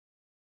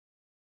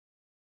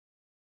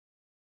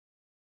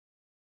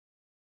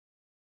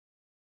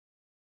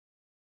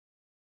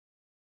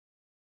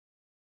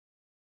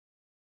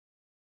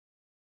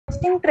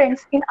Emerging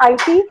Trends in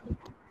IT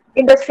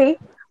Industry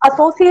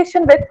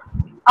Association with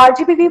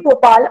RGPV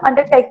Bhopal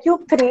under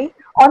TechCube 3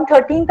 on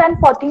 13th and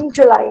 14th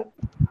July.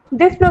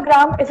 This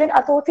program is in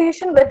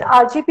association with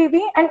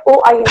RGPV and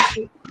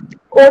OISC.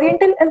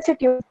 Oriental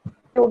Institute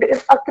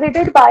is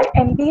accredited by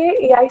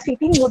NBA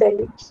AICT New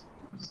Delhi.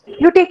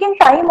 You taking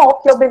time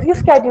off your busy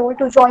schedule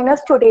to join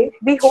us today.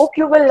 We hope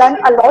you will learn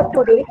a lot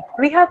today.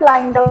 We have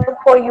lined up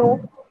for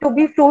you to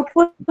be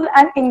fruitful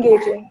and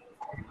engaging.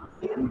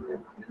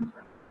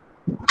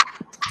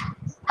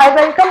 I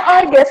welcome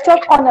our guest of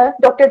honor,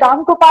 Dr.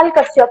 Ram Gopal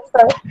Kashyap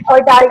sir, our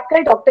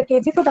director, Dr.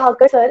 KG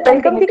Sudhakar sir,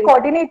 welcome the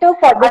coordinator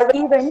for this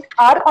event,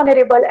 our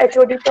honorable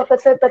HOD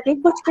Professor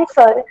Pratik Bujke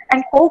sir,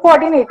 and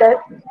co-coordinator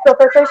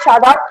Professor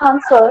Shadab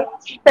Khan sir,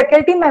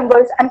 faculty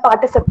members and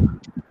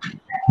participants.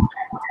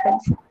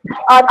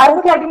 I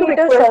would like to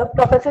request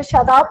Professor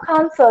Shadab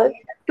Khan sir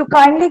to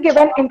kindly give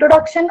an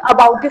introduction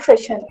about the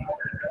session.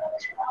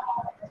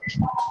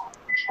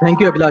 Thank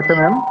you, Abhilasha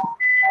ma'am.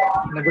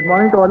 Good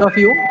morning to all of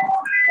you.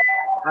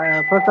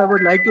 First, I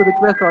would like to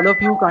request all of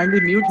you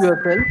kindly mute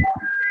yourself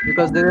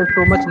because there is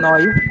so much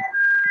noise.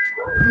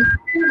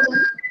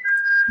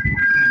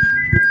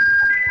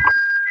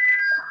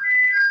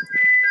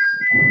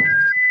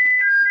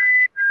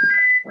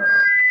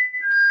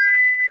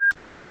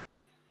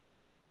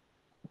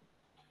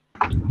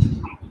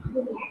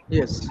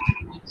 Yes.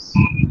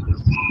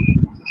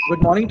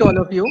 Good morning to all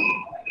of you.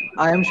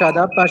 I am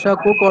Shadab Pasha,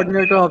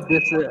 co-coordinator of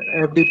this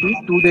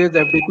FDP, 2 days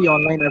FDP,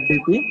 online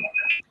FDP,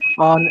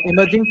 on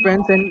emerging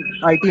trends in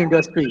IT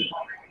industry.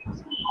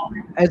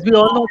 As we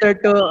all know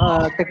that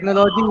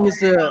technology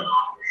is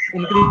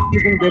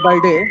increasing day by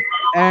day,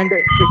 and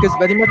it is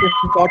very much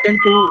important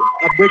to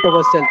update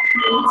ourselves.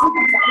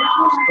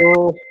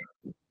 So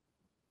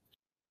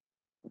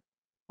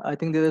I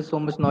think there is so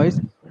much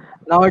noise.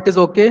 Now it is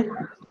okay.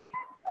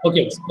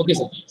 Okay,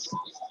 sir.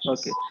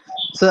 Okay.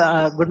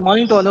 So good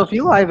morning to all of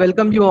you. I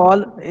welcome you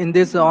all in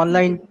this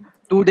online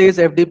 2 days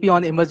FDP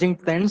on emerging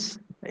trends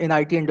in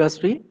IT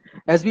industry.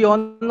 As we all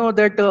know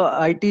that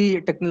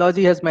IT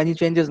technology has many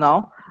changes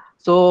now.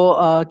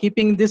 So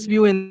keeping this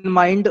view in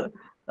mind,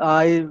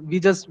 we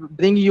just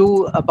bring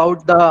you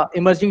about the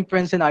emerging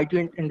trends in IT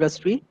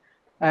industry.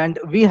 And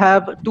we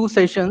have 2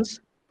 sessions,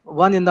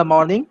 one in the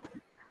morning,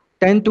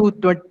 10 to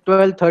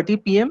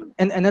 12:30 p.m.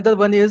 and another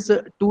one is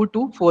 2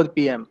 to 4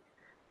 p.m.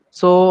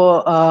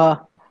 So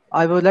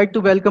I would like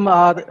to welcome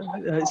our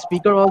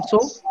speaker also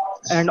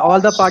and all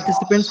the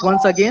participants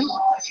once again.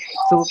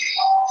 So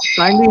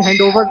kindly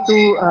hand over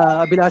to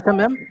Abhilasha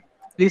ma'am.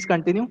 Please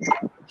continue.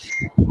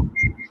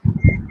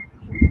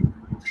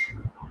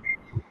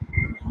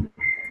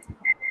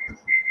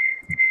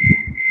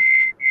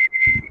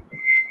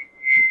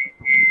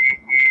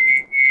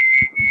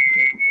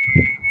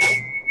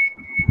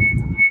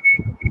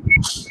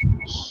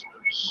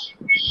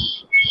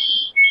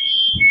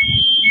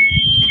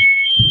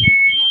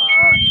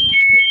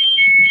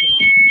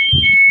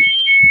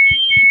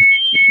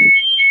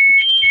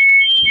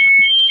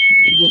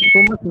 There's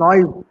so much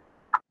noise.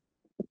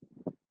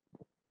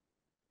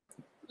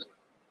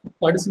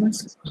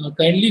 Participants,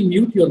 kindly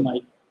mute your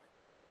mic.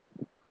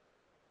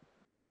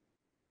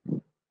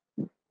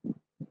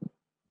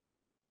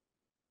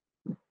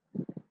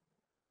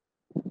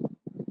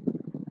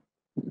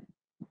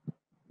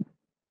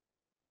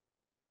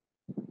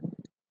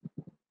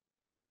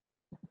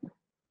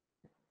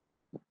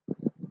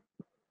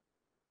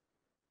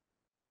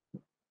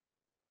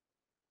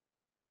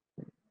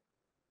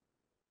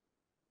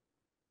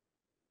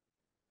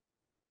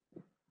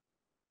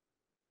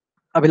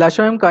 Abhilasha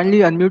ma'am, kindly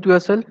unmute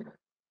yourself.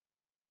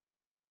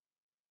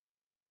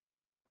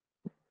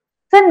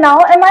 Sir, now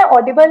am I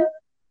audible?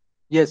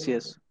 Yes,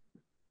 yes.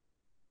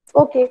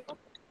 Okay.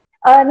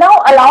 Now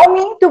allow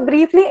me to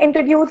briefly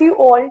introduce you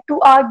all to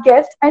our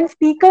guest and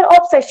speaker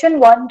of session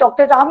 1,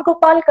 Dr. Ram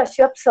Gopal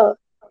Kashyap sir.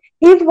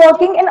 He is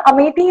working in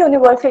Amity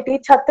University,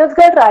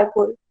 Chhattisgarh,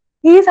 Raipur.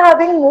 He is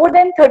having more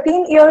than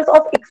 13 years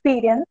of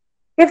experience.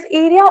 His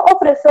area of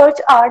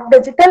research are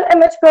digital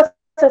image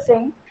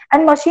processing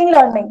and machine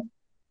learning.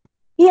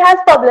 He has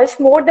published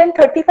more than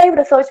 35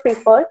 research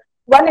papers,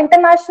 1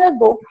 international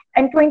book,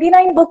 and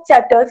 29 book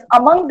chapters,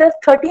 among this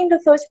 13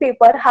 research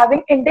papers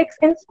having index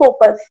in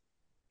Scopus.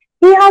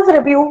 He has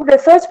reviewed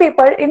research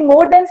papers in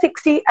more than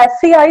 60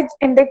 SCI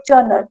index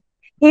journals.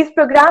 He is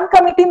program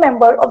committee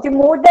member of the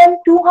more than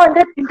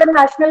 200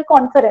 international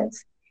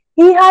conference.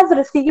 He has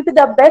received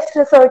the Best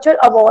Researcher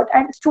Award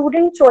and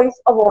Student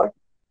Choice Award.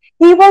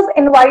 He was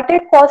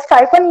invited for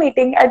stipend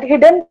meeting at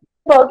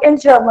Hindenburg in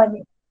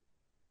Germany.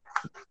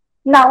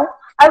 Now,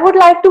 I would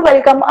like to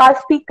welcome our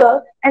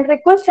speaker and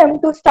request him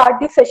to start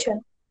the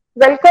session.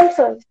 Welcome,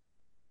 sir.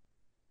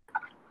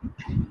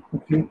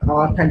 Okay.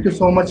 Thank you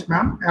so much,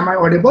 ma'am. Am I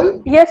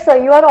audible? Yes, sir,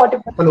 you are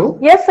audible. Hello?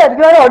 Yes, sir,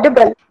 you are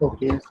audible.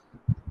 Okay.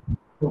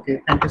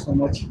 Okay, thank you so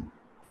much.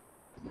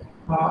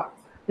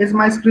 Is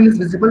my screen is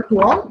visible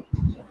to all?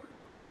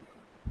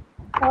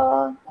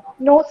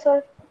 No,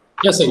 sir.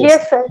 Yes, sir.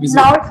 Yes, sir.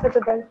 Visible. Now it's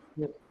visible.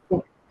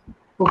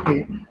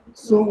 Okay.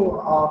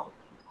 So,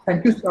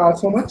 thank you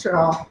so much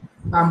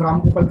I'm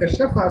Ram Gopal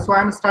Kashyap. So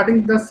I'm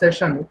starting the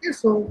session. Okay.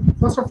 So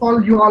first of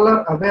all, you all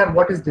are aware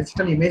what is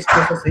digital image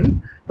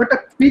processing, but a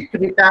quick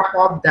recap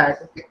of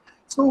that. Okay.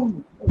 So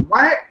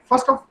why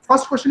first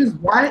question is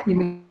why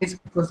image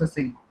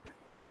processing?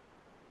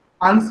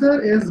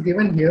 Answer is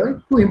given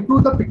here to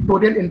improve the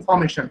pictorial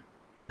information.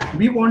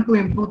 We want to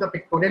improve the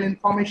pictorial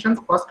information.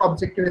 First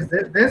objective is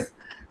this.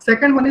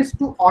 Second one is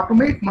to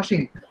automate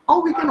machine.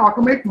 How we can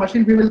automate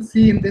machine we will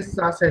see in this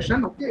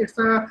session. Okay, it's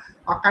a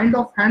kind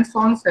of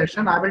hands-on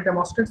session. I will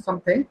demonstrate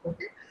something.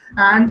 Okay,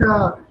 and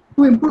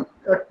to improve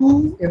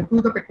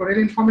the pictorial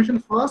information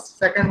first.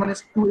 Second one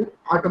is to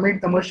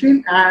automate the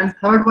machine, and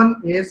third one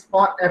is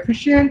for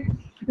efficient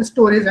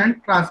storage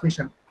and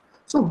transmission.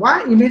 So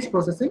why image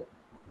processing?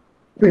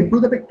 To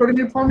improve the pictorial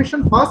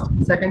information first,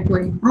 second to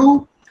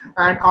improve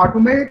and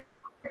automate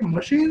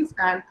machines,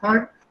 and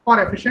third for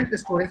efficient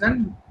storage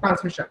and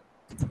transmission.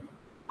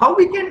 How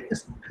we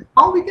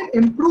can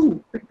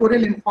improve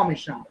pictorial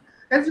information?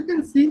 As you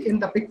can see in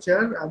the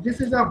picture,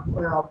 this is a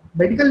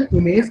medical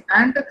image,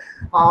 and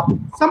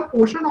some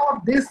portion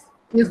of this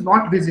is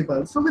not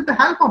visible. So with the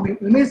help of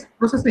image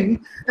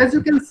processing, as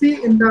you can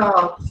see in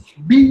the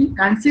B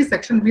and C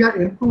section, we are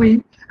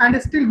improving, and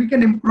still we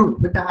can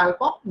improve with the help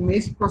of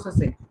image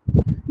processing.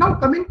 Now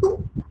coming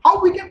to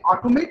how we can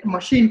automate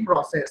machine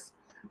process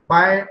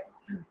by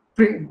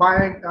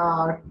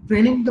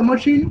training the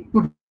machine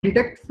to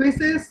detect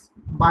faces,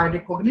 by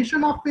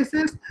recognition of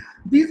faces.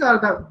 These are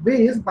the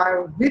ways by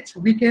which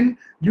we can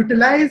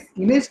utilize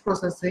image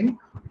processing,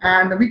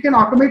 and we can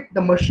automate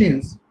the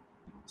machines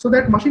so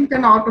that machine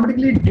can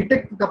automatically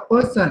detect the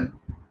person.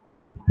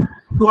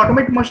 To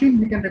automate machine,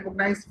 we can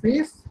recognize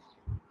face.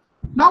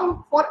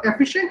 Now for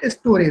efficient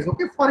storage,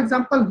 okay, for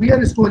example, we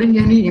are storing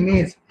any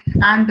image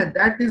and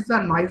that is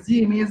a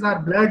noisy image or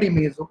blurred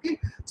image, okay,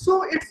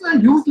 so it's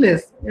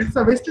useless, it's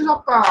a wastage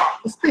of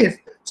space.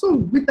 So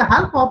with the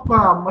help of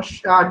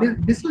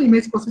digital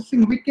image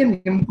processing, we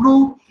can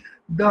improve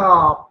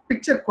the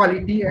picture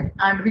quality,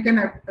 and we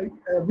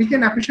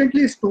can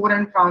efficiently store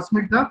and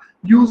transmit the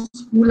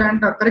useful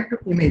and correct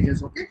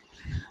images, okay.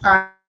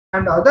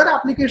 And other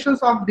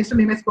applications of digital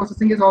image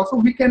processing is also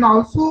we can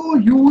also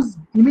use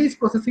image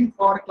processing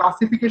for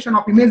classification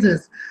of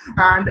images,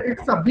 and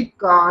it's a big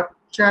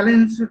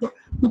challenge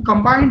to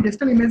combine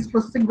digital image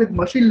processing with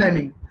machine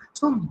learning.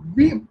 So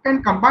we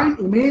can combine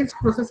image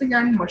processing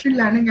and machine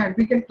learning, and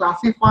we can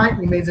classify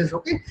images,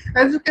 okay.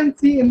 As you can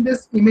see in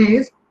this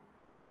image,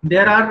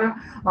 there are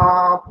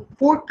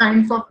four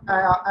kinds of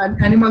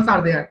animals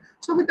are there.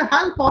 So with the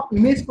help of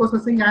image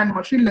processing and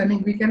machine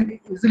learning, we can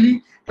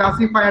easily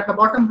classify. At the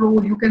bottom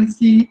row, you can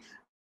see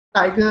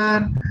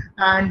tiger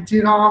and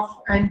giraffe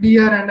and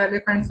deer and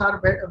elephants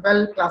are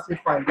well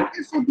classified,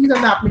 okay. So these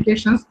are the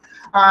applications.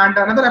 And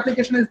another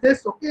application is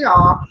this, okay.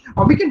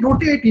 We can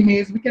rotate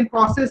image, we can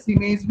process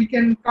image, we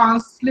can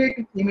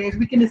translate image,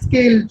 we can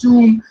scale,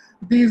 zoom.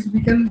 These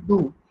we can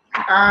do,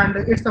 and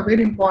it's a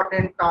very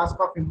important task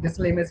of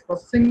digital image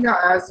processing.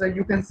 As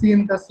you can see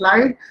in the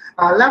slide,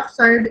 left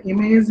side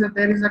image,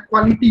 there is a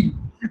quality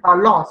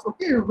loss,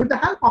 okay. With the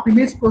help of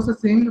image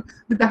processing,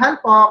 with the help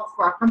of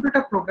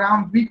computer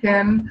program, we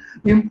can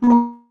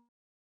improve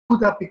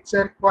the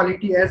picture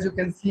quality, as you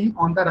can see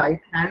on the right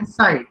hand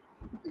side.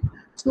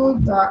 So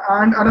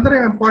and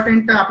another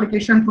important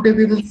application today,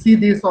 we will see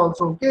this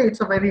also, okay.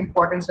 It's a very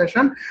important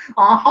session.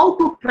 How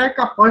to track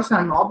a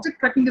person. Object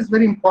tracking is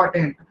very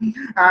important,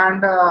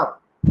 and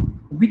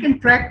we can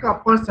track a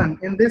person.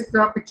 In this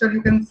picture,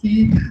 you can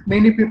see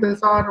many people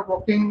are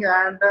walking,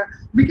 and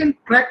we can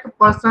track a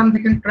person,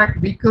 we can track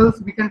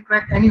vehicles, we can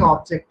track any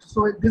object.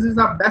 So this is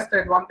the best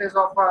advantage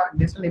of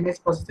digital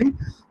image processing.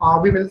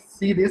 We will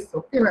see this,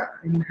 okay,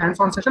 in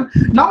hands-on session.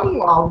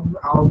 Now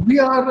we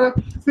are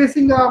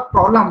facing a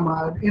problem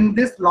in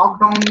this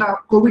lockdown,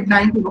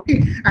 COVID-19,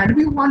 okay, and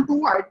we want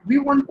to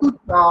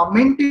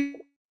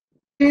maintain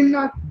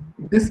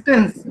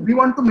distance. We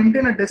want to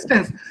maintain a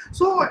distance.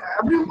 So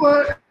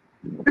everyone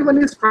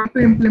is trying to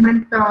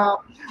implement they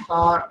are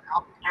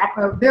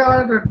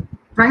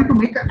trying to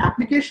make an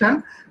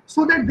application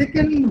so that they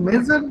can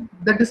measure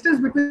the distance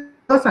between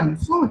the person.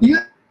 So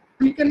here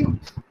we can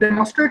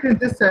demonstrate in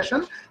this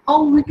session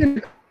how we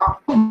can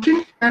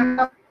machine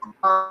can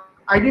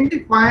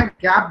identify a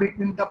gap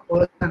between the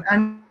person,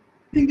 and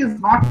everything is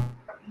not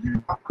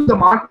up to the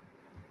mark.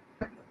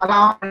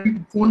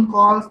 Alarm, phone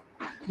calls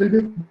will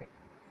be.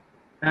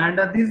 And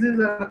this is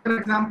another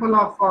example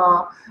of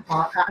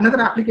another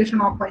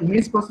application of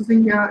image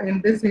processing. In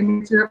this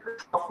image,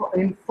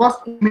 in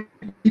first image,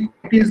 it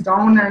is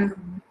down, and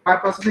by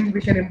processing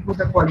we can improve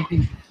the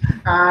quality.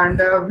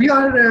 And we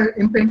are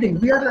imprinting.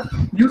 We are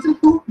using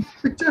two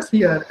pictures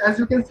here, as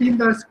you can see in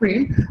the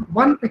screen.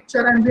 One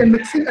picture, and we are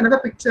mixing another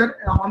picture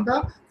on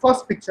the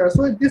first picture.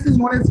 So this is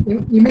known as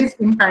image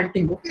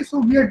imprinting. Okay, so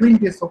we are doing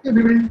this. Okay,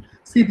 we will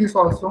see this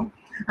also.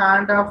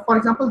 And for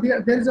example,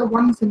 there is a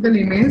one single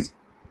image,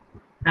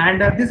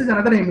 and this is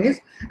another image,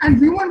 and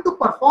we want to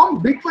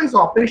perform bitwise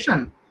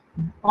operation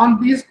on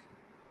these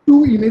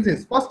two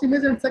images, first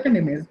image and second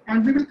image,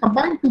 and we will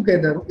combine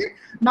together, okay,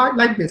 now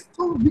like this.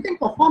 So we can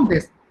perform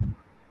this.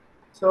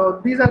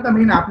 So these are the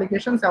main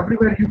applications.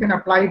 Everywhere you can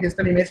apply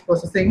digital image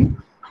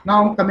processing.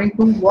 Now coming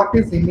to what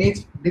is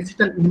image,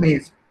 digital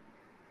image.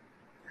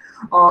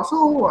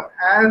 So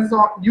as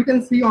you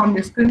can see on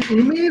the screen,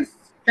 image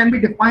can be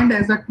defined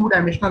as a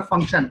two-dimensional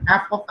function,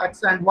 f of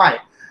x and y.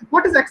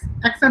 What is x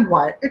and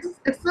y?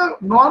 It's a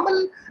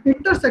normal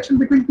intersection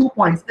between 2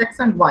 points, x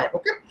and y.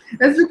 Okay,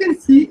 as you can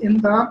see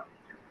in the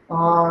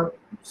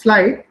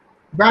slide,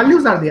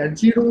 values are there: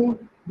 0,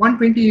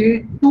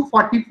 128,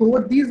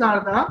 244. These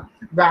are the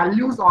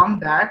values on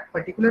that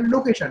particular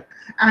location.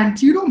 And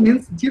 0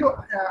 means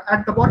 0.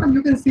 At the bottom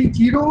you can see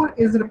 0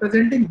 is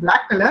representing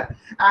black color,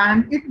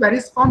 and it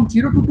varies from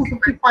 0 to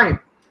 255,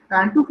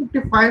 and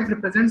 255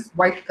 represents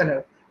white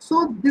color.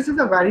 So this is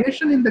a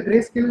variation in the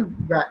grayscale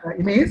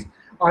image.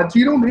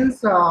 0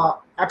 means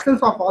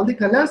absence of all the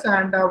colors,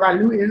 and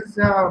value is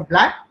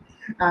black,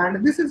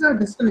 and this is a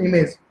digital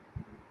image.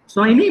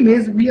 So any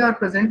image we are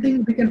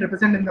presenting, we can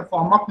represent in the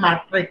form of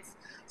matrix.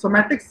 So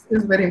matrix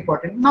is very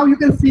important. Now you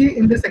can see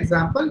in this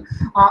example,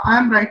 I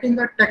am writing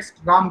a text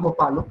Ram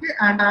Gopal, okay,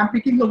 and I am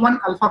picking the one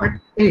alphabet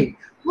A.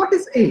 What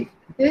is A?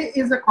 A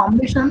is a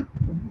combination.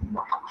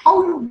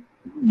 How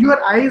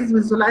your eyes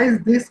visualize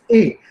this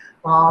A?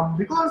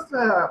 Because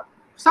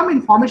some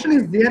information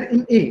is there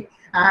in A,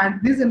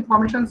 and these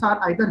informations are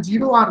either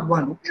 0 or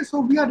 1. Okay, so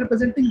we are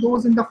representing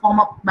those in the form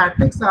of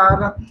matrix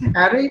or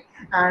array,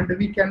 and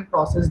we can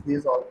process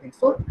these all things.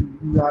 So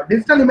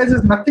digital image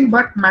is nothing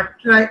but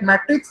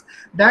matrix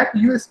that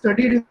you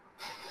studied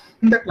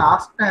in the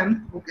class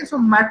 10. Okay, so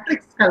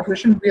matrix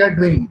calculation we are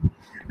doing,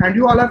 and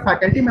you all are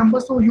faculty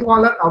members, so you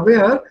all are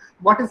aware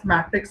what is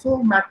matrix.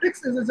 So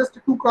matrix is just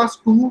 2 cross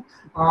 2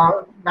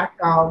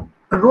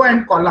 row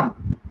and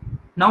column.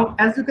 Now,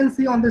 as you can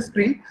see on the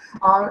screen,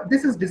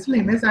 this is digital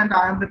image, and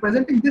I am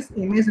representing this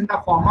image in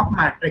the form of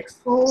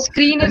matrix. So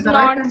screen is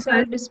not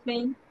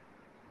displaying.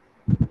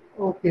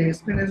 Okay,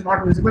 screen is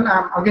not visible. I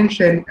am again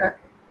sharing.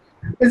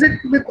 Is it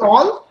with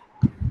all?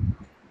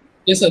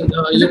 Yes, sir.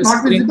 Is it not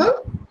screen,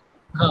 visible?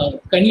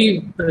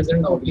 Kindly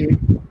present now. Okay.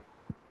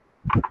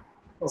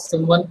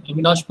 Someone,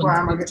 Avinash So I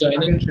am Pant is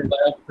again joining sharing.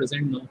 via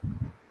present now.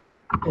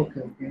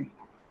 Okay, okay.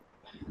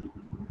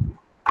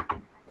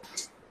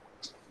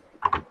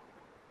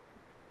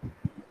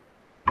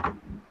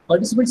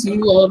 Participants,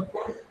 you are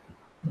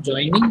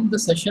joining the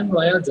session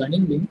via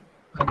joining link.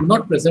 Do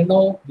not present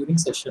now during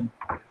session.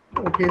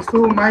 Okay,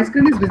 so my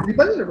screen is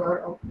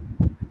visible.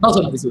 No,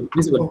 sir,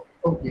 visible.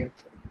 Okay.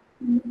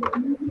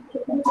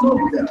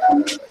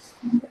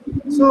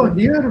 So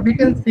here we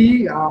can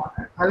see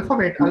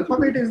alphabet.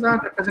 Alphabet is a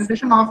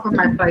representation of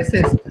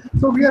matrices.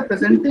 So we are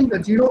presenting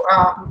the 0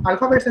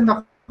 alphabets in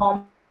the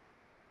form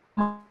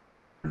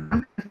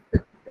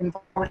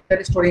information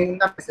that is storing in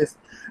the matrices.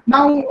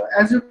 Now,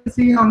 as you can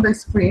see on the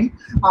screen,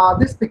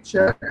 this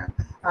picture,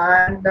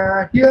 and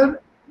here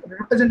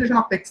representation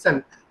of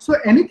pixel. So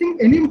any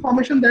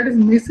information that is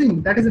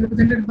missing, that is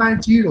represented by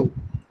 0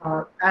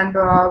 and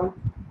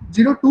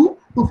 0 to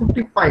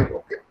 255.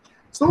 Okay.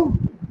 So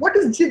what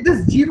is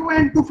this 0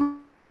 and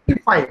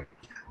 255?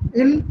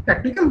 In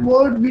technical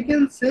word, we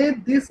can say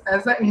this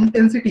as an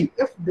intensity.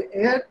 If the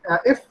air,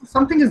 if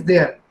something is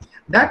there,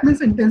 that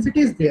means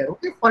intensity is there.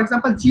 Okay. For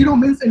example, 0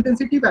 means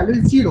intensity value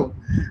is 0.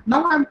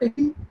 Now I am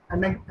taking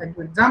an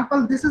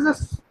example. This is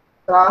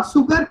a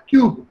sugar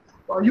cube.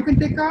 You can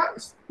take a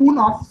spoon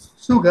of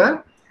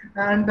sugar,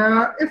 and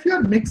if you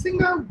are mixing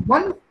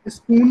 1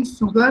 spoon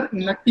sugar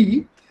in a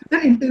tea,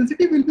 then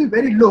intensity will be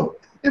very low.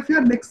 If you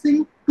are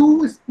mixing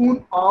 2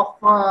 spoons of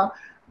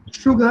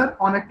sugar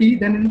on a tea,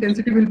 then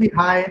intensity will be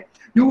high.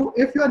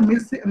 If you are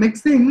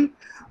mixing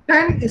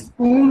 10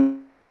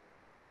 spoons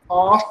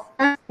of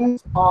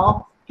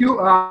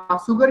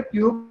sugar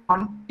cube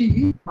on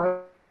tea,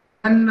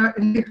 then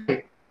in the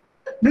high,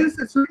 means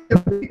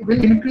it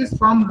will increase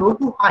from low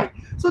to high.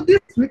 So this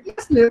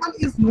sweetness level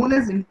is known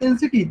as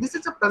intensity. This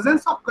is the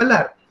presence of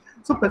color.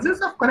 So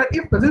presence of color,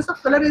 if presence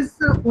of color is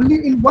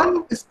only in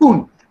 1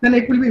 spoon, then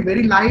it will be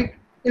very light.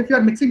 If you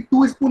are mixing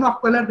 2 spoons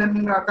of color,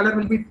 then color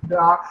will be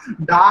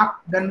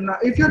dark. Then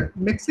if you are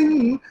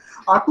mixing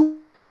 2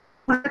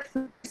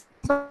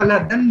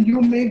 color, then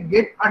you may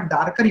get a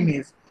darker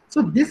image.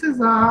 So this is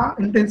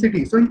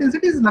intensity. So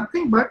intensity is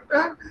nothing but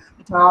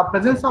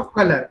presence of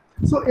color.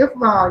 So if,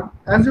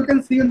 as you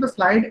can see in the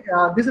slide,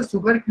 this is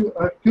sugar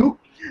cube,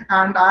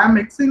 and I am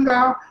mixing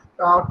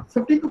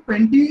 15 to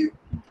 20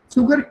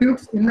 sugar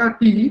cubes in a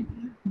tea,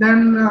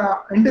 then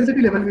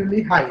intensity level will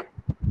be high.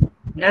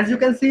 As you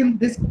can see in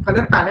this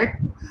color palette,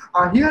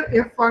 here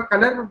if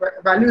color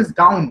value is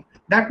down,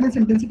 that means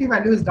intensity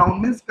value is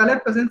down, means color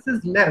presence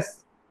is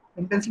less.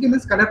 Intensity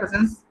means color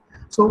presence.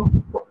 So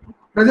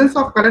presence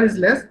of color is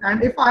less,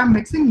 and if I am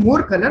mixing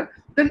more color,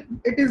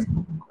 then it is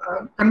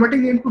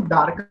converting into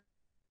darker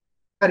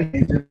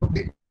image.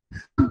 Okay.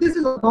 So this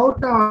is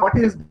about what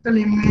is digital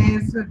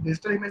image.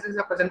 Digital image is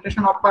a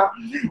presentation of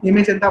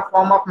image in the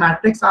form of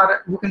matrix,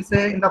 or you can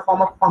say in the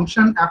form of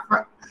function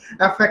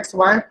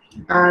fxy.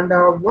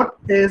 And what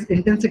is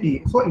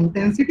intensity? So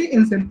intensity,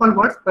 in simple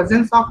words,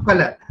 presence of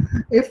color.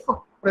 If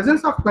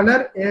presence of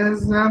color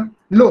is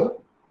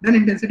low, then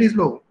intensity is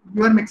low.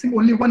 You are mixing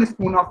only 1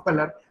 spoon of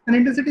color, then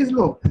intensity is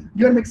low.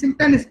 You are mixing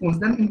 10 spoons,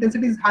 then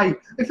intensity is high.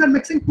 If you are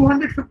mixing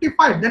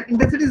 255, then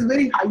intensity is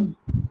very high.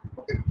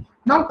 Okay.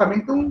 Now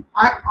coming to,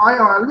 I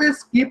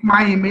always keep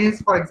my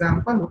image, for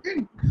example.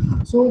 Okay,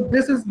 so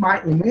this is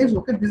my image.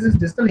 Okay, this is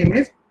digital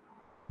image.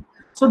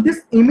 So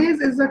this image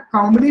is a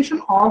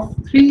combination of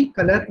 3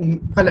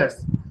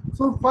 colors.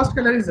 So first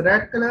color is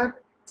red color,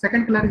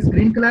 second color is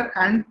green color,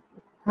 and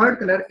third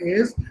color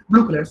is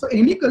blue color. So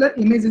any color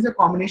image is a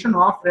combination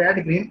of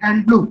red, green,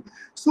 and blue.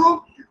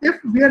 So if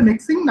we are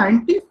mixing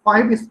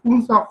 95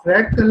 spoons of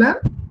red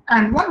color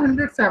and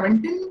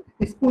 117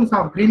 spoons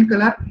of green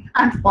color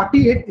and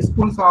 48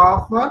 spoons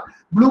of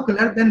blue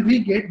color, then we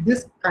get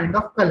this kind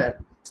of color.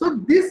 So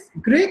this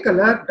gray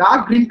color,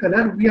 dark green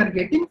color, we are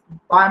getting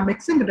by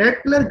mixing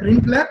red color,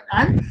 green color,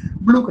 and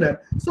blue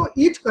color. So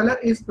each color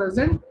is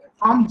present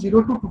from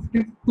 0 to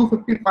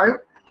 255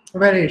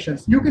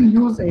 variations. You can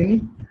use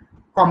any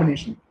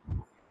combination.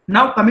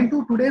 Now coming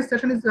to today's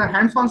session is a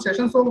hands-on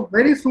session. So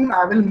very soon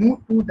I will move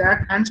to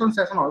that hands-on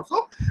session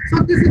also. So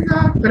this is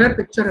a color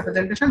picture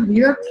representation.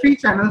 Here 3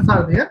 channels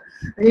are there.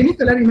 Any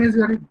color image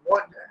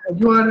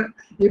you are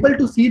able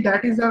to see,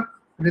 that is a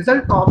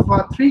result of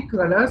 3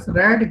 colors,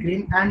 red,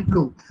 green, and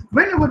blue.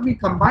 Whenever we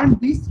combine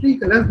these 3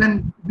 colors,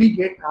 then we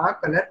get a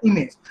color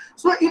image.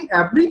 So in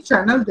every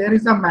channel there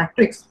is a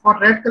matrix. For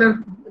red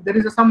color there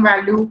is some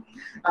value,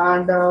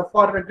 and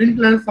for green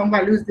color some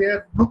value is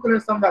there, blue color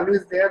some value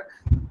is there.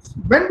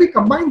 When we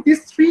combine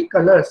these 3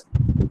 colors,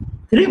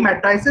 3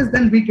 matrices,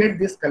 then we get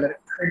this color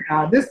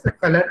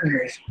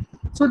image.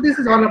 So this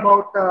is all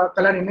about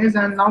color image.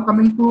 And now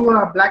coming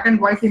to black and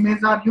white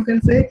image, or you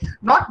can say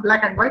not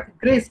black and white,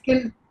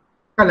 grayscale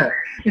color.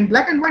 In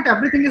black and white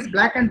everything is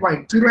black and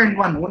white, 0 and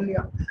 1 only.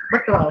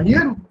 But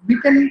here we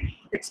can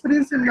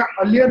experience in the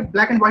earlier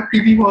black and white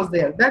TV was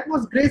there. That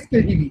was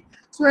grayscale TV.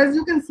 So as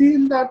you can see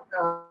in that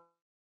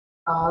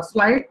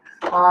slide,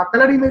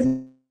 color image is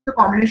a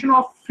combination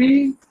of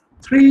three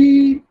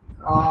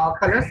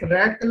colors.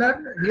 Red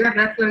color, here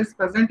red color is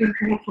present in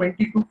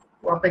 222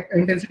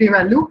 intensity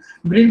value,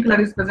 green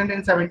color is present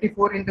in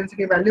 74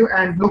 intensity value,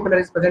 and blue color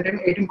is present in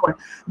 18 point.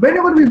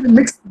 Whenever we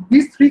mix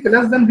these 3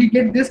 colors, then we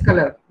get this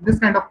color, this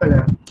kind of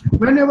color.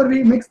 Whenever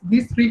we mix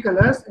these 3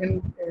 colors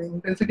in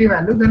intensity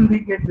value, then we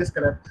get this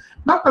color.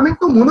 Now coming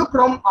to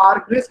monochrome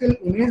or grayscale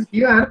image,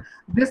 here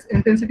this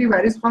intensity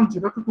varies from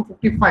 0 to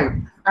 255,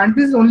 and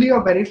this is only a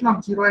variation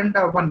of 0 and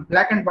 1,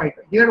 black and white.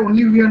 Here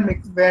only we are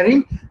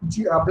varying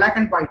black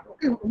and white.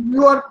 Okay,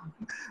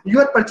 you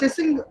are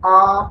purchasing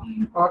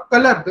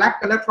color,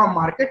 black color from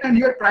market, and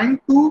you are trying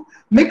to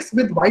mix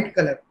with white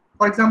color.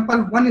 For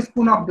example, 1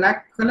 spoon of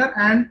black color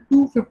and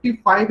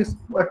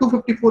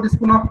 254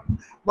 spoon of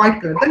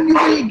white color, then you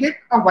will get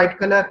a white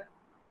color.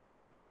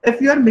 If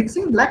you are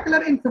mixing black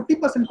color in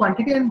 50%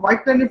 quantity and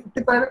white color in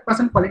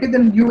 50% quality,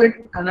 then you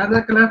get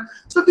another color.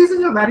 So this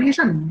is a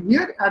variation.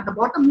 Here at the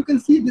bottom you can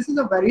see this is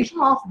a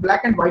variation of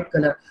black and white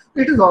color.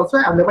 It is also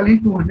available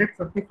in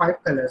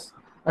 255 colors.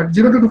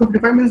 0 to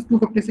 255 means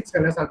 256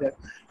 colors are there.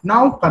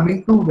 Now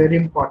coming to very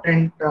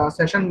important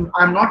session.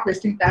 I'm not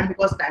wasting time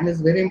because time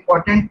is very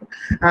important,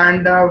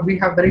 and we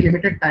have very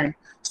limited time.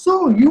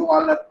 So you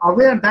all are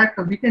aware that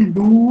we can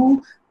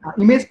do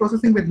image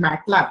processing with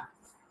MATLAB.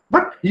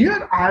 But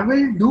here I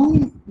will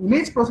do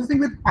image processing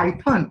with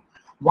Python.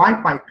 Why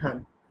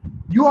Python?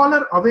 You all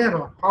are aware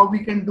of how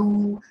we can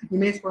do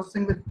image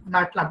processing with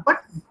MATLAB,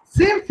 but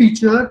same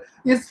feature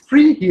is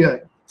free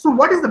here. So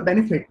what is the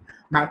benefit?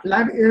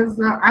 MATLAB is,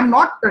 I'm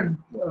not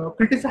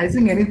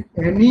criticizing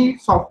any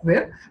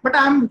software, but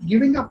I'm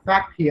giving a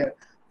fact here.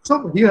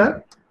 So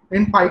here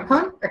in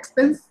Python,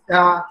 expensive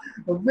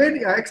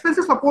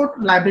support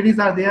libraries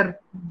are there,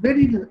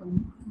 very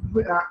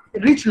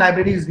rich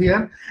libraries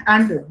here,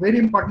 and very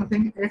important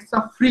thing, it's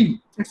a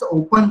free, it's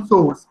open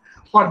source.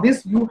 For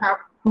this you have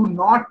to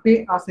not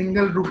pay a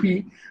single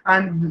rupee,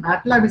 and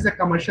MATLAB is a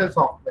commercial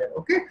software.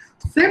 Okay,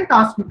 same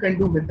task you can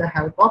do with the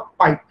help of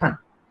Python.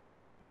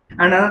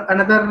 And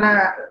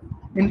another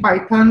in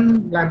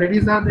Python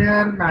libraries are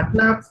there.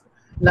 MATLAB's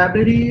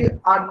library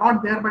are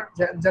not there, but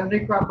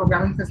generic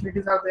programming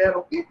facilities are there.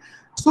 Okay,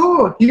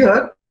 so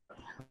here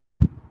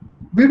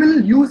we will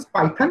use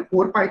Python,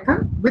 core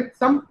Python, with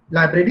some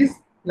libraries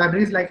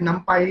like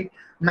NumPy,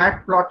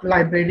 Matplot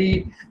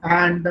library,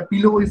 and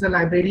Pillow is a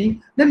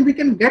library. Then we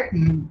can get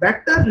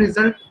better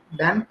result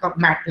than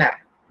MATLAB.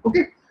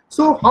 Okay,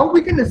 so how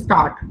we can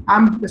start?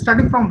 I'm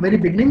starting from very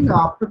beginning.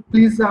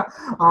 Please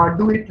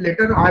do it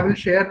later. I will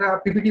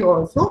share PPT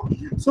also.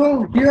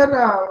 So here,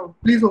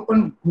 please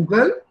open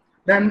Google.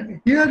 Then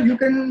here you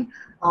can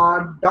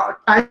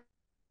type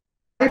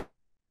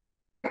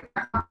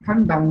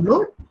Python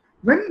download.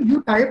 When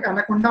you type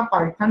Anaconda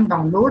Python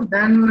download,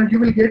 then you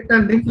will get a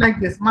link like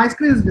this. My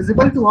screen is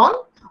visible to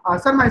all.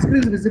 Sir, my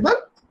screen is visible?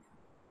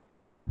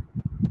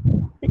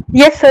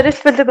 Yes, sir,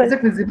 it's visible. Is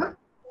it visible?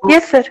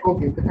 Yes, sir.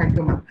 Okay, thank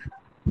you, ma'am.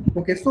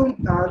 Okay, so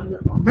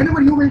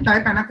whenever you will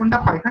type Anaconda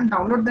Python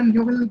download, then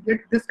you will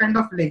get this kind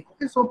of link.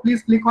 Okay, so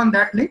please click on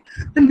that link.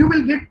 Then you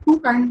will get two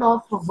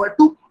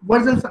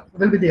versions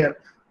will be there.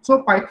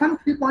 So Python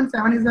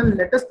 3.7 is the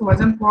latest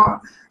version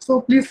for,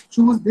 so please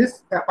choose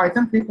this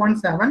Python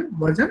 3.7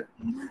 version.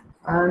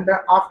 And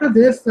after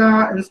this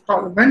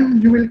install,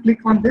 when you will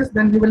click on this,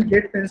 then you will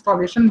get the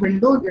installation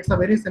window. It's a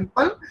very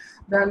simple.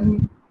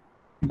 Then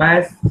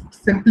by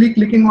simply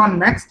clicking on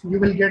next, you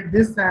will get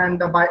this, and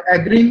by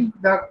agreeing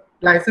the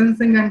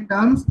licensing and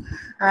terms,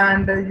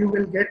 and you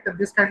will get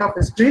this kind of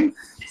screen.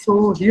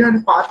 So here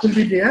the path will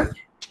be there,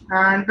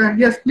 and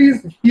yes,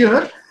 please,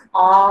 here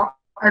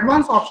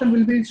advanced option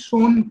will be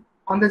shown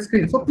on the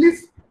screen. So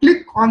please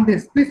click on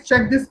this. Please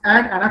check this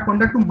add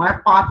Anaconda to my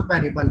path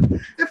variable.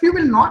 If you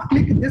will not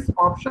click this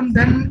option,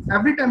 then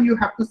every time you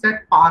have to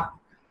set path.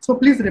 So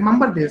please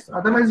remember this.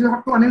 Otherwise, you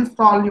have to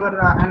uninstall your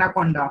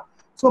Anaconda.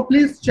 So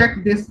please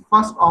check this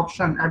first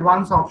option,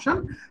 advanced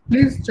option.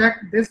 Please check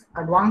this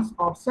advanced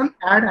option,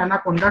 add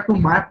Anaconda to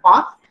my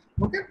path.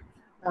 Okay.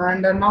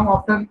 And now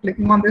after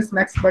clicking on this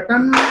next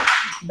button,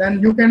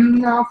 then you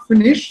can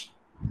finish.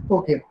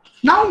 Okay.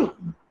 Now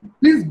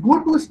please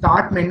go to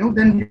start menu.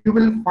 Then you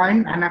will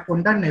find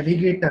Anaconda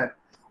Navigator.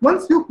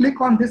 Once you click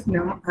on this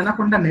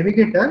Anaconda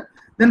Navigator,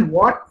 then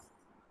what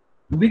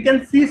we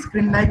can see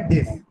screen like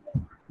this.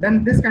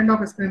 Then this kind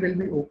of a screen will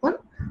be open.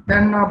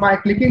 Then by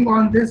clicking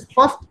on this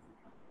first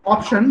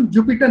option,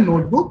 Jupyter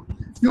Notebook,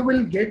 you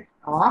will get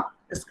a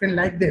screen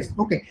like this.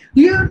 Okay,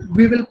 here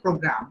we will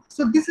program.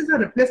 So this is a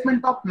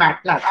replacement of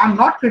MATLAB. I'm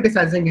not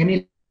criticizing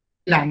any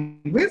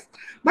language,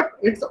 but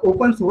it's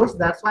open source.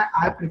 That's why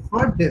I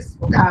prefer this.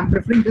 Okay, I'm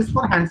preferring this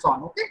for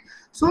hands-on. Okay,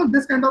 so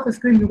this kind of a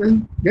screen you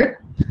will get.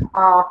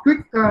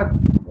 Quick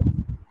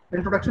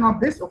introduction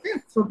of this. Okay,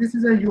 so this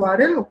is a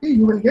URL. Okay,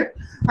 you will get,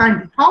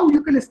 and how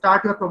you can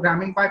start your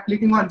programming by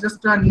clicking on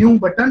just a new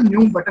button.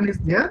 New button is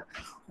there.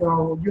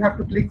 You have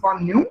to click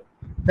on new.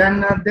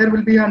 Then there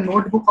will be a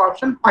notebook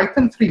option,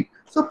 Python 3.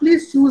 So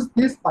please choose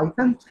this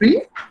Python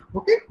 3.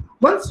 Okay.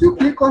 Once you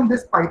click on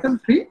this Python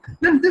 3,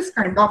 then this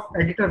kind of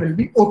editor will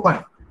be open.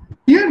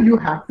 Here you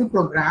have to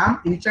program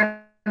each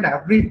and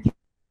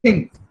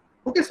everything.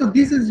 Okay. So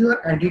this is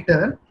your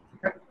editor,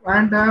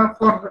 and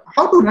for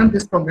how to run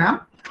this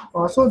program.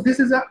 So this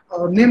is a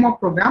name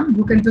of program.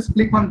 You can just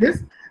click on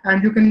this,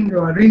 and you can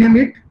rename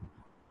it.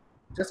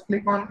 Just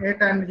click on it,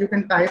 and you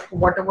can type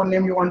whatever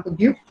name you want to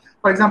give.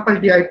 For example,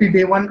 DIP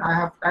day 1 I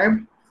have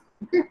typed.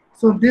 Okay,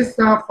 so this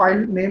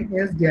file name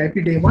is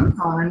DIP day 1,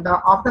 and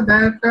after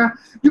that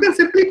you can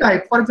simply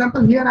type. For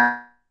example, here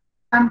I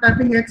am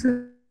typing x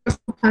is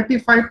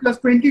 35 plus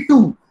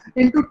 22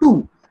 into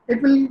 2.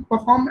 It will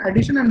perform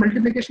addition and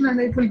multiplication, and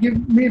it will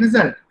give me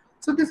result.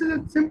 So this is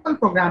a simple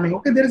programming.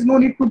 Okay, there is no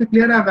need to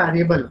declare a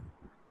variable.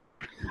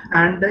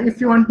 And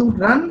if you want to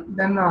run,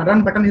 then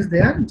run button is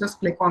there. Just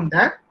click on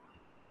that,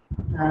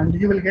 and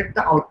you will get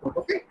the output.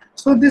 Okay,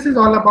 so this is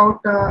all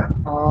about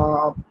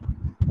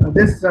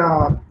this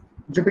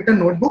Jupyter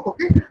Notebook.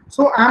 Okay,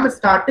 so I am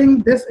starting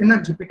this in a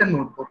Jupyter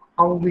Notebook,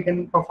 how we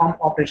can perform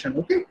operation.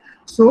 Okay,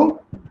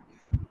 so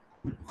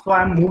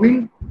I am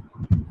moving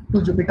to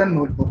Jupyter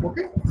Notebook.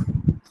 Okay,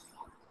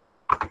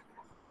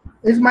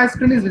 is my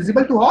screen is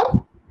visible to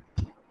all?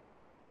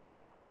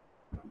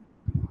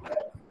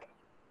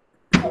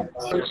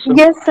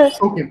 Yes, sir.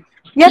 Okay.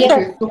 Yes,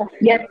 Okay, sir. so,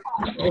 Yes.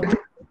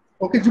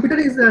 okay, Jupyter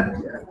is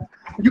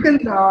you can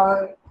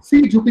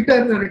see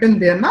Jupyter written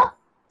there now.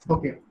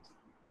 Okay.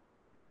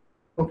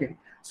 Okay.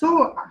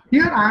 So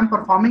here I am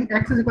performing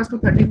x is equals to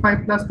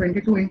 35 plus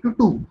 22 into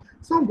 2.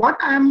 So what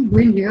I am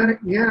doing here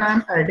I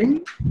am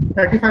adding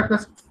 35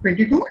 plus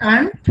 22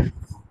 and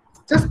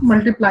just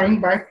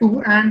multiplying by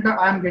 2, and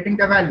I am getting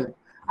the value.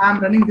 I am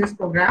running this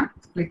program,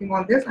 clicking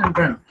on this and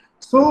run.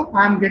 So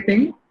I am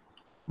getting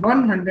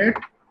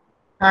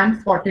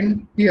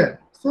 114 here.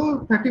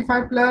 So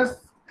 35 plus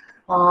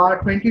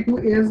 22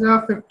 is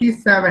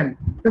 57.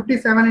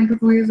 57 into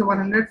 2 is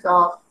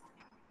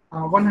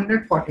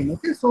 114.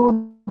 Okay,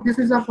 so this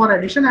is for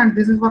addition, and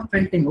this is for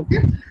printing.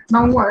 Okay,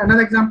 now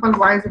another example,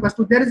 y is equals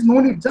to, there is no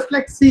need, just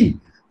like C.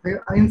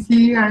 In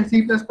C and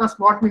C++,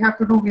 what we have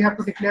to do, we have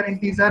to declare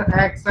integer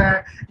x,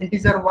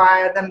 integer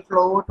y, then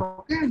float.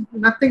 Okay,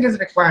 nothing is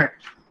required.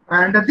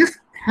 And this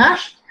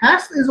hash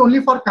is only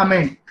for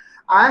comment.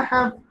 I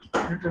have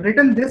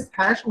written this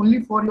hash only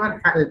for your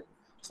help.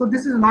 So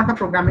this is not a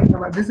programming,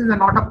 this is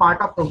not a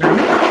part of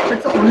programming.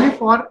 It's only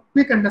for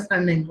quick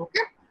understanding.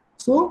 Okay,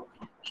 so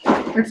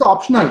it's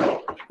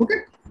optional.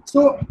 Okay,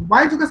 so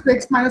y is equals to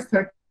x minus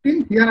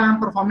 13. Here I am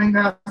performing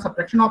a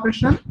subtraction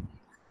operation.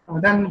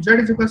 Then z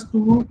is equals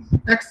to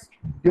x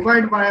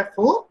divided by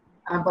 4.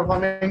 I am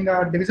performing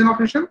a division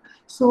operation.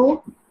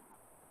 So,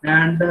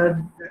 and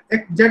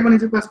z1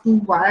 is equals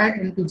to y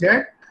into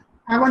z.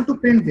 I want to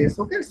print this.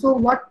 Okay, so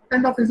what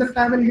kind of result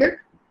I will get?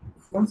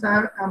 Once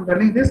I am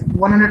running this,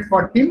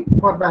 114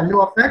 for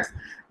value of x.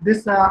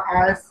 This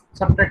I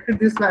subtracted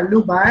this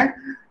value by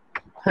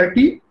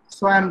 30,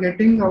 so I am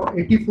getting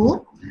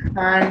 84,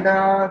 and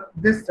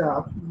this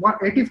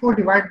 84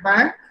 divided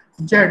by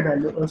z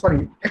value,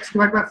 sorry, x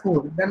divided by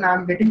 4, then I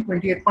am getting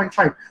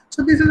 28.5.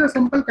 So this is a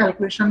simple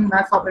calculation,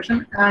 math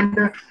operation,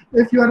 and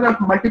if you are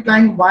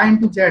multiplying y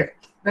into z,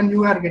 then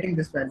you are getting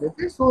this value.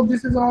 Okay, so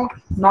this is a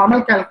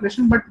normal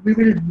calculation, but we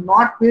will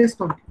not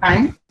waste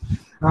time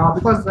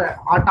because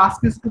our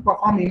task is to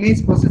perform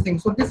image processing.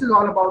 So this is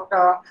all about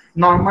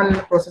normal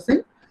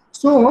processing.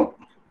 So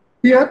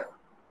here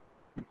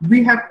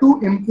we have to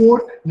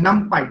import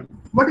NumPy.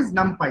 What is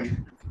NumPy?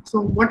 So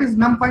what is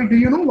NumPy? Do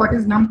you know what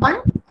is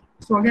NumPy?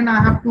 So again,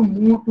 I have to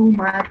move to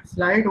my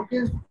slide,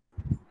 okay?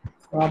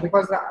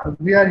 Because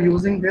we are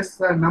using this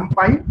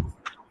NumPy.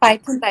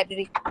 Python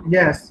library.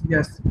 Yes,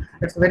 yes,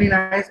 it's very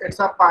nice. It's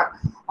a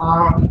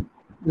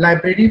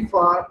library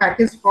for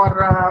package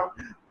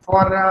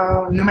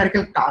for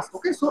numerical task.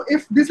 Okay, so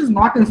if this is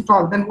not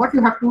installed, then what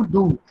you have to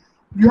do?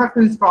 You have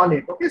to install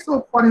it. Okay,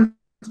 so for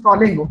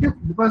installing, okay,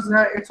 because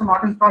it's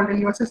not installed in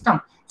your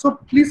system. So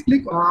please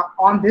click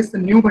on this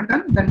new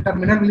button. Then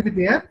terminal will be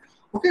there.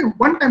 Okay,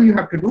 one time you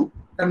have to do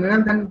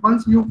terminal. Then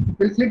once you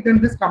will click,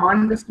 then this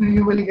command list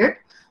you will get.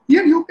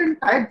 Here you can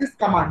type this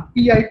command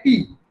pip.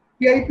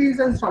 PIP is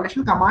an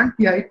installation command.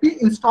 PIP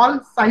install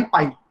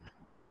SciPy.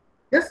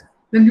 Yes,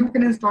 then you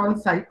can install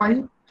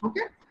SciPy.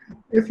 Okay.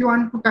 If you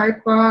want to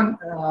type,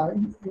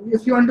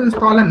 if you want to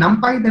install a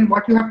NumPy, then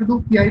what you have to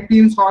do? PIP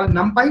install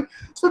NumPy.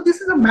 So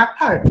this is a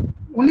method.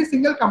 Only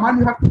single command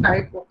you have to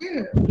type.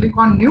 Okay. Click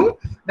on new.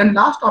 Then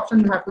last option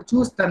you have to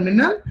choose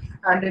terminal.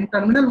 And in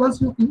terminal, once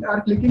you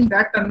are clicking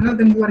that terminal,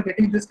 then you are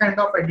getting this kind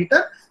of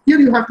editor. Here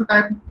you have to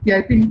type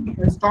PIP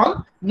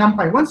install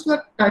NumPy. Once you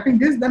are typing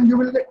this, then you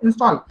will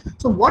install.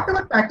 So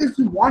whatever package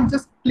you want,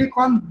 just click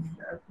on,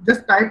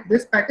 just type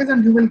this package,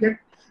 and you will get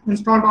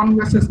installed on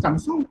your system.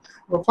 So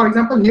for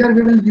example, here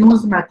we will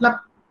use MATLAB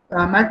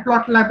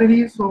matplot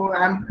library. So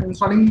I'm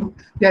installing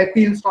PIP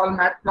install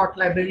matplot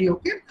library.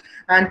 Okay,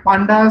 and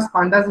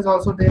pandas is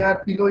also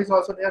there, Pilo is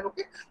also there.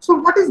 Okay, so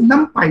what is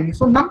NumPy?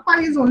 So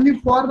NumPy is only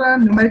for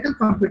numerical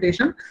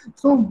computation.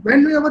 So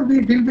whenever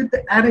we deal with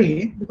the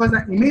array, because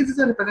the image is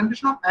a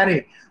representation of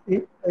array,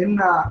 we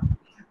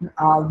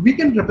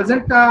can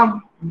represent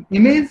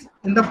image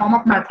in the form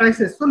of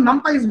matrices. So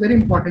NumPy is very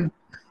important,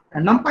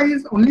 and NumPy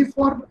is only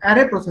for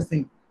array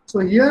processing. So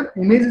here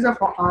image is a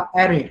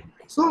array.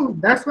 So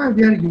that's why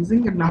we are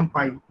using a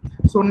NumPy.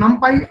 So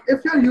NumPy,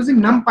 if you are using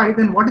NumPy,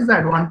 then what is the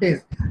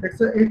advantage?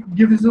 It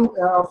gives you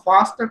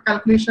faster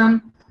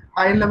calculation,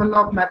 high level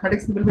of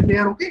mathematics will be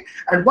there. Okay,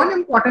 and one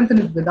important thing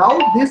is,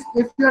 without this,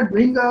 if you are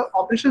doing a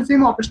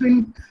same operation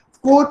in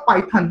core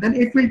Python, then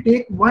it will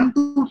take 1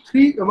 to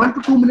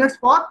 2 minutes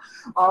for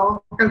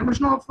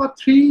calculation of a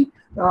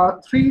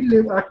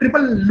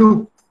triple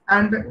loop.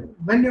 And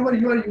whenever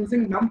you are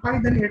using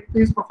NumPy, then it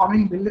is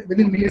performing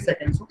within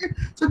milliseconds. Okay,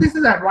 so this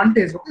is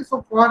advantage. Okay,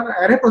 so for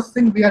array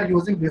processing, we are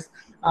using this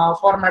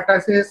for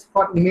matrices,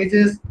 for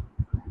images.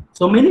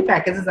 So many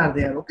packages are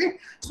there. Okay,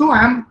 so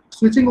I am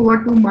switching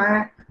over to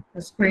my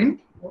screen.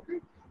 Okay,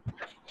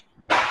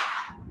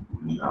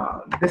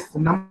 this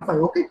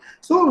NumPy. Okay,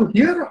 so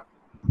here,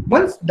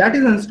 once that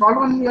is installed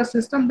on your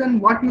system, then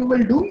what you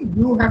will do?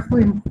 You have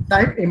to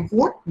type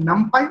import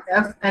NumPy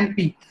as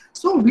NP.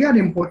 So we are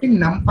importing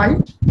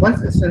NumPy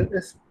once it's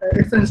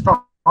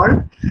installed,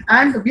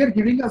 and we are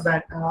giving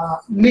a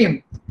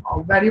name,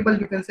 a variable,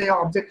 you can say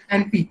object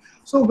NP.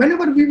 So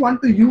whenever we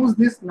want to use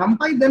this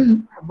NumPy,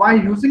 then by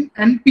using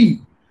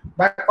NP,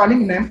 by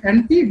calling name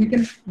NP, we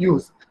can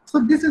use. So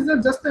this is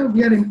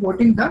we are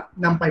importing the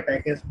NumPy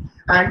package,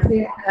 and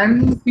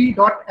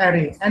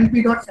np.array, and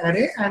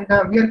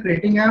we are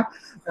creating a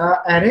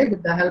array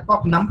with the help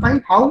of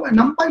NumPy. How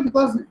NumPy?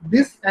 Because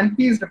this NP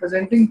is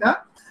representing the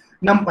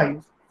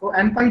NumPy. So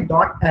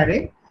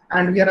npy.array,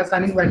 and we are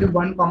assigning value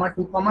 1,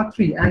 2,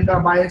 3, and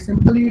by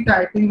simply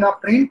typing a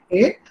print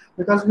a,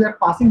 because we are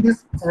passing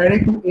this array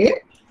to a,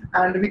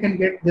 and we can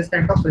get this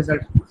kind of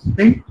result.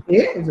 Print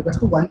a is equal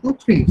to 1, 2,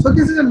 3. So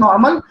this is a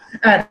normal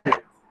array.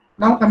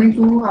 Now coming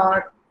to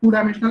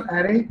two-dimensional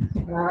array,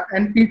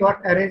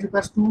 np.array is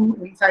equals to,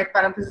 inside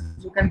parentheses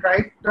you can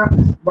write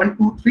 1,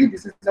 2, 3.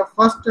 This is the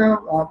first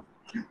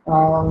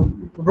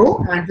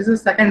row, and this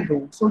is second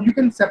row. So you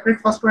can separate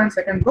first row and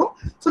second row.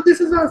 So this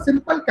is a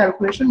simple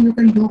calculation you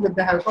can do with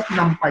the help of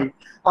NumPy.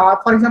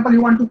 For example,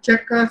 you want to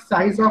check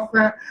size of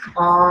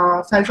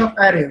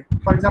array.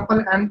 For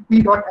example,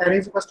 np.array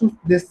is equals to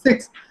this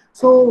 6.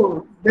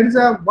 So there is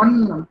a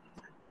one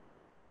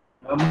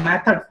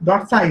method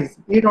 .size,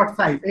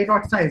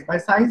 a.size. By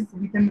size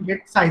we can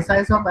get size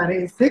of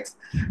array is 6,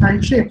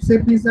 and shape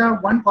is a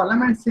 1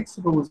 column and 6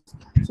 rows.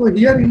 So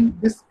here in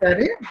this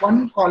array,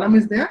 1 column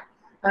is there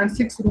and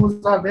 6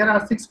 rows are there,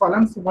 are 6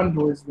 columns, 1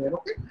 row is there.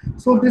 Okay,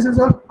 so this is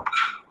a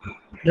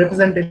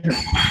representation.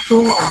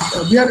 So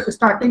we are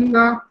starting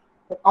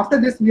after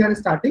this we are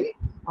starting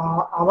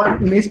our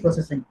image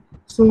processing.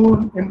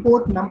 So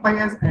import NumPy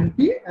as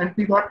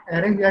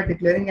np.array. We are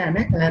declaring an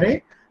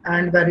array,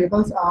 and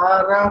variables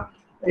are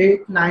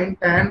 8, 9,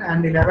 10,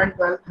 and 11,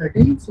 12,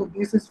 13. So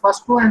this is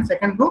first row and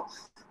second row.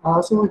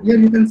 So here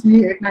you can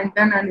see 8, 9,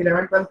 10, and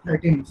 11, 12,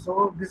 13.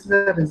 So this is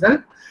a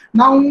result.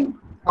 Now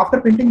after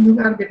printing, you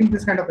are getting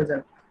this kind of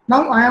result.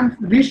 Now I am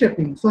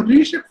reshaping. So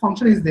reshape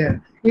function is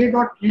there.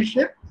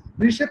 A.reshape,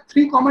 reshape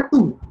 3,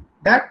 2.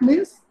 That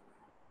means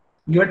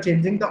you are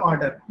changing the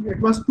order.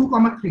 It was 2,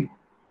 3.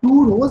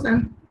 2 rows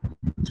and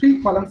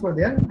 3 columns were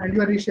there, and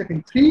you are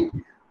reshaping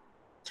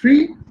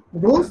three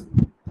rows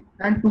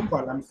and 2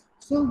 columns.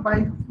 So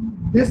by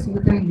this you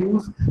can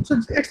use, so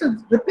it's a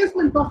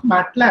replacement of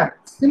MATLAB,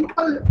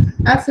 simple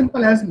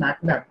as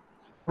MATLAB.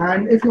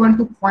 And if you want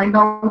to find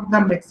out the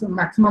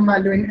maximum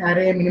value in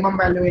array, minimum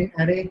value in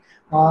array,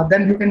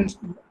 then you can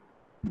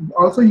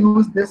also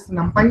use this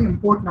NumPy,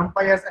 import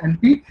NumPy as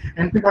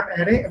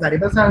np.array,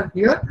 variables are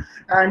here,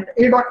 and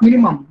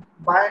a.minimum.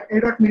 By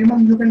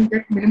a.minimum you can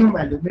get minimum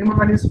value. Minimum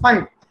value is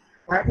 5.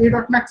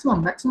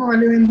 A.maximum, maximum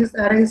value in this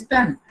array is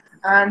 10.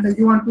 And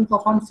you want to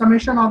perform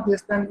summation of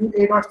this, then you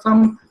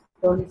a.sum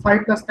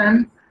 5 plus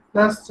 10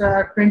 plus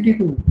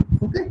 22.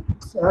 Okay,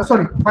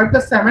 sorry, 5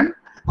 plus 7.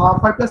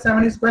 5 plus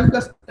 7 is 12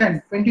 plus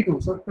 10,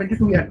 22. So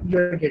 22 you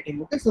are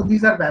getting. Okay, so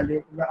these are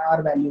values.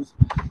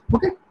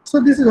 Okay,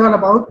 so this is all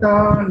about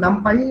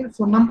NumPy.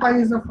 So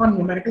NumPy is for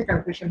numerical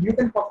calculation. You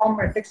can perform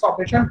matrix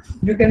operation.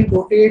 You can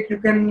rotate. You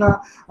can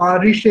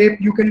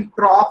reshape. You can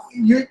crop.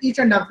 Each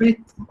and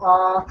every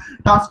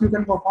task you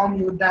can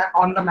perform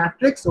on the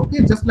matrix.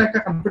 Okay, just like a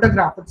computer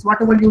graphics.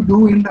 Whatever you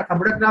do in the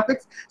computer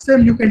graphics,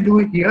 same you can do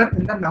it here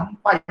in the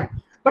NumPy.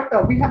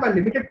 But we have a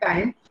limited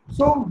time.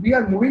 So we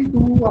are moving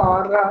to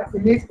our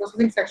image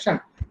processing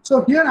section.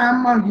 So here I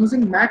am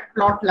using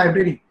Matplot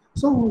library.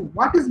 So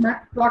what is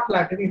Matplot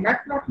library?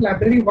 Matplot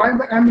library, why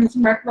I am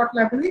using Matplot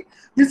library?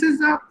 This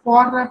is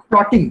for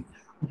plotting.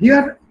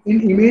 Here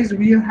in image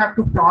we have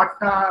to plot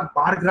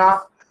bar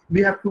graph.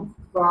 We have to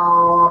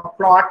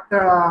plot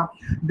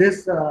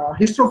this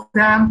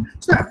histogram.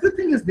 So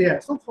everything is there.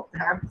 So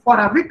for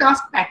every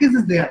task, package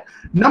is there.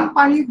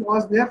 NumPy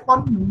was there for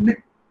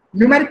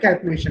numeric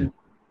calculation,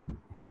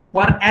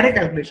 for array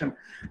calculation,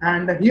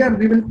 and here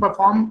we will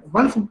perform,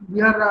 once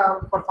we are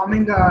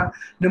performing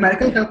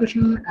numerical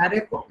calculation,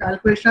 array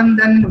calculation,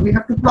 then we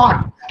have to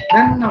plot.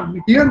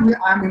 Then here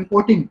I am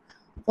importing.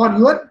 For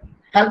your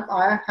help,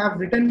 I have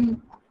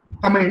written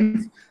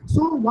comments.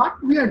 So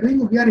what we are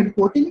doing, we are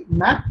importing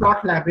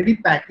Matplot library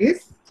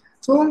package.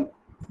 So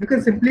you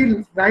can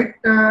simply write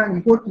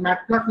import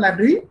Matplot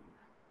library,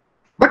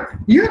 but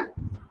here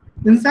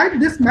inside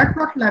this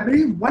Matplot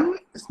library, one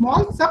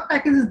small sub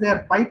package is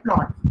there,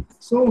 PyPlot.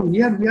 So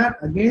here we are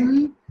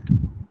again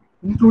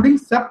including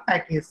sub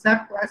package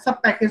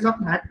of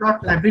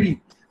Matplot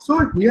library.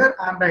 So here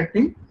I am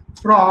writing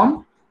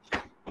from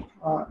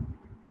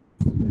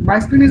my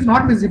screen is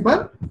not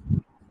visible.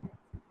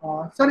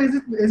 Sir,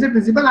 is it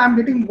visible? I am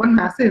getting one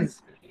message.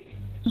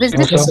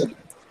 Visible. Yes, sir.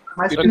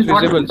 My screen is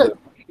not visible.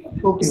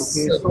 Okay.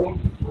 So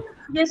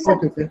Yes, sir.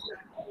 okay.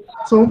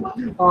 So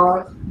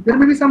there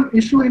may be some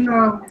issue in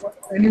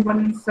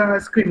anyone's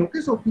screen. Okay,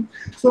 so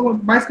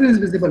my screen is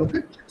visible.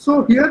 Okay,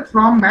 so here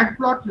from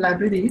Matplot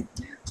library,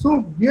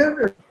 so we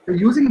are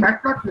using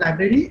Matplot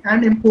library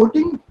and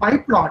importing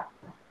PyPlot,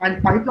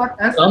 and PyPlot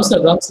as Ram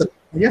sir.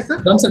 Yes, sir.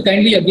 Ram sir,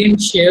 kindly again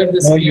share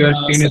this. No, your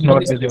screen is not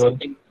visible.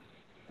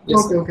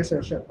 Yes, Okay,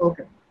 sir, sure.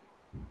 Okay.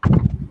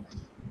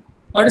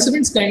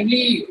 Participants,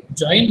 kindly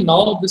join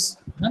now this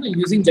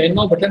using join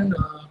now button.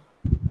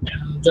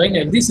 Join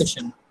every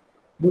session.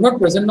 Do not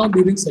present now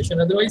during session,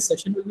 otherwise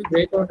session will be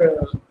break or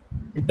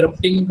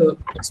interrupting the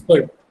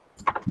expert.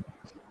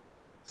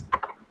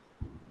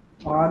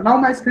 Now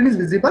my screen is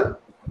visible.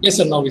 Yes,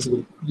 sir. Now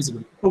visible.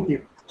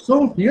 Okay.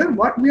 So here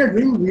what we are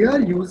doing, we are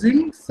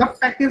using sub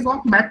package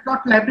of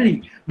Matplot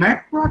library.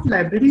 Matplot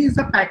library is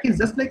a package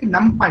just like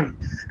NumPy,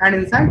 and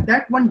inside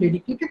that one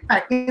dedicated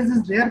package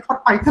is there for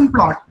Python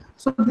plot.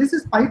 So this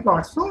is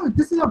PyPlot. So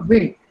this is a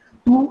way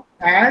to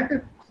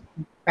add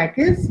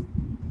package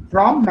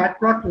from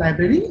Matplot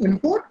library,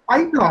 import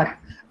PyPlot.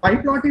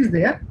 PyPlot is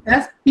there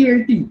as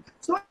PLT.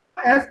 So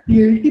as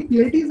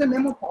PLT is the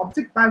name of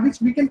object by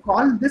which we can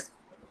call this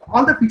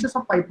all the features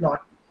of PyPlot.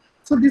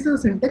 So this is a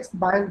syntax.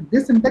 By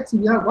this syntax,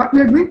 we are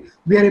doing?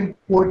 We are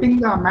importing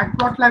the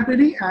Matplot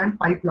library and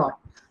PyPlot.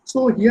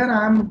 So here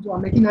I am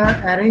making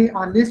an array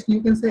list.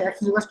 You can say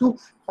x is equals to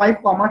 5,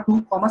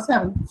 2,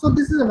 7. So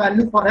this is a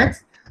value for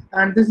x,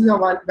 and this is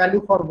a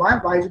value for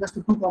y is equals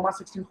to 2,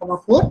 16,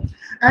 4,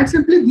 and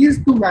simply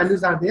these two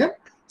values are there.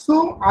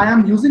 So I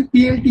am using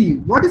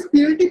PLT. What is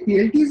PLT?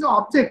 PLT is an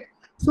object.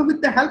 So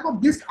with the help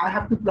of this, I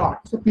have to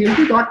plot. So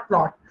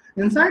PLT.plot.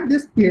 Inside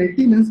this PLT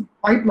means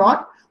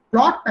PyPlot,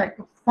 plot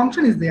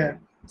function is there.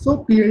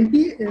 So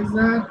PLT is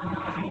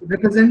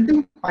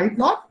representing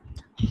PyPlot.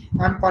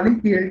 I'm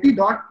calling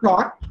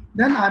PLT.plot.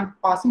 Then I'm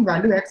passing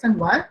value x and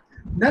y.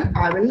 Then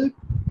I will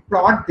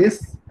plot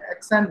this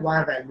x and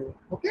y value.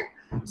 Okay.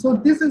 So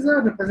this is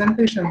a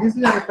representation.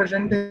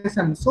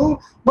 So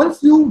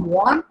once you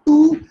want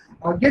to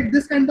get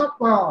this kind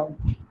of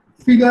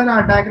figure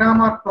or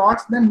diagram or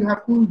plots, then you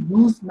have to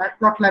use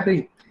Matplot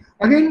library.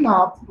 Again,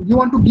 you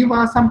want to give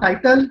some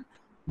title,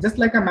 just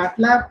like a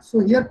MATLAB. So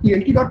here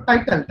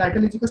plt.title,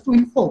 title is equals to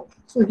info.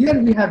 So here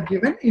we have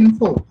given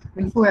info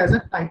as a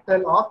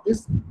title of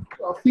this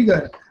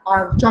figure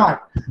or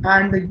chart,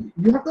 and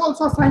you have to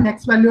also assign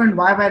x value and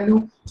y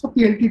value. So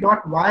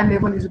plt.y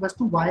label is equals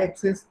to y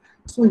axis.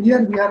 So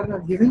here we are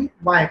giving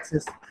y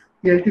axis,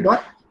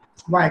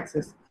 plt.y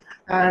axis,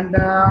 and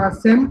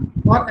same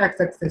for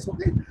x-axis.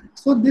 Okay,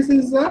 so this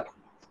is a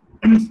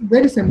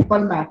very simple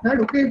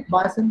method. Okay,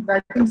 by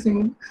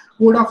writing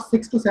code of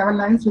 6 to 7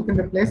 lines, you can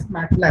replace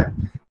MATLAB.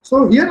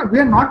 So here we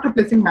are not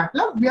replacing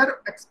MATLAB.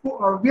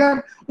 We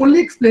are only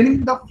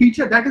explaining the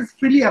feature that is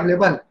freely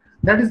available.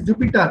 That is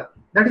Jupyter.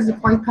 That is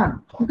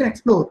Python. You can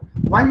explore.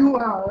 Why you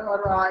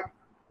are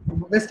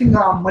wasting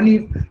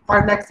money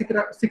 5 lakh,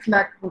 6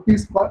 lakh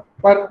rupees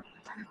per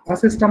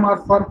system or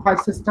for 5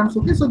 systems.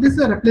 Okay, so this is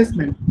a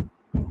replacement.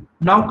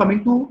 Now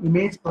coming to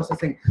image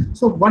processing.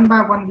 So one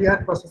by one we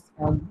are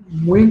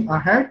moving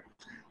ahead.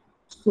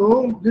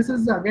 So this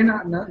is again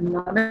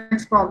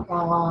next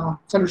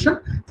solution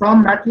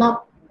from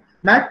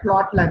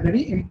Matplot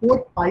library.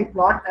 Import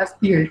pyplot as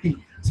PLT.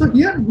 So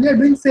here we are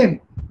doing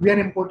same. We are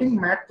importing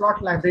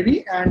Matplot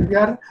library and we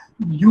are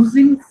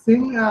using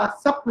same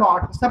sub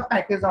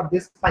package of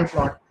this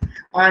pyplot.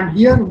 And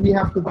here we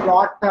have to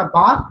plot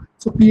bar.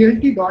 So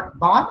PLT dot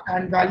bar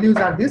and values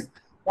are this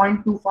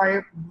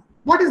 0.25.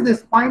 What is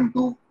this?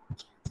 0.25,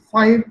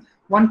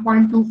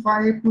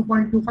 1.25,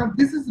 2.25.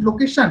 This is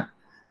location.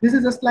 This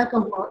is just like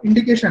a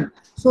indication.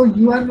 So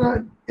you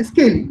are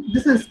scale.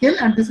 This is scale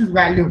and this is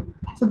value.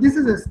 So this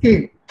is a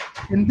scale.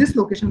 In this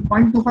location,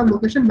 0.25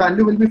 location,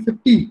 value will be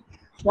 50.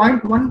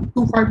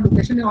 0.125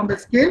 location on the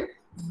scale,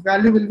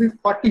 value will be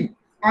 40.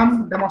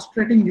 I'm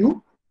demonstrating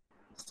you.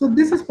 So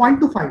this is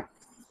 0.25.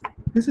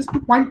 This is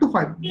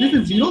 0.25. This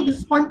is 0. This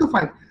is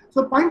 0.25.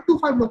 So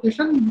 0.25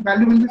 location,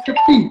 value will be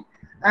 50.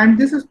 And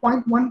this is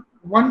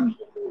 0.11,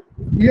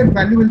 here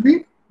value will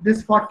be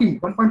this 40,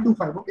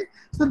 1.25. Okay,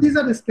 so these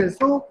are the scales.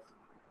 So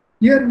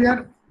here we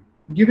are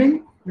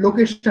giving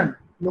location,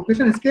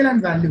 scale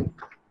and value.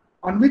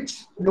 On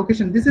which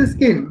location? This is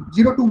scale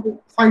 0 to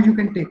 5 you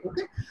can take.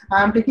 Okay,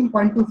 I am taking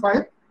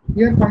 0.25.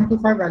 Here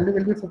 0.25 value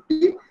will be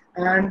 50,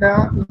 and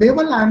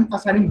label I am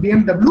assigning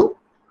BMW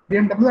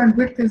and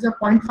width is a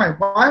 0.5.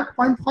 Why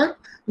 0.5?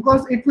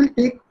 Because it will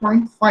take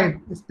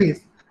 0.5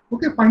 space.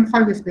 Okay,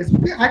 0.5 space.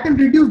 Okay, I can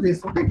reduce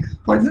this. Okay,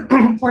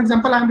 for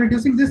example, I am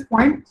reducing this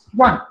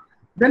 0.1.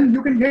 Then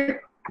you can get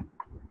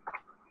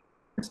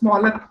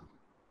smaller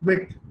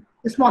width.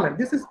 Smaller.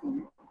 This is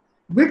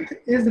width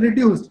is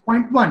reduced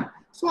 0.1.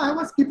 So I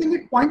was keeping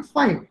it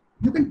 0.5.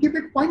 You can keep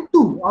it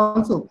 0.2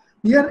 also.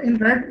 Here in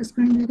red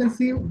screen you can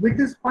see width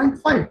is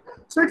 0.5.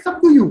 So it's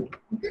up to you.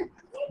 Okay,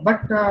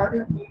 but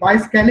by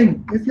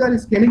scaling, if you are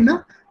scaling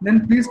now,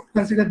 then please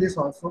consider this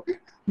also. Okay,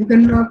 you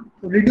can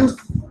reduce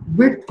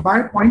width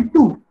by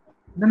 0.2,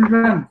 then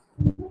run.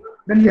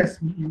 Then yes,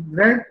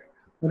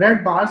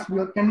 red bars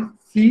you can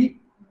see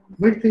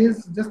width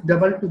is just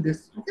double to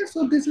this. Okay,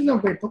 so this is a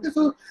width. Okay,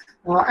 so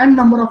n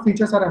number of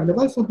features are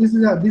available. So this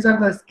is these are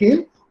the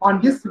scale. On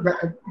this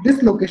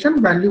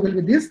location, value will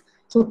be this.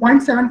 So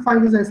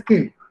 0.75 is a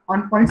scale.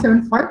 On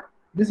 0.75,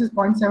 this is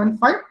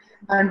 0.75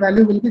 and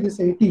value will be this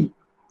 80.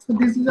 So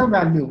this is a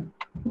value.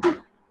 Okay.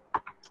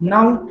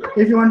 Now,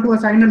 if you want to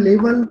assign a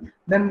label,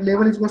 then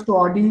label is equals to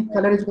OD,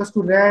 color is equals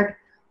to red,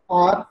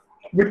 or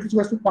width is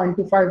equals to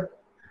 0.25.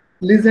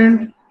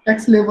 Legend,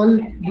 X label,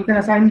 you can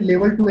assign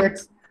label to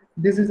X.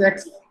 This is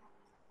X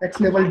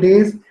label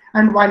days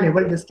and Y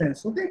label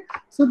distance. Okay.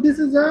 So this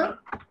is a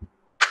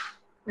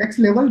X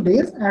label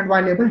days and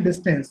Y label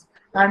distance.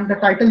 And the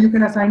title you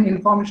can assign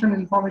information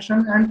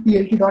and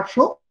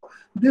plt.show.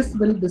 This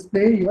will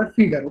display your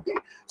figure. Okay,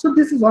 so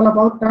this is all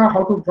about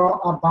how to draw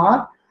a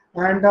bar.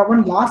 And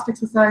one last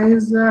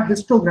exercise,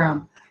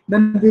 histogram.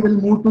 Then we will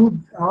move to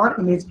our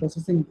image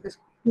processing.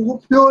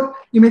 Pure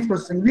image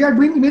processing. We are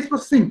doing image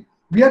processing.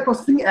 We are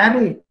processing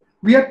array.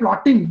 We are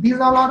plotting.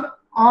 These all are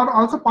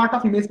also part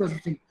of image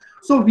processing.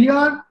 So we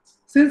are,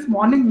 since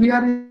morning we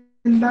are in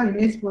the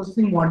image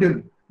processing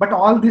module. But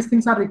all these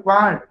things are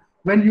required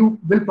when you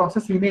will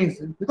process image,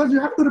 because you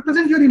have to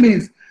represent your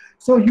image.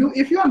 So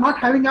if you are not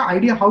having an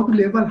idea how to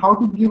label, how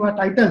to give a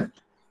title,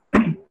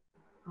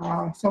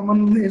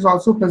 someone is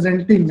also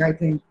presenting, I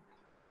think.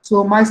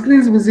 So my screen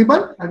is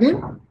visible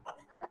again.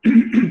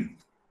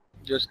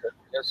 Yes, sir.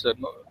 Yes, sir.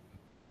 No.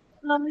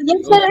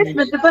 Yes, sir, it's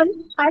visible.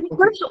 I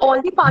request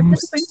all the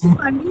participants to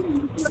kindly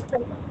mute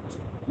yourself.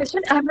 Mr.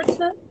 Ahmed,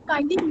 sir,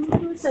 kindly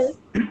mute yourself.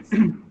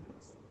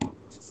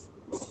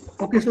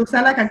 Okay, so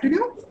shall I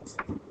continue?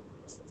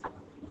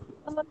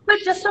 But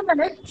just a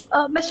minute.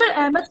 Mr.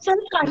 Ahmed, sir,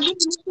 kindly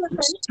mute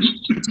yourself.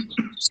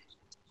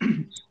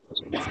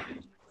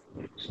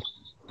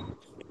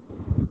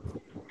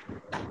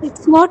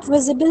 It's not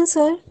visible,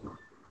 sir.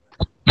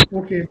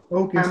 Okay,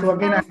 okay. So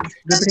again, I'm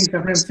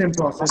repeating the same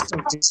process.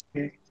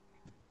 Okay.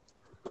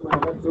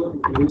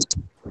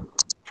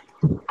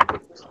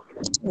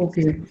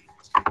 Okay.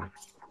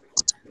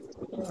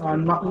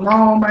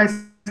 Now my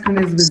screen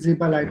is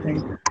visible, I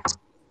think.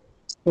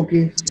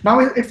 Okay. Now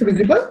it's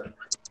visible?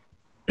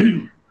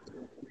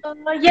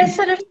 Yes,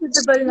 sir, it's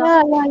visible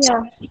now.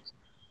 Yeah.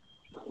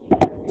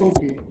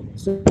 Okay.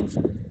 So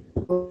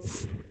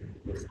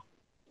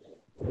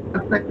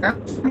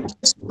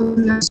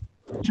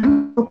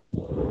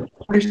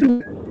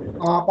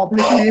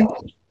population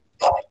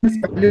is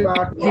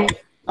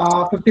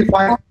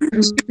 55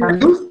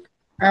 values,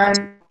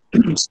 and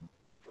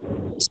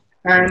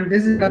And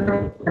this is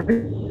another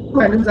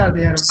values are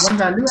there, one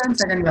value and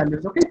second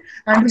values. Okay,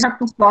 and we have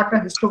to plot a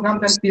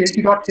histogram, then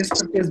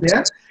plt.hist is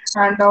there,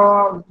 and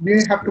we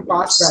have to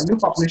pass value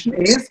population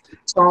is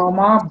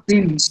comma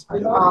bins.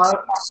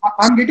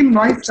 I'm getting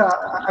noise.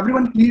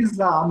 Everyone please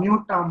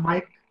mute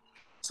mic.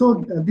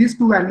 So these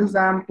two values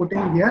I am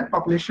putting here,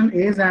 population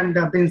is and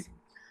bins.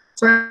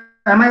 So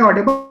am I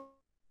audible?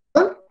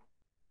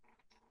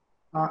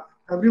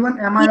 Everyone,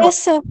 am I audible? Yes,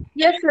 sir.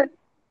 Yes, sir.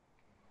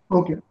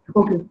 Okay,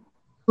 okay.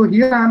 So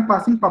here I am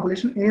passing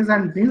population A's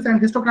and B's,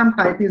 and histogram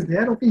type is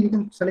there. Okay, you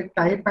can select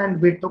type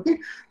and width. Okay,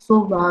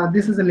 so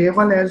this is a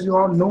label, as you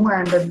all know,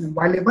 and a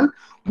Y label.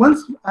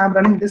 Once I'm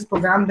running this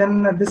program,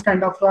 then this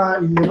kind of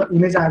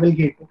image I will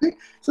get. Okay,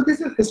 so this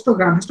is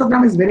histogram.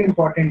 Histogram is very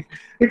important.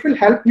 It will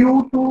help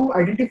you to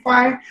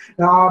identify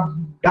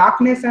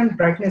darkness and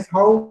brightness,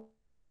 how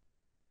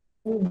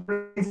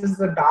is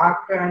the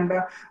dark, and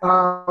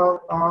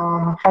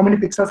how many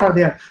pixels are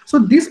there. So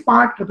this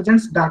part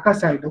represents darker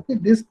side. Okay,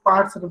 this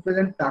parts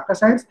represent darker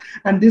sides,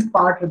 and this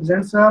part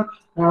represents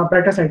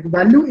brighter side. The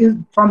value is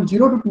from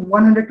 0 to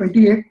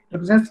 128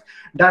 represents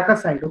darker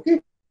side.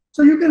 Okay,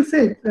 so you can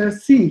say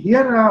see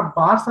here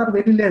bars are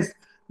very less,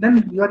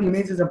 then your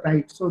image is a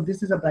bright. So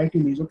this is a bright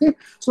image. Okay,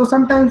 so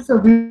sometimes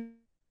we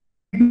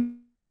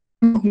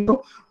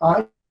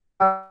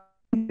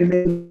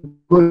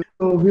good.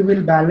 So we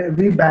will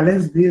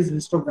balance these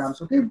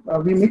histograms. Okay,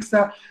 we mix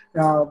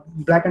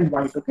black and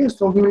white. Okay,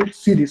 so we will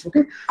see this.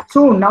 Okay,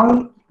 so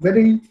now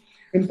very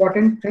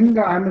important thing,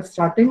 I'm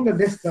starting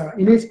this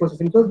image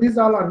processing. So these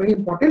all are very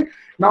important.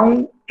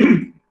 Now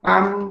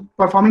I'm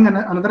performing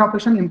another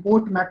operation,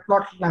 import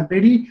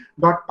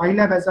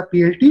matplotlib.pylab as a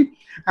PLT,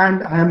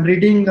 and I am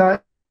reading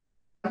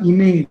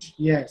image.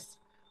 Yes,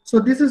 so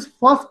this is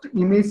first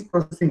image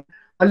processing.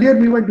 Earlier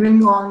we were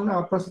doing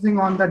on processing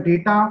on the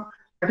data,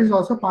 that is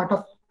also part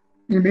of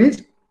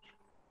image.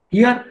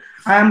 Here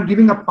I am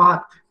giving a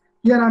path.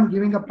 Here I am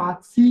giving a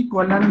path C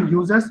colon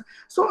users.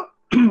 So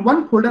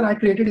one folder I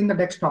created in the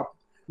desktop,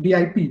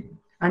 DIP,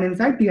 and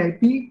inside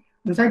DIP,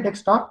 inside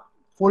desktop,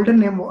 folder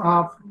name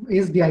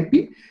is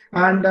DIP,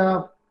 and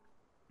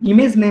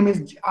image name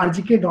is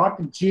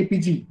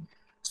rgk.jpg.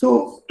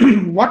 So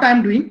what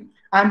I'm doing,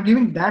 I'm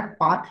giving that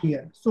path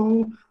here.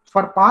 So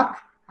for path,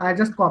 I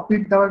just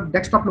copied the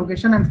desktop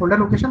location and folder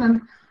location,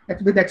 and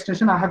with the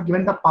extension I have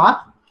given the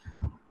path.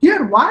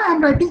 Here, why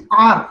I'm writing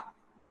R?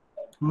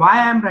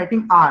 Why I'm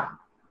writing R?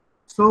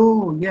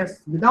 So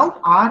yes, without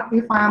R,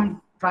 if I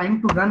am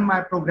trying to run my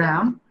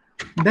program,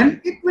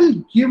 then it will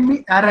give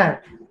me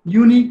error,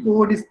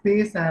 Unicode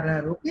space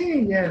error.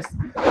 Okay, yes.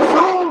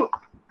 So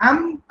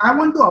I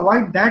want to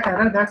avoid that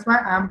error. That's why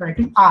I'm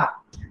writing R.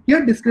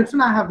 Here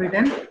description I have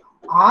written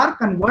R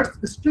converts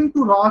string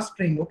to raw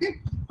string.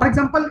 Okay. For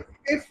example,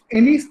 if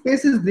any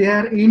space is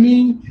there,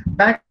 any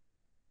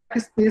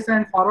backspace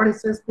and forward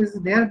space is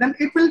there, then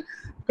it will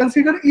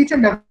consider each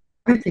and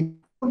everything.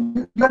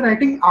 You are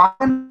writing R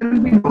and there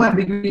will be no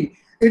ambiguity.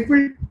 It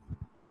will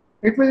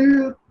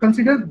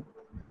consider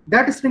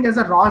that string as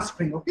a raw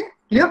string. Okay,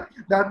 clear?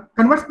 That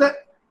converts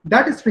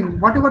that string,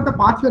 whatever the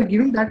path you are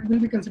giving, that will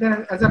be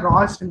considered as a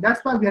raw string.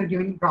 That's why we are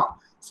giving raw.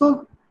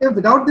 So if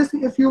without this,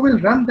 if you will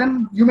run,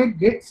 then you may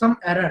get some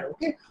error.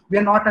 Okay, we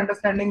are not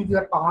understanding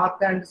your path,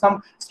 and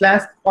some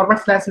slash, forward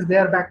slash is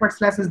there, backward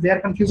slash is there,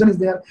 confusion is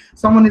there.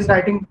 Someone is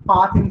writing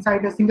path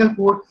inside a single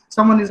quote,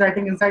 someone is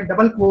writing inside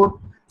double quote.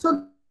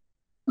 So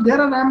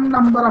there are a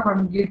number of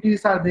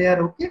ambiguities are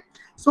there. Okay,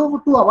 so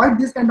to avoid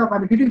this kind of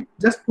ambiguity,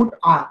 just put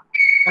R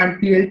and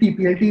PLT.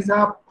 PLT is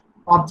a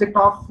object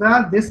of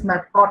this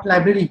matplot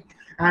library,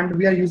 and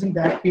we are using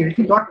that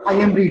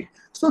plt.imread.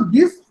 So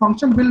this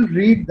function will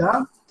read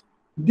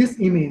this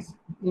image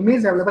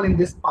available in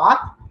this path,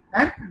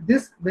 and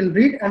this will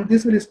read, and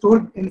this will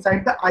store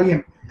inside the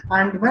IM.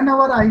 And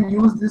whenever I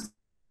use this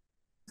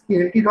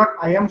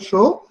plt.im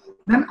show,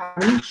 then I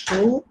will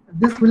show,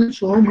 this will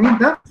show me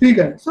the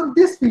figure. So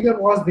this figure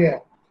was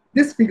there.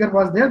 This figure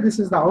was there. This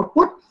is the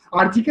output.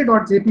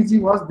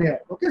 rgk.jpg was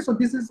there. Okay, so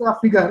this is a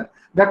figure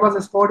that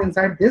was stored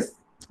inside this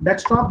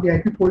desktop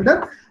DIP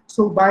folder.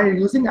 So by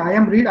using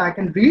imread, I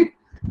can read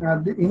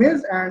the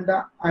image, and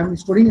I'm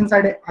storing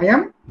inside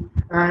IM,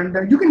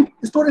 and you can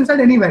store inside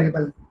any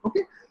variable.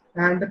 Okay,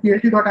 and the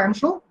plt.im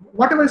show,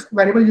 whatever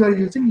variable you are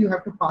using, you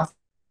have to pass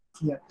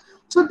here.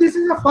 So this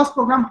is the first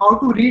program, how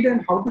to read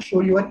and how to show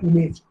your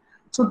image.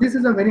 So this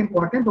is a very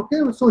important.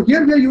 Okay, so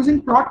here we are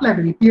using plot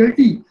library,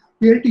 PLT.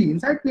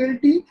 Inside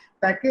PLT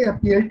package,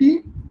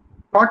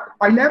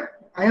 plt.pylab,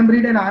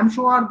 imread and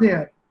imshow are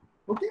there.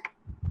 Okay,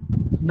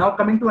 now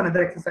coming to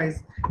another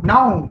exercise.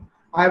 Now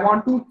I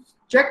want to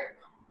check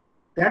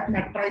that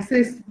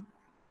matrices,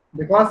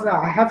 because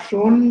I have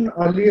shown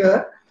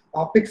earlier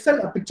a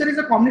picture is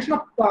a combination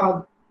of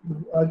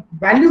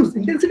values,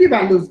 intensity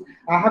values.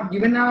 I have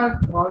given a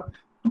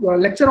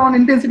lecture on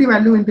intensity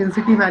value.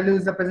 Intensity value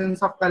is the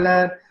presence of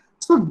color.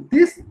 So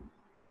this,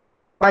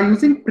 by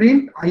using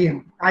print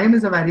im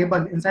is a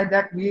variable. Inside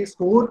that we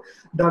store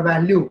the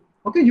value.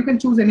 Okay, you can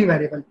choose any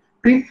variable.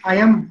 print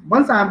IM.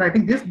 Once I am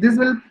writing this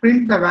will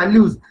print the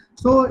values.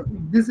 So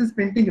this is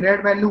printing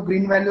red value,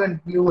 green value,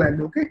 and blue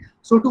value. Okay.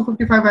 So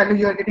 255 value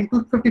you are getting,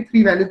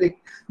 253 value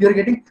you are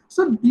getting.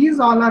 So these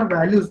all are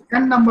values.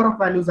 N number of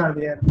values are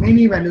there.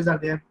 Many values are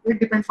there. It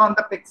depends on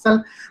the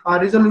pixel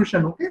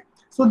resolution. Okay.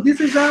 So this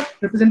is a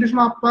representation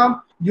of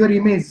your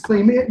image. So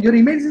your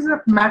image is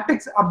a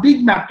matrix, a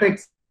big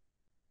matrix.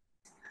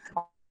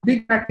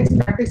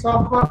 Matrix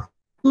of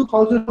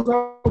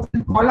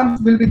 2000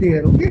 columns will be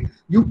there. Okay,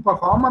 you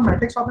perform a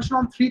matrix operation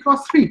on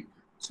 3x3.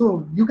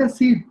 So you can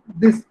see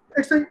this.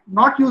 It's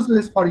not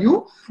useless for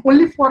you.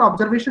 Only for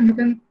observation you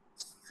can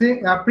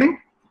say print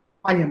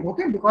IM.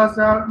 Okay, because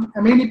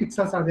many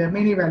pixels are there,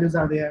 many values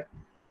are there.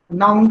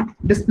 Now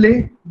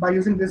display, by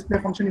using display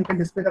function you can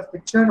display the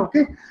picture.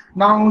 Okay,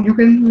 now you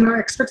can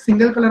extract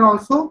single color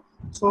also.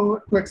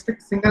 So to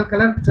extract single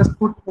color, just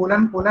put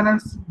colon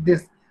and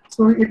this.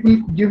 So it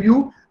will give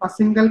you a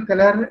single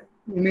color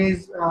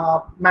image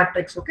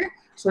matrix. Okay,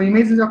 so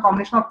image is a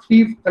combination of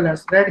 3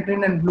 colors, red,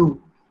 green, and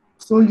blue.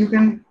 So you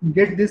can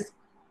get this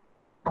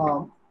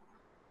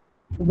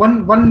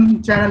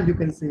one channel, you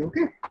can say.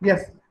 Okay,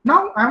 yes.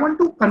 Now I want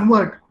to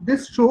convert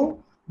this show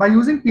by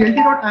using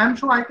plt.im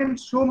show. I can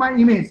show my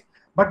image,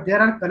 but there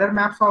are color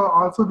maps are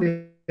also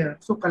there.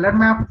 So color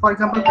map, for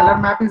example, color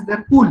map is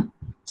there pool.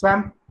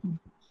 So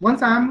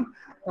once I'm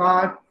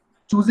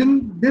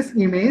choosing this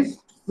image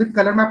with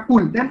color map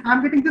pool, then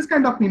I'm getting this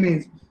kind of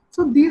image.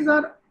 So these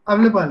are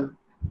available.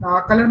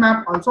 Color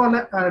map also,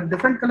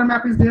 different color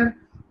map is there.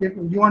 If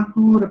you want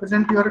to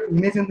represent your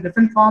image in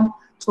different form,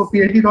 so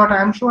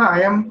plt.im show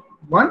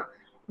IM1.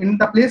 In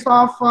the place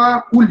of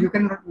pool, you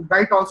can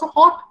write also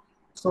hot.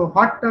 So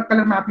hot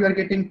color map you are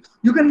getting.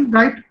 You can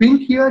write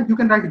pink here, you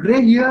can write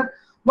gray here.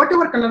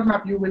 Whatever color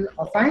map you will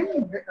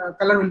assign,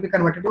 color will be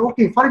converted.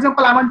 Okay, for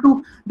example, I want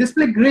to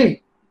display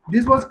gray.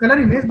 This was color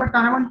image, but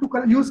I want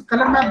to use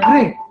color map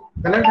gray.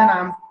 Color, then I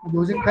am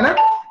using color.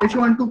 If you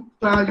want to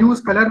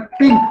use color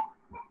pink,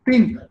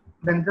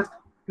 then just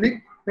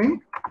click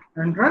pink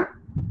and run.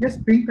 Yes,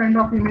 pink kind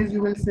of image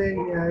you will say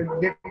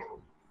get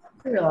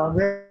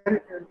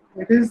where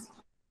it is.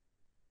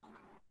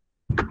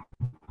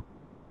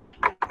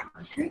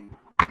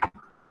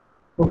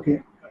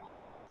 Okay.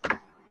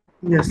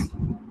 Yes.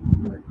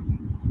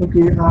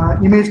 Okay.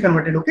 Image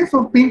converted. Okay.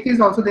 So pink is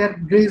also there.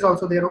 Gray is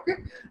also there. Okay.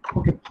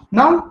 Okay.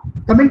 Now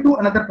coming to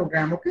another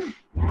program. Okay.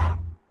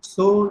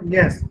 So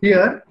yes,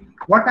 here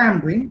what I am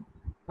doing,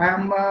 I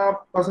am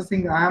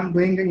processing. I am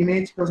doing the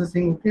image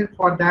processing. Okay.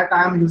 For that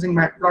I am using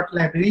matplot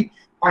library,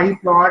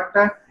 pyplot,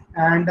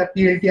 and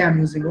plt I am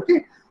using.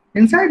 Okay.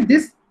 Inside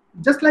this,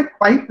 just like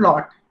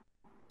pyplot,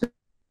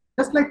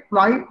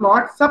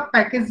 sub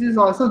package is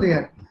also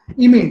there.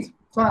 Image.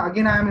 So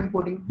again I am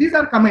importing. These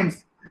are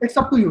comments. It's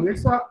up to you.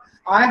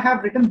 I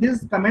have written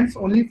these comments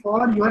only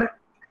for your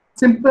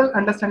simple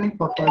understanding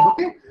purpose.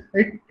 Okay,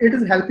 it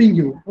is helping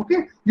you.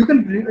 Okay, you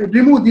can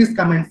remove these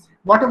comments.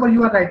 Whatever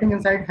you are writing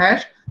inside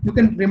hash, you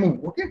can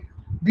remove. Okay,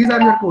 these are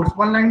your codes: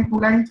 1 line, 2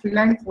 line, 3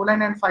 line, 4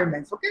 line, and 5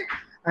 lines. Okay,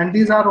 and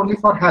these are only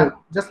for help,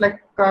 just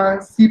like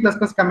C++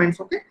 comments.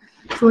 Okay,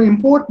 so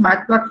import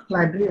matplot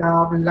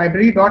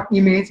library dot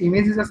image.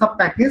 Image is a sub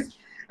package,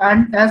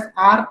 and as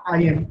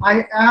RIM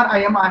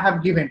I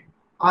have given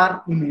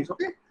R image.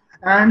 Okay,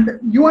 and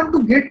you want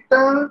to get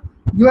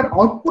your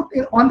output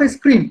on the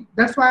screen.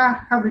 That's why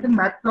I have written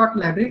matplot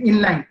library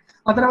inline.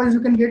 Otherwise, you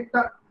can get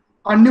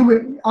a new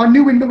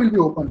window will be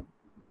open.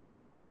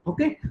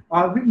 Okay,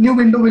 new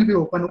window will be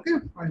open. Okay,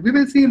 we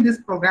will see in this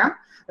program,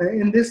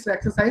 in this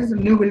exercise, a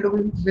new window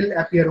will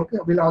appear. Okay,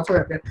 will also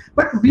appear.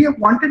 But we have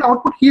wanted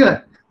output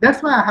here.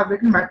 That's why I have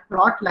written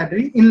matplot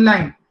library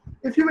inline.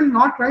 If you will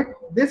not write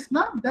this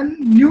now, then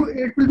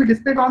it will be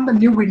displayed on the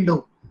new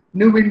window.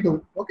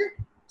 Okay,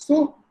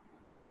 so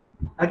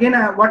again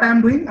what I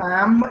am doing,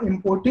 I am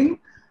importing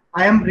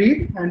IM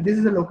read, and this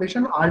is the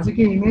location RGK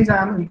image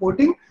I am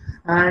importing,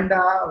 and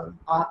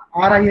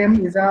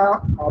RIM is a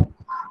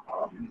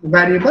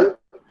variable.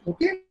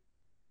 Okay,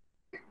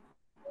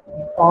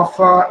 of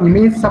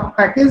image sub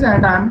package,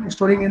 and I am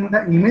storing in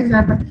the image,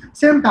 and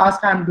same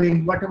task I am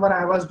doing whatever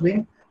I was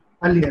doing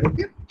earlier.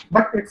 Okay,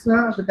 but it's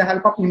with the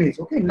help of image.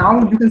 Okay,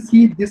 now you can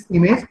see this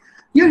image.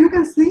 Here you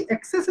can see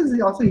access is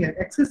also here.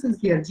 Access is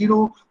here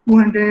 0,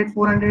 200,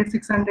 400,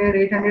 600,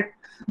 800.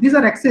 These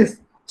are access.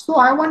 So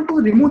I want to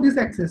remove this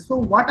access. So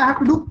what I have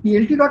to do,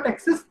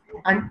 plt.access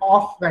and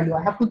off value.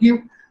 I have to give,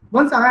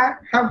 once I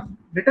have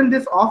written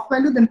this off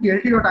value, then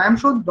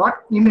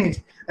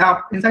plt.imshow.image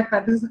inside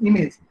parenthesis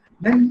image.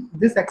 Then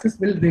this access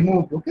will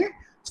remove. Okay.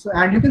 So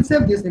and you can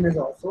save this image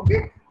also.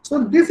 Okay.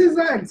 So this is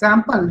an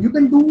example. You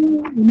can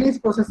do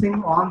image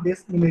processing on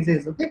these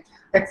images. Okay.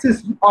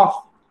 Access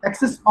off.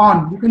 Access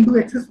on, you can do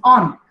access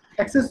on,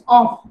 access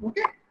off.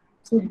 Okay,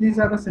 so these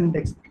are the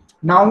syntax.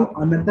 Now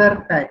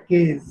another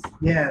package.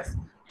 Yes,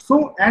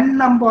 so n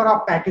number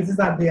of packages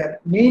are there.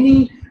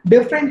 Many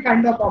different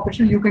kind of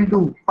operation you can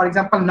do. For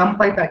example,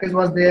 numpy package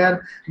was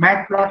there,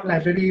 matplot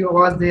library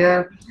was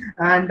there,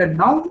 and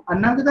now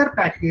another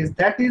package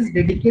that is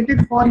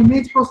dedicated for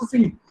image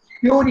processing,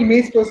 pure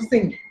image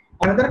processing.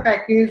 Another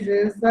package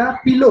is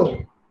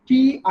Pillow,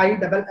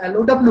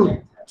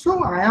 PILLOW.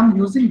 So I am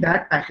using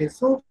that package.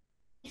 So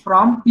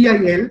from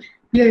PIL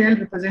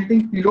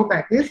representing Pillow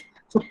package.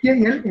 So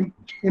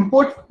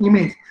import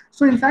image.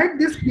 So inside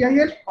this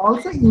PIL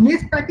also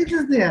image package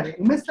is there.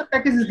 Image sub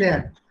package is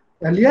there.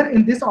 Earlier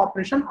in this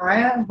operation,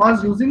 I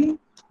was using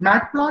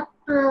Matplot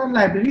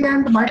library,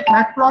 and my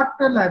Matplot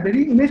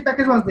library image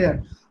package was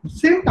there.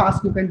 Same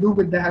task you can do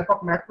with the help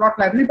of Matplot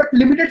library, but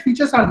limited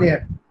features are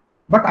there.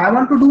 But I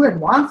want to do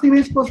advanced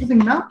image processing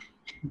now,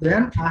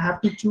 then I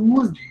have to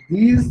choose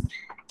these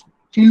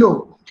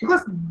Pillow,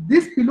 because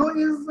this Pillow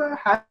is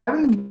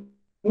having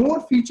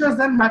more features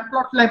than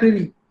Matplot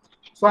library.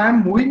 So I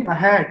am moving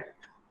ahead.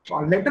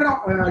 Later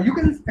you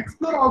can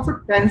explore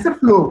also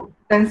TensorFlow,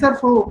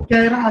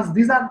 Keras.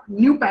 These are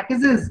new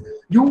packages.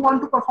 You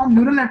want to perform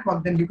neural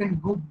network, then you can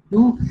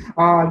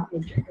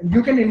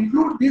you can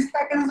include these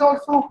packages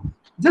also,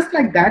 just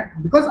like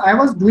that. Because I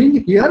was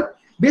doing here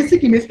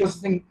basic image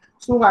processing,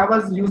 so I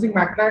was using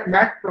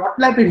Matplot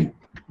library.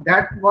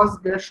 That was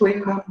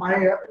showing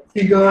my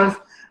figures,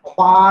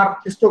 bar,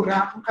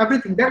 histogram,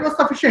 everything. That was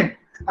sufficient.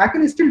 I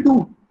can still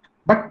do,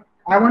 but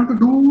I want to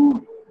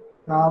do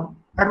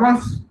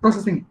advanced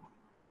processing.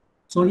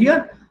 So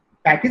here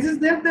package is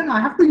there, then I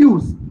have to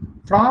use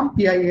from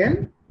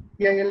PIL.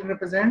 PIL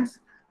represents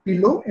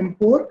Pillow,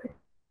 import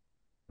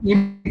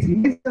image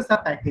is a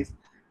sub package.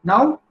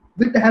 Now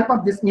with the help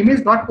of this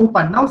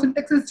image.open, now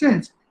syntax is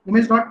changed.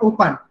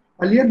 Image.open.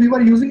 Earlier we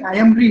were using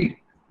IAMRead,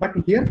 but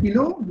here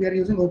Pillow we are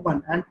using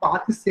open, and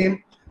path is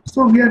same.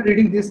 So we are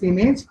reading this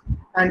image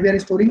and we are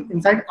storing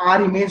inside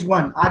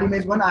RImage1.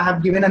 RImage1, I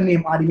have given a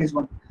name,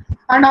 RImage1.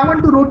 And I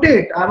want to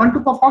rotate. I want to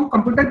perform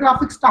computer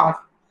graphics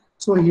task.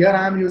 So here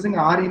I am using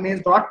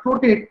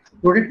RImage.rotate.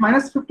 Rotate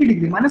minus 50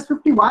 degree. Minus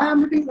 50. Why I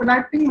am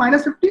writing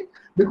minus 50?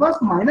 Because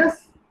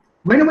minus,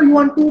 whenever you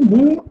want to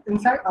move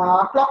inside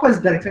clockwise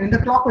direction, in the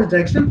clockwise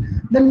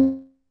direction,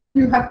 then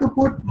you have to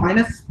put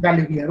minus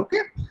value here.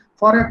 Okay.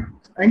 For a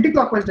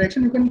anti-clockwise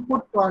direction, you can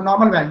put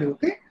normal value.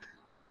 Okay.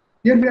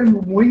 Here we are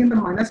moving in the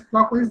minus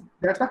clockwise.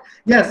 That's why.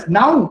 Yes.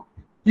 Now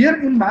here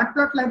in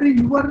Matplot library,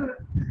 you were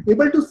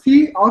able to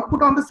see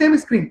output on the same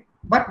screen.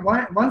 But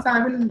once I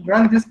will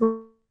run this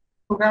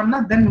program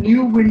now, then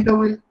new window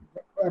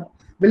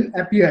will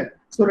appear.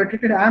 So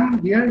rotated, I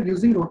am here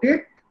using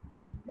rotate.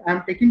 I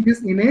am taking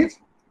this image,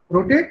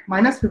 rotate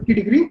minus 50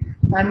 degree,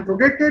 and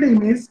rotated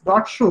image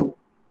dot show.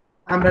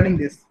 I am running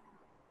this.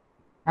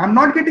 I am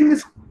not getting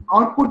this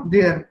output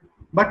there,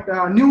 but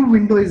new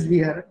window is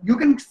here. You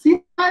can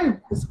see my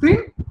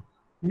screen.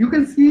 You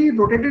can see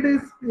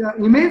rotated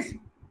image.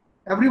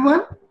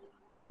 Everyone,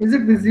 is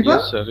it visible?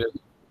 Yes, sir.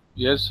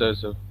 Yes,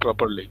 sir.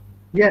 Properly.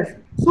 Yes.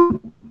 So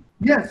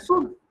yes.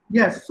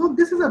 So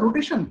this is a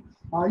rotation.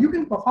 You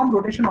can perform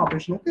rotation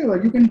operation. Okay.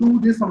 You can do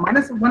this on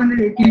minus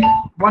 180,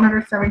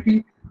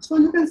 170. So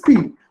you can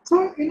see.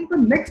 So in the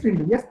next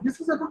window, yes, this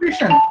is a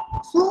rotation.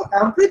 So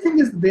everything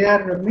is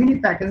there. Many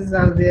packages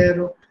are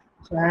there,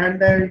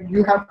 and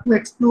you have to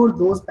explore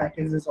those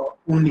packages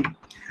only.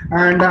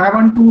 And I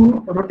want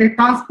to rotate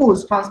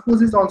transpose.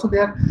 Transpose is also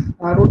there.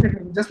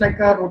 Rotate, just like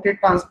a rotate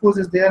transpose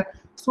is there.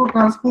 So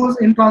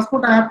in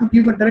transport, I have to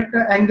give a direct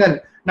angle,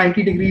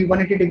 90 degree,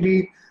 180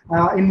 degree.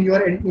 In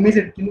your image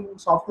editing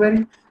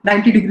software,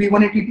 90 degree,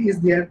 180 is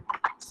there.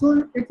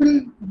 So it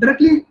will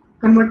directly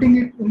converting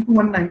it into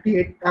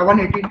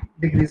 180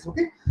 degrees.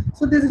 Okay.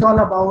 So this is all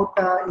about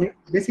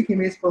basic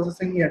image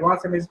processing,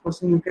 advanced image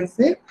processing, you can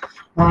say.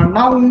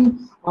 Now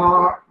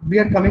we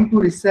are coming to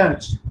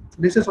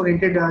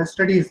research-oriented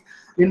studies.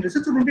 In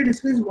research-oriented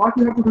studies, what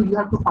you have to do, you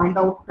have to find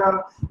out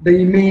the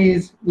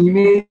image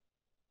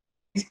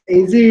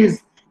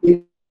ages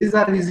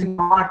are using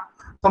not.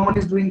 Someone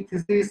is doing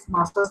thesis,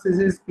 master's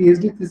thesis,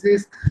 PhD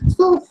thesis.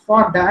 So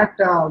for that,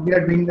 we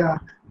are doing the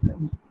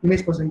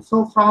image processing.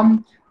 So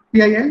from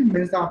PIL,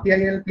 means the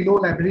PIL Pillow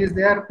library is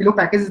there, Pillow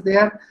package is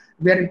there.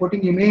 We are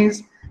importing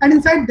image, and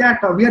inside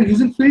that we are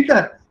using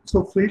filter.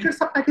 So filter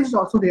sub package is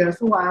also there.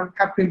 So I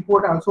have to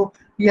import also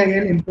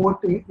PIL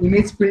import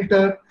image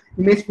filter.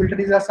 Image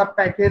filter is a sub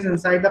package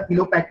inside the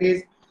Pillow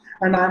package,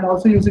 and I am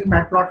also using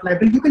Matplot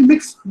library. You can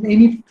mix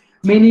many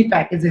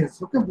packages.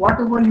 Okay,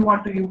 whatever you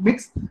want to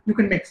mix, you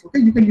can mix. Okay,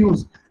 you can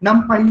use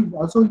NumPy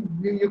also.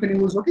 You can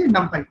use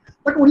NumPy,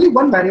 but only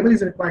one variable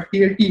is required,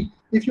 TLT.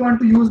 If you want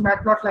to use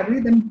Matplot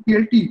library, then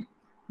TLT.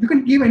 You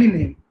can give any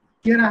name.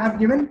 Here I have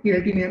given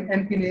TLT name,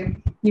 NP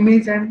name,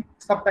 image and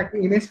sub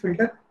package, image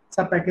filter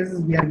sub packages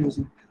we are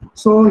using.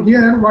 So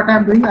here what I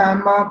am doing, I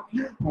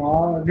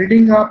am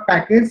reading a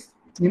package.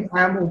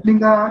 I am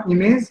opening a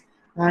image,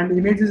 and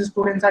image is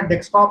stored inside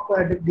desktop.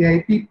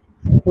 The IP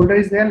folder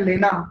is there,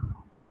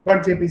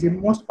 Lena.jpg,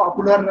 most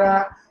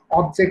popular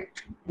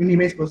object in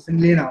image processing,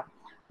 Lena.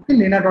 Okay,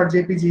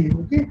 Lena.jpg.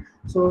 Okay,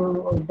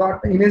 so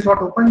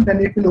image.open, then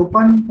it will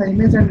open the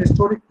image and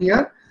restore it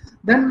here.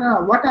 Then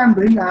what I am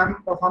doing, I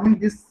am performing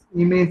this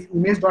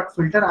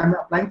image.filter. I am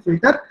applying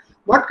filter.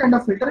 What kind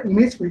of filter?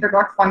 Image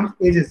filter.find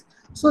edges.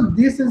 So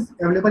this is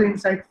available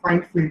inside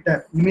find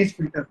filter, image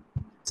filter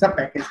sub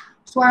package.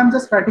 So I am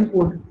just writing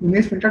code,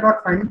 image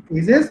filter.find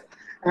edges,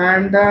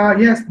 And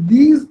yes,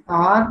 these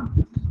I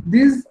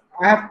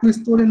have to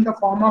store in the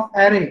form of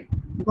array,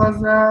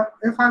 because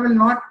if I will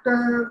not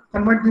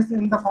convert this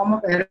in the form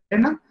of array,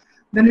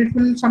 then it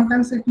will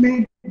sometimes it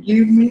may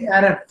give me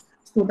error.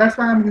 So that's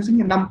why I'm using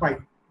a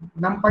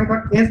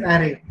numpy.as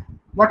array.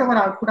 Whatever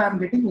output I'm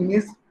getting,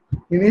 image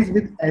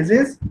with as,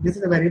 this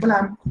is a variable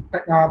I'm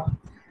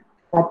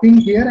copying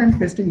here and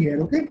pasting here,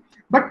 okay?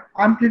 But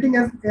I'm treating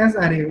as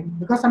array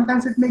because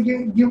sometimes it may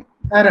give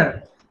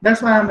error.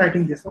 That's why I'm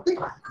writing this, okay?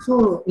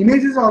 So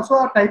image is also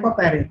a type of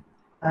array,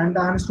 and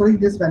I'm storing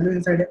this value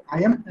inside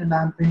IAM, and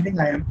I'm printing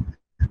IAM.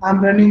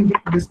 I'm running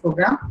this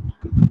program,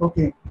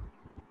 okay?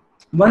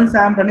 Once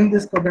I'm running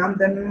this program,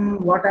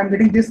 then what I'm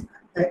getting, this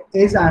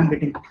age I'm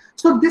getting.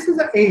 So this is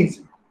the age.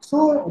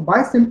 So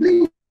by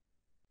simply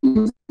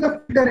using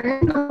the filter,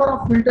 any number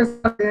of filters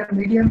are there,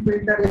 median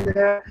filter is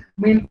there,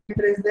 main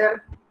filter is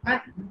there,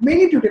 and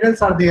many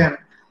tutorials are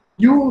there.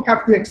 You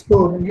have to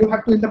explore. You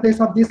have to, in the place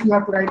of this, you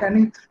have to write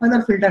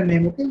another filter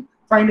name, okay?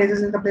 Find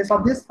edges in the place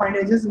of this, find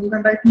edges, you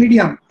can write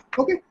medium,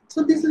 okay?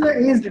 So this is the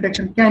age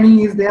detection.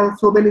 Canny is there,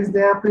 Sobel is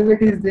there,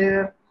 Privet is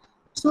there.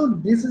 So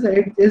this is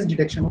age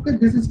detection, okay?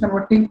 This is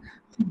converting,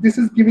 this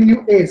is giving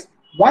you age.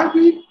 Why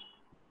we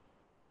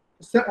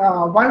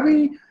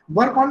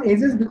work on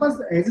ages?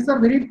 Because ages are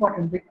very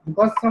important,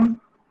 because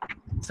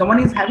someone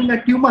is having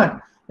a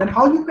tumor, then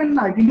how you can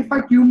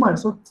identify tumor?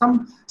 So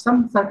some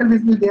circle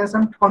will be there,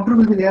 some contour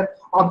will be there,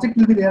 object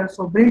will be there.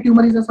 So brain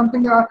tumor is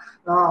something there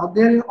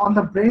on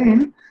the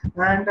brain,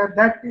 and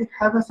that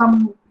have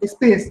some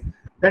space,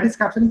 that is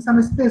capturing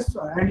some space,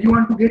 and you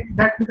want to get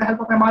that with the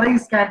help of MRI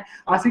scan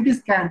or CT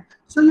scan.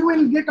 So you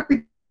will get a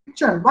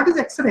picture. What is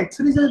X-ray?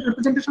 X-ray is a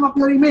representation of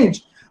your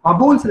image, a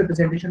bone's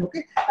representation,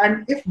 okay?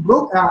 And if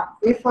bone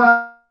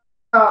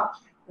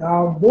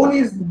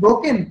is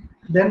broken,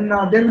 then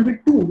there will be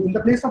two. In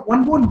the place of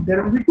one bone,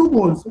 there will be two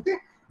bones, okay?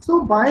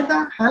 So by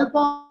the help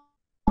of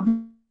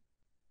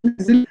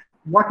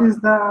what is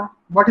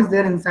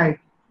there inside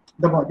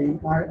the body,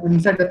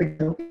 inside the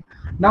picture, okay?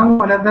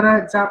 Now another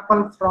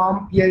example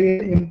from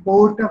PIL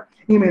import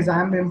image.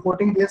 I am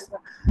importing this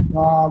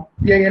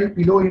PIL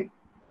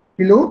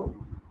pillow,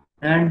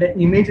 and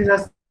image is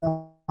a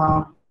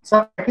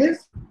sub package.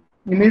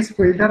 Image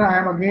filter, I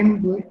am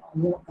again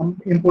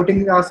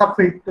importing a sub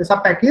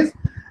package,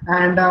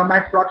 and my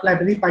plot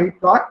library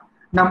pyplot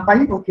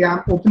numpy. Okay,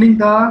 I'm opening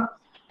the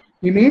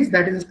image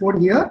that is stored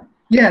here.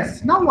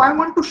 Yes, now I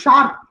want to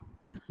sharp.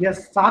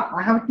 Yes, sharp.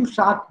 I have to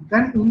sharp.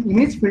 Then in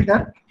image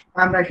filter,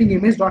 I'm writing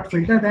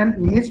image.filter. Then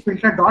image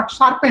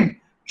filter.sharpen.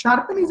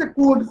 Sharpen is a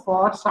code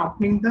for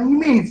sharpening the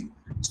image.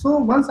 So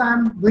once I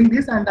am doing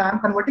this and I am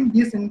converting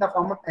this in the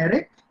form of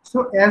array.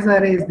 So as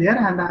array is there,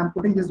 and I am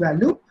putting this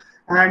value,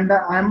 and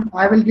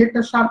I will get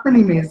a sharpen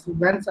image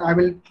once I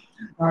will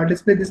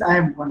display this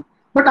IM1.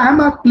 But I am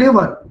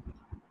clever,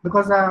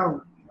 because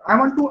I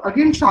want to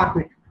again sharp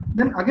it.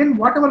 Then again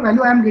whatever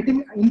value I am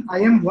getting in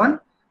IM1,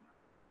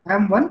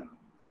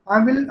 I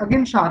will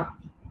again sharp.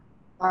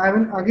 I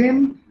will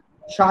again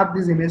sharp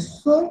this image.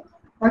 So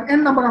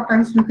n number of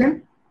times you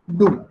can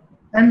do,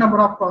 n number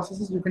of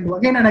processes you can do,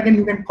 again and again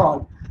you can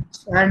call.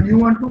 And you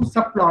want to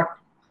subplot,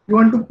 you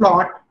want to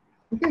plot,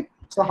 okay?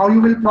 So how you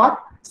will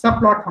plot?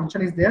 Subplot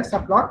function is there,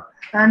 subplot.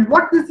 And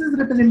what this is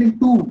representing?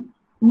 2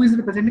 is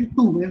representing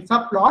 2. In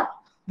subplot,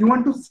 you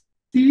want to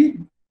see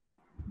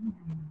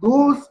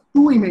those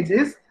two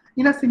images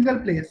in a single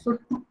place. So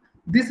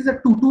this is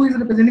a 2 is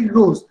representing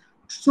rows.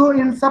 So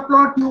in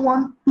subplot you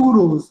want two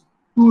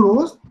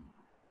rows,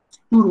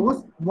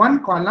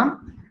 one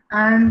column,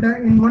 and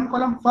in one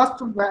column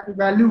first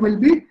value will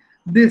be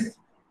this,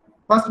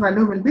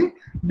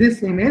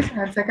 image,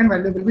 and second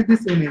value will be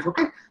this image,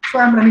 okay? So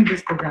I'm running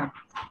this program.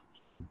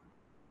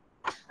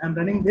 I'm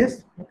running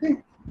this,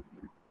 okay?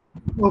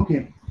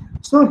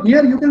 So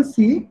here you can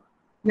see,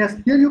 yes,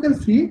 here you can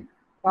see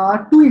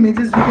two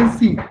images. You can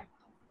see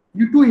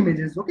two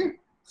images, okay?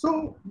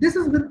 So this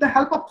is with the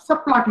help of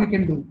subplot we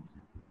can do,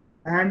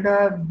 and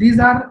these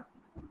are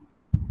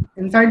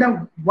inside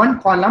of one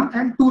column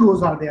and two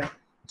rows are there.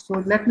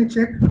 So let me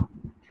check.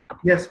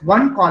 Yes,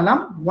 one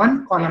column.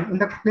 In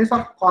the place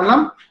of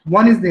column,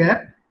 one is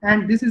there,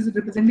 and this is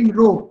representing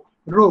row.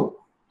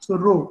 So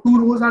row, two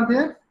rows are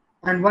there,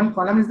 and one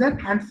column is there.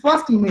 And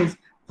first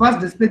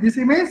display this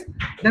image,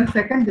 then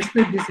second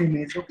display this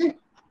image. Okay.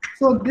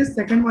 So this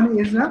second one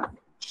is a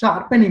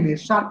sharpen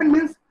image. Sharpen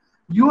means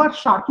you are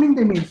sharpening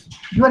the image.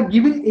 You are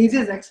giving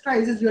edges, extra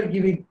edges. You are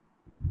giving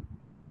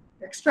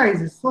extra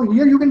edges. So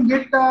here you can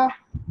get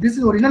this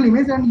is original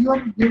image, and you are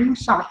giving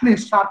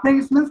sharpness.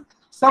 Sharpening means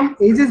some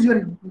edges you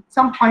are,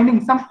 some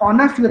finding, some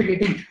corners you are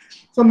getting.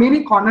 So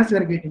many corners you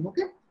are getting.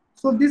 Okay.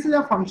 So this is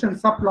a function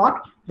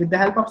subplot. With the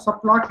help of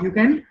subplot, you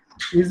can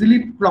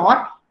easily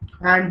plot,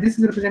 and this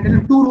is represented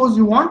in two rows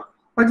you want.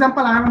 For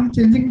example, I am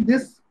changing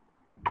this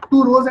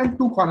two rows and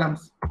two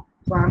columns.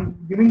 So I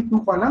am giving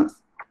two columns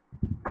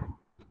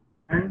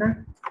and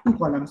two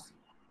columns.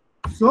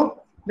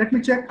 So let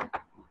me check.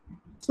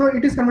 So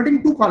it is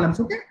converting two columns,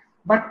 okay?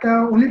 But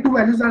only two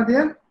values are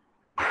there.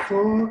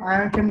 So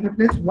I can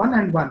replace one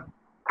and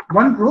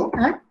one row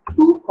and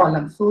two 2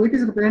 columns. So it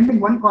is representing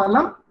 1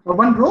 column,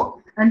 1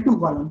 row and 2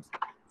 columns.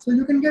 So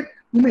you can get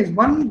image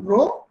 1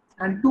 row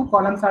and 2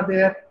 columns are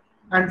there.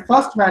 And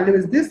first value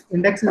is this,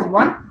 index is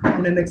 1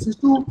 and index is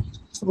 2.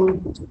 So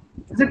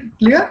is it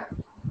clear?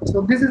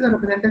 So this is a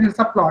representation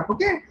subplot.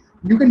 Okay,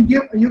 you can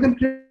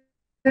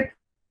create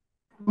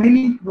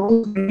many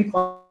rows, many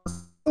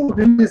columns. So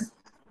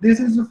this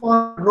is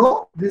for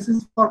row, this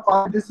is for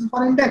column, this is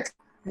for index.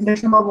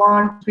 Index number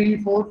 1,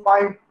 3, 4,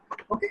 5.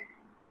 Okay.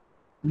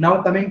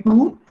 Now coming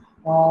to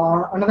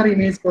another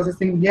image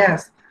processing.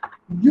 Yes,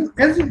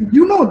 as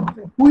you know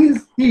who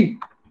is he?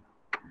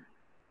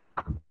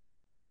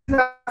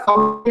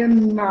 South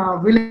Indian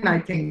villain, I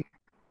think.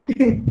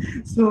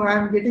 So I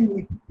am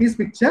getting his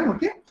picture.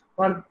 Okay,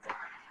 for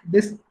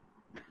this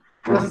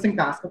processing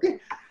task. Okay.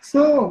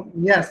 So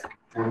yes.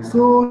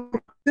 So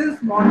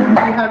this morning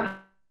I have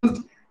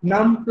used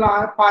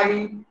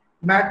NumPy,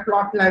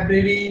 Matplot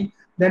library,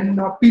 then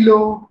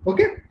Pillow.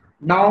 Okay.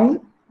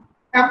 Now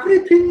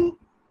everything,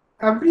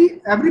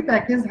 every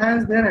package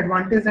has their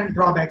advantages and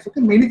drawbacks.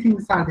 Okay, many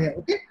things are there.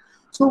 Okay,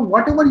 so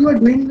whatever you are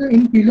doing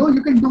in Pillow,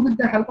 you can do with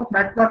the help of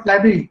Matplot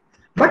library.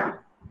 But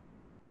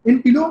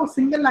in Pillow,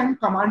 single line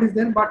command is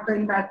there, but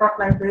in Matplot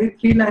library,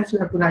 3 lines you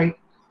have to write.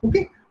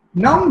 Okay,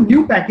 now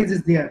new package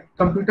is there,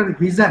 computer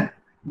vision,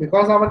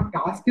 because our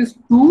task is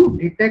to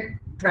detect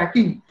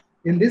tracking.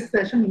 In this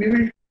session, we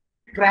will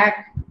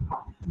track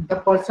the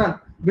person,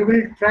 we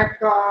will track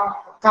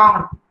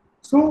car.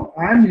 So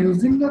I am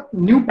using a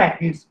new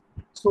package.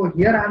 So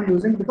here I am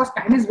using, because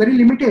time is very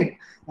limited.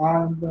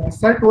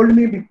 Sir told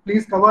me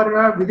please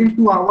cover within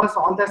 2 hours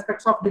all the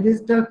aspects of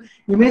digital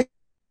image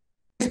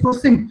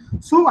processing.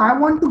 So I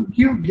want to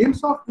give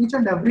glimpse of each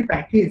and every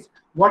package,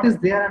 what is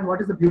there and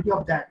what is the beauty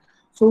of that.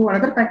 So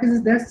another package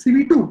is there,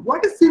 CV2.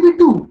 What is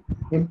CV2?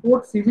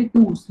 Import CV2.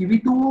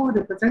 CV2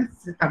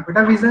 represents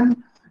computer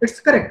vision. It's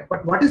correct.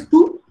 But what is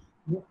 2?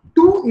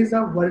 2 is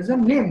a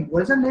version name.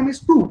 Version name is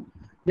 2.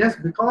 Yes,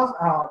 because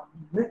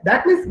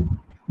that means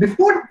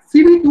before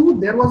CV2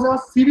 there was a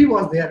CV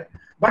was there,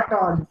 but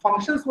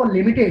functions were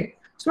limited.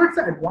 So it's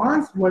an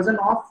advanced version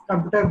of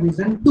computer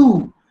vision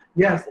 2.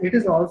 Yes, it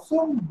is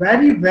also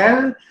very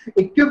well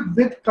equipped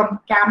with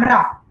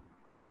camera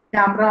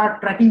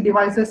tracking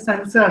devices,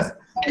 sensors.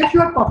 If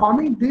you are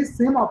performing this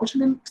same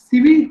operation in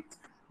CV,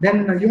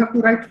 then you have to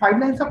write 5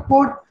 lines of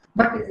code.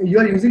 But you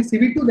are using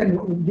CV2,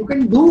 then you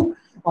can do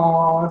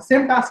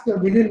same task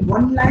within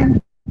 1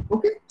 line.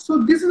 Okay, so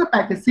this is a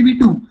package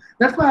CV2.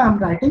 That's why I'm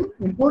writing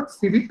import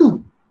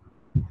CV2.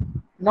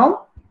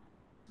 Now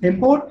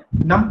import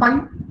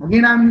NumPy.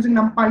 Again, I'm using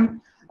NumPy.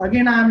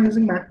 Again, I'm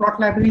using Matplot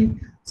library.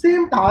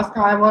 Same task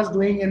I was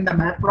doing in the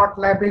Matplot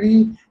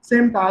library.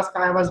 Same task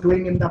I was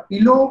doing in the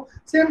Pillow.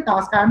 Same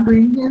task I'm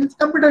doing in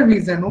computer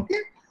vision. Okay,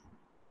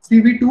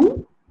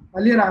 CV2.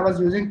 Earlier I was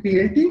using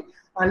PLT.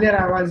 Earlier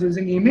I was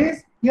using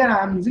image. Here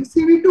I am using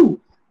CV2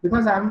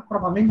 because I am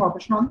performing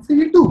operation on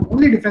CV2.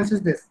 Only difference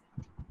is this.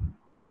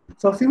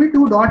 So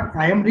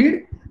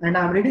CV2.imread, and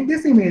I'm reading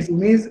this image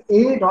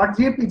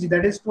a.jpg,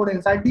 that is stored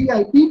inside the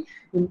IP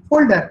in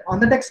folder on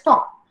the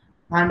desktop,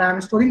 and I'm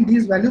storing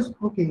these values.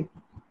 Okay,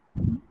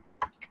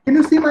 can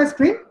you see my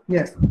screen?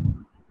 Yes.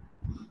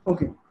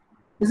 Okay,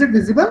 is it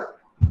visible?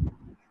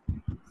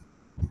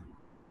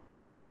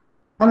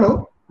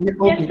 Hello. Yeah,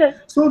 okay. Yes,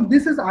 sir. So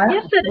this is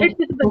Yes, sir. It's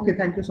visible. okay.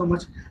 Thank you so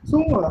much.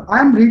 So I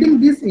am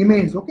reading this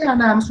image. Okay,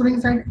 and I am storing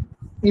inside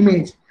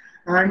image,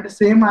 and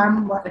same I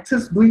am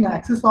doing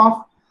access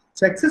of.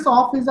 So access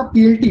of is a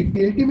PLT.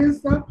 PLT means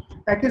the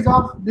package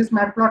of this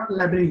Matplot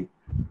library.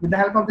 With the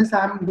help of this,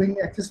 I am doing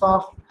access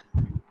of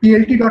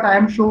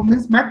PLT.IamShow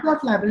means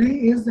Matplot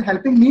library is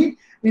helping me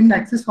in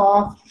access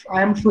of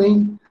I am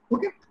showing.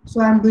 Okay,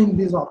 so I am doing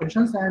these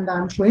operations and I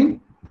am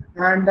showing.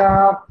 And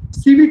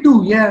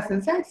CV2, yes,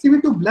 inside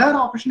CV2 blur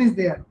operation is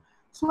there.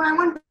 So I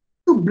want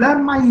to blur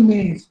my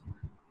image.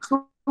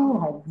 So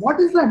what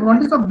is the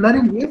advantage of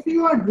blurring? If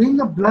you are doing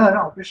a blur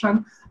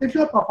operation, if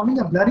you are performing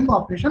a blurring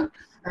operation,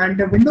 and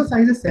the window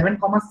size is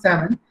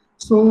 7,7,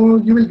 so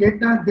you will get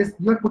this.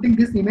 You are putting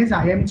this image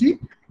IMG,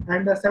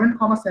 and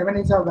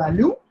 7,7 is a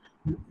value,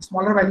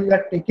 smaller value you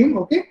are taking.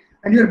 Okay,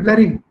 and you are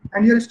blurring,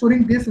 and you are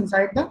storing this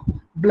inside the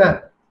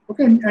blur.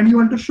 Okay, and you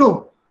want to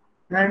show,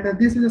 and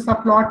this is a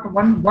subplot.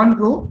 One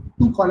row,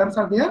 2 columns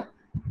are there,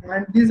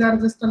 and these are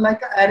just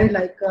like an array,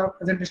 like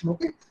presentation.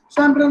 Okay,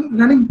 so I'm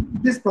running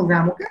this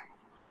program. Okay,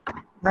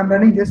 I'm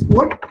running this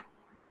code.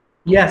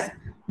 Yes,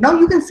 now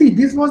you can see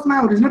this was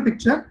my original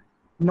picture.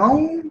 Now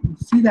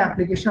see the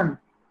application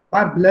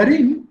by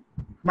blurring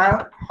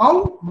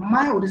how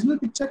my original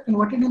picture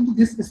converted into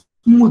this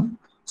smooth.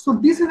 So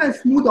this is a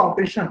smooth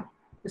operation.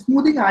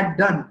 Smoothing I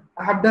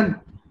have done.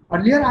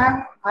 Earlier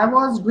I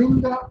was doing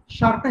the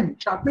sharpening.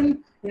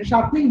 In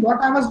sharpening, what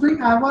I was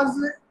doing, I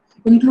was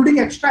including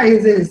extra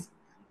edges.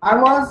 I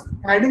was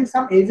adding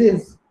some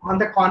edges on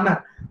the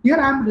corner. Here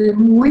I am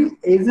removing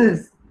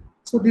edges.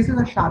 So this is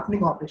a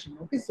sharpening operation.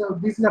 Okay, so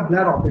this is a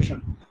blur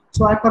operation.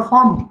 So I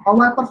performed. How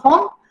I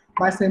performed?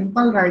 By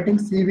simple writing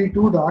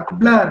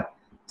CV2.blur,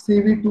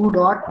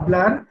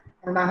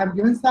 and I have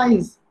given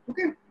size.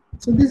 Okay,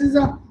 so this is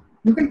a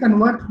You can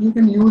convert, you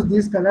can use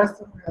these colors,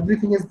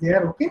 everything is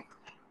there, okay.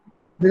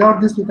 Without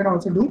this you can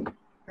also do,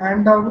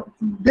 and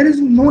there is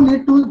no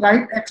need to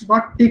write x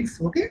dot ticks,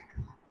 okay.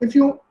 If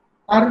you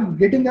are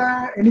getting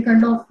any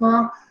kind of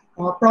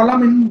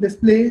problem in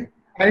display,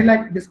 array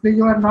like display,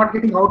 you are not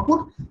getting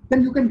output,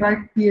 then you can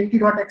write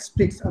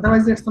plt.xticks,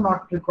 otherwise it's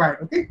not required,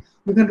 okay.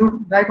 You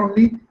can write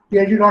only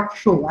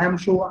plt.show, I am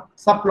show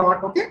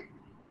subplot, okay.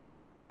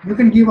 You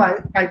can give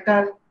a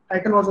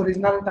title was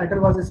original,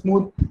 title was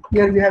smooth,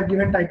 here we have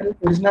given title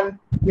original,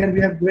 here we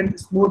have given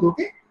smooth,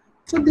 okay.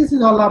 So this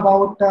is all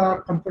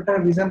about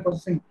computer vision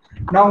processing.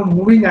 Now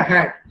moving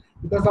ahead,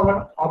 because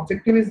our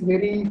objective is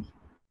very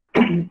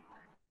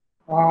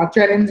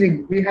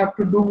challenging, we have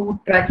to do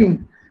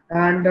tracking,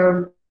 and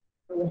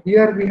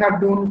here we have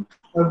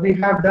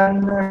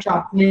done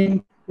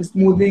sharpening,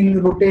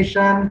 smoothing,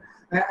 rotation,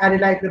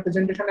 array-like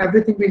representation,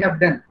 everything we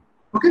have done,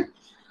 okay.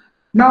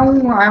 Now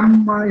I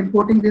am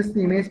importing this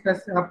image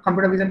plus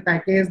computer vision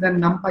package,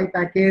 then NumPy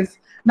package.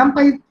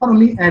 NumPy for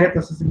only array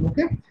processing,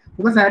 okay?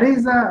 Because array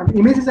is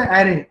image is an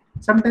array.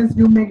 Sometimes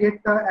you may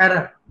get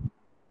error.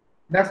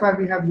 That's why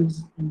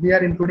we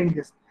are including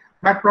this.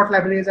 Matplot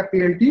library is a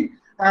PLT,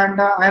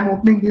 and I am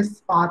opening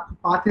this path.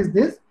 Path is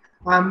this.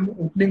 I am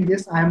opening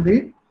this. I am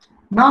read.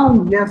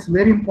 Now, yes,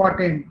 very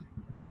important.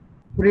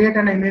 Create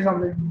an image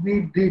of it.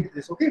 We did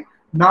this, okay?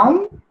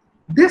 Now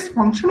this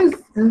function is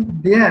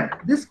there.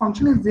 This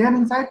function is there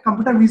inside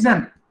computer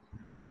vision.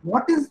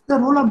 What is the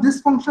role of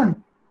this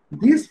function?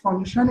 This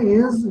function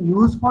is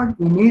used for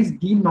image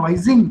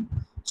denoising.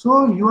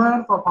 So you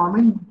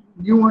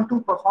want to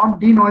perform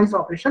denoise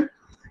operation.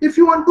 If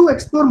you want to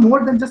explore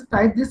more, then just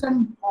type this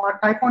and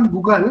type on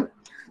Google,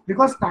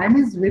 because time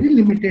is very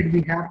limited.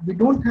 We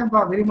don't have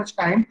very much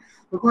time,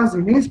 because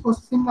image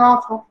processing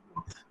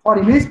for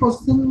image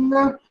processing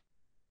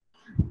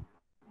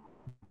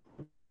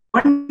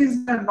one is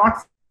not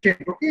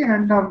sufficient, okay,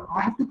 and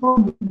I have to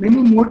cover many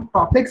more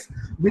topics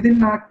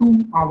within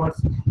 2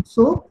 hours.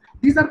 So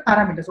these are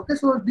parameters, okay.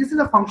 So this is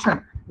a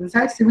function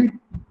inside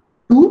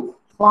CV2.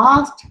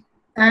 Fast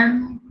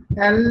and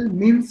L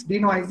means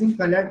denoising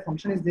colored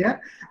function is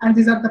there, and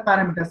these are the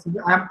parameters.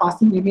 I am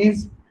passing image,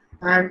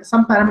 and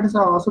some parameters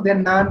are also there.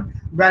 None,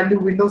 value,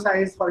 window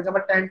size, for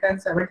example 10, 10,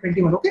 7,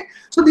 21, okay.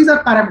 So these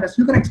are parameters.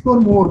 You can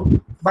explore more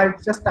by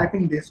just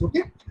typing this,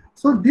 okay.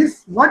 So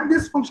what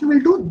this function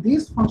will do,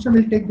 this function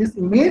will take this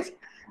image,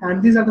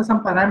 and these are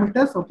some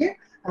parameters, okay,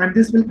 and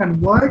this will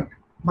convert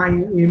my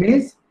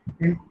image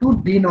into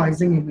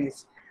denoising image,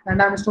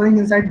 and I'm storing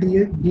inside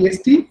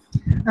DST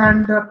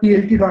and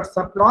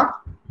plt.subplot.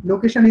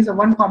 Location is a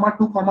 1,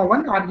 2,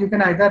 1, or you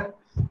can either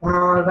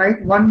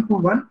write 1 to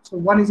 1. So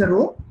 1 is a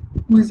row,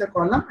 2 is a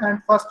column,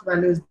 and first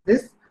value is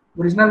this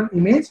original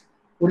image.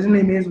 Original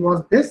image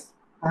was this.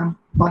 I'm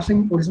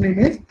passing original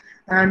image,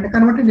 and the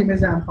converted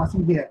image I am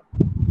passing here.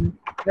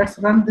 Let's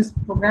run this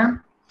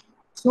program.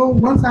 So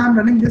once I am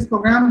running this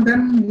program,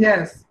 then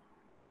yes,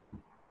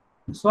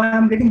 so I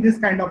am getting this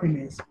kind of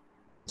image.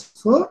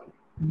 So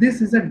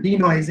this is a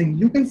denoising.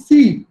 You can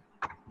see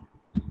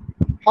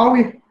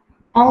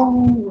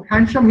how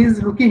handsome he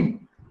is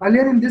looking.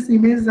 Earlier in this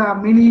image,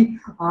 many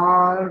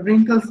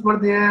wrinkles were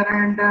there,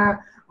 and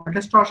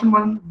distortion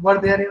were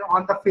there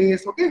on the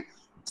face, okay.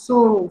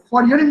 So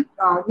for your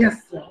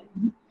yes,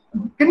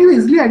 can you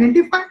easily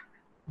identify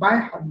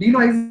by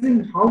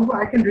denoising how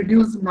I can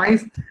reduce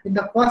noise? In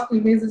the first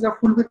image is a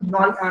full with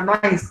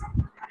noise,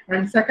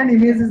 and second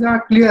image is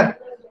a clear.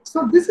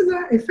 So this is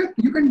an effect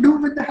you can do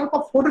with the help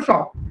of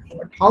Photoshop.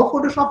 But how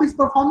Photoshop is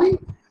performing?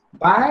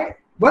 By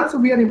once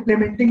we are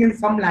implementing in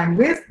some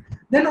language,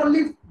 then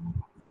only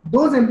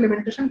those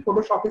implementation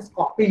Photoshop is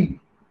copying.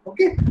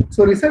 Okay,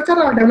 so researchers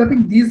are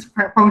developing these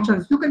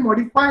functions. You can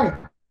modify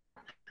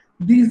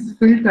these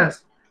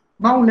filters.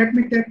 Now let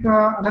me take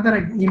another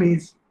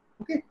image.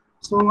 Okay,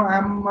 so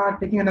I'm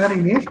taking another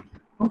image.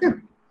 Okay,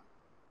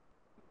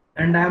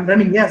 and I'm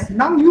running. Yes,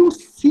 now you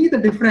see the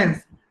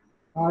difference.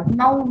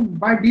 Now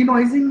by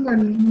denoising,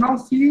 now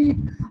see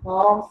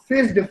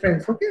phase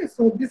difference. Okay,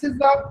 so this is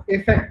the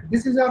effect.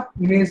 This is a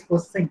image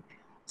processing.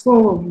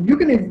 So you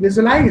can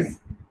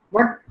visualize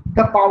what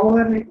the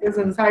power is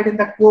inside in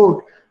the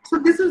code. So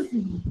this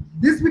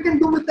we can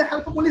do with the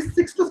help of only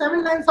 6 to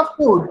 7 lines of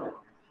code,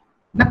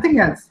 nothing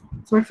else.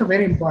 So it's a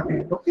very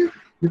important. Okay,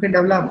 you can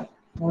develop.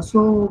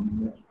 So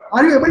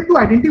are you able to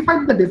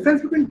identify the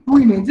difference between two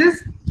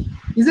images?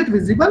 Is it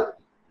visible,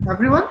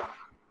 everyone?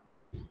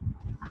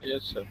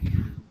 Yes, sir.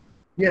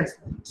 Yes.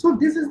 So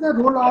this is the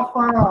role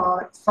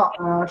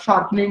of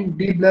sharpening,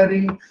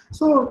 deblurring.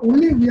 So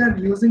only we are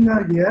using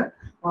here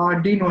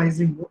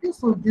denoising. Okay.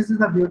 So this is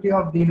the beauty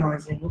of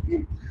denoising.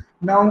 Okay.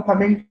 Now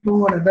coming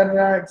to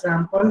another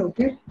example.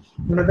 Okay.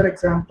 Another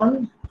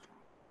example.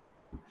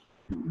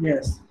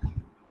 Yes.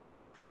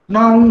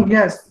 Now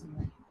yes.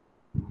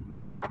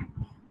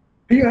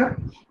 Here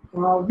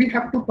we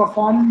have to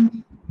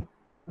perform.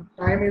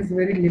 Time is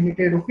very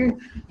limited. Okay.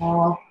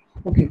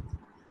 Okay.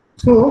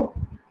 So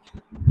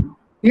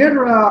here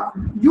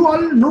you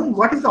all know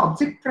what is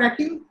object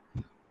tracking.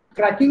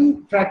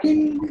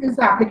 Tracking is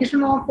the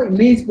application of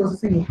image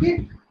processing.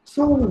 Okay,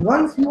 So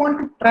once you want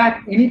to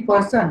track any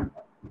person,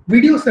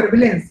 video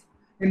surveillance.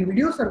 In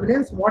video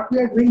surveillance, what we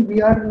are doing,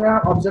 we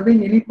are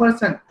observing any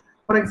person.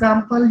 For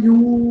example,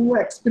 you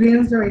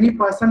experience any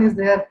person is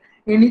there,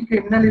 any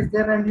criminal is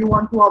there, and you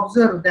want to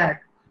observe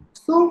that.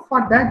 So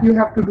for that, you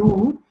have to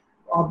do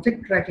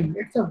object tracking.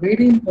 It's a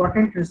very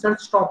important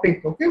research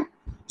topic. Okay.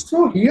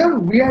 So here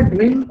we are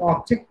doing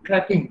object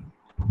tracking.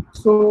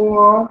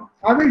 So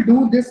I will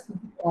do this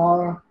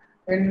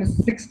in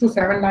 6 to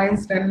 7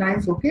 lines, 10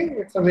 lines. Okay,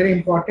 it's a very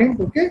important.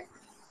 Okay,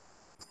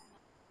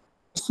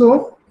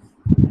 so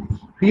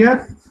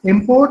here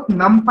import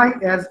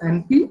numpy as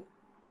np.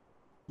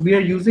 We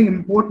are using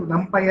import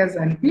numpy as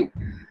np.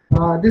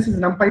 This is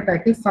numpy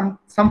package.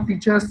 Some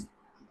features,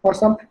 for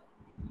some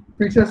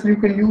features you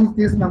can use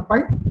this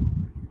numpy.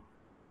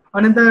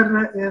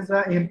 Another is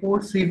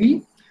import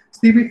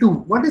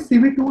cv2. What is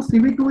cv2?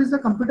 Cv2 is a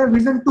computer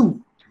vision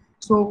 2.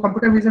 So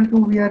computer vision 2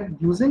 we are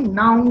using.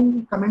 Now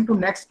coming to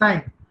next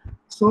time.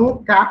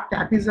 So cap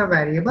is a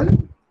variable,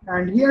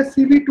 and here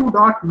cv2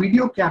 dot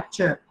video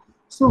capture.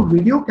 So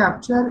video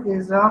capture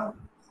is a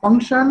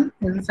function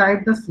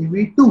inside the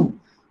cv2.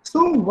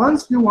 So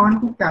once you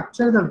want to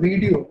capture the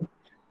video,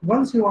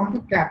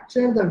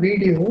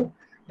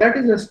 that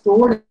is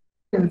stored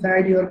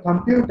inside your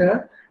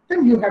computer,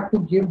 then you have to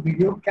give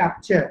video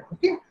capture.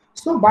 Okay.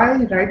 So by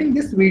writing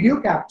this video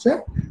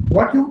capture,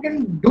 what you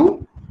can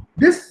do,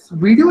 this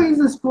video is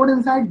stored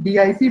inside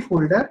DIP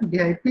folder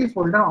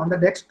on the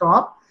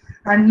desktop,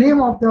 and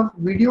name of the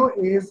video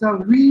is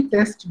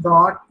vtest.avi.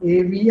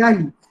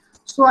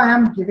 So I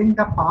am giving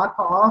the path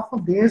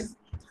of this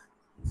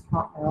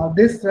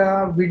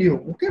video.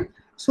 Okay.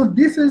 So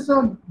this is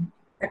a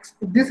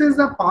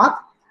path,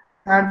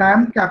 and I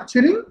am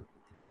capturing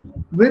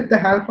with the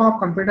help of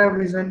computer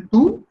vision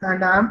 2,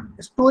 and I am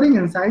storing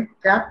inside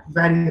cap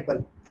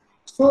variable.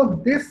 So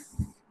this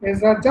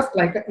is just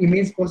like an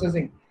image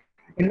processing.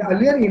 In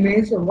earlier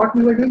image, what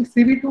we were doing,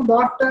 cv2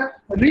 dot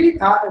read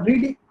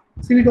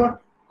cv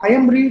dot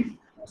im read.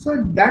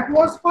 So that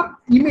was for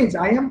image.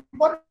 I am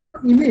for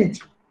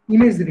image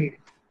read.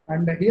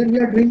 And here we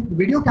are doing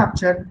video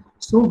capture.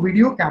 So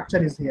video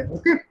capture is here.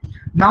 Okay.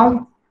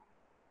 Now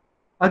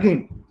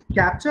again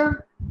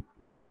capture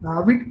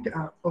the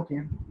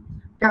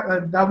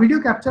video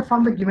capture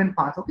from the given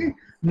path. Okay.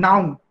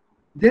 Now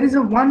there is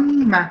a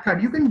one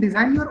method. You can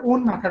design your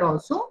own method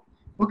also.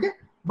 Okay.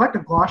 But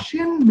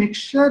Gaussian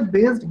mixture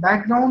based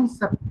background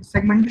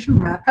segmentation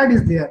method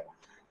is there.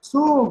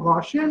 So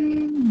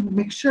Gaussian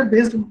mixture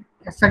based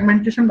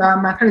segmentation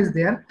method is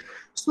there.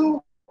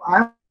 So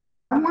I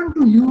want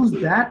to use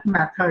that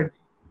method.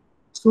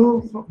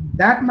 So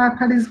that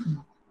method is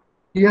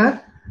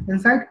here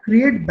inside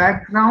create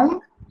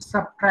background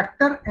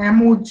subtractor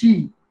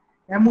mog2.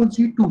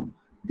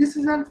 This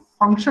is a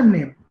function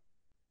name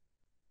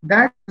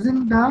that is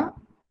in the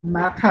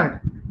method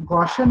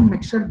Gaussian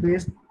mixture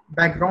based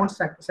background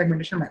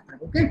segmentation method.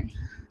 Okay.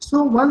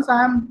 So once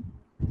I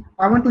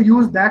want to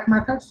use that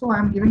method, so I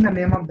am giving the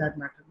name of that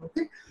method.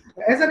 Okay.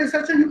 As a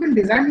researcher, you can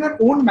design your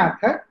own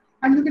method,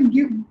 and you can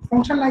give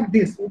function like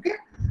this. Okay.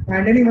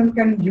 And anyone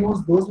can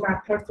use those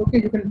methods.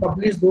 Okay. You can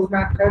publish those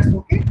methods.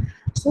 Okay.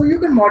 So you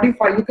can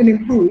modify, you can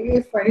improve.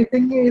 If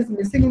anything is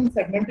missing in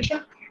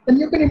segmentation, then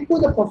you can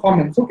improve the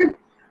performance. Okay.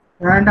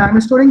 And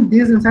I'm storing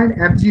this inside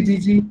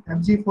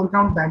fg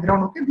foreground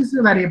background. Okay. This is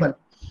a variable.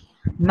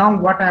 Now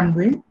what I'm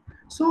doing,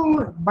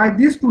 so by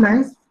these two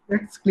lines,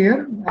 it's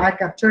clear. I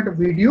captured a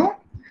video,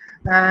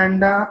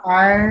 and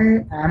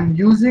I am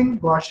using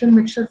Gaussian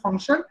mixture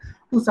function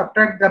to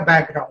subtract the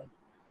background.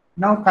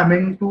 Now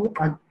coming to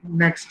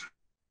next.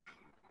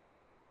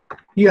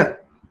 Here,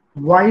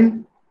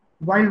 while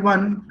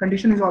one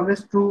condition is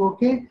always true.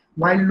 Okay.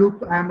 While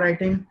loop I am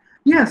writing,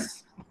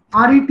 yes,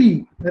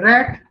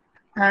 ret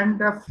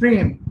and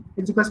frame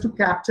is equals to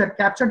capture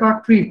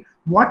dot read.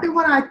 Whatever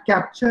I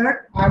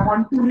captured, I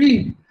want to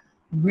read.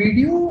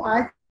 Video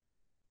I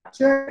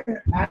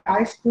captured and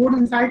I stored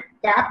inside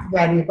cap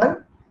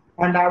variable,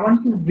 and I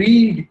want to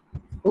read.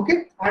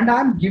 Okay. And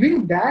I'm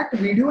giving that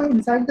video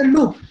inside the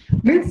loop.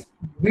 Means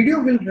video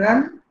will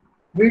run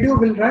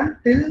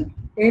till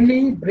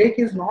any break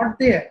is not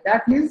there.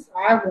 That means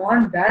I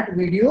want that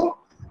video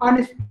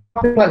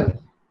unstoppable.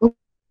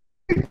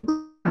 Okay.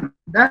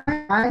 That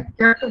I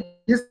kept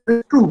this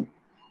true.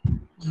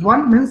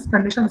 One means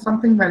condition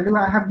something value,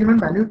 I have given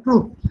value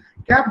true.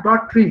 Cap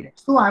dot read.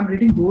 So I'm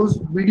reading those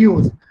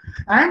videos,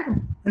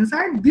 and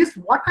inside this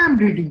what I'm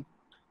reading?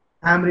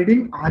 I'm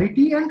reading ret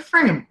and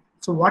frame.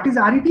 So what is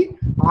ret?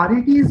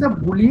 Ret is a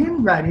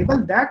Boolean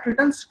variable that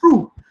returns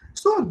true.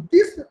 So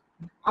this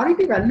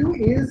ret value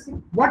is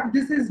what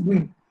this is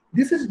doing.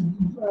 This is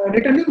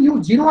returning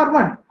you 0 or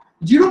 1.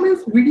 0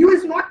 means video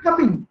is not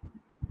coming,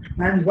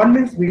 and 1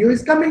 means video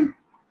is coming.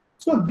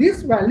 So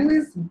this value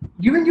is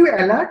giving you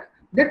alert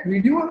that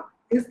video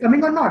is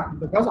coming or not,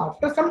 because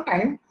after some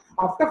time,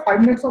 after 5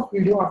 minutes of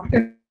video, after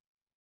 10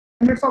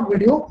 minutes of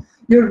video,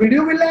 your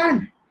video will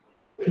end.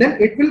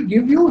 Then it will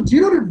give you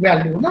 0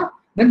 value. No?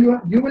 Then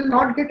you will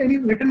not get any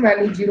written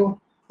value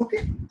 0.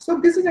 Okay. So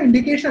this is an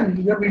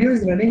indication your video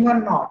is running or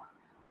not.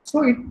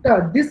 So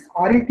this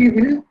RET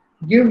will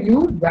give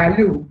you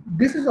value.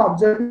 This is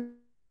observing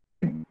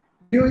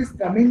video is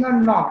coming or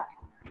not.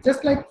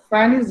 Just like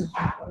fan is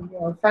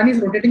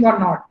rotating or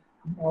not.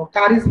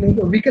 Car is moving,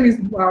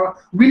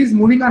 wheel is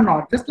moving or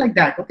not. Just like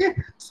that. Okay.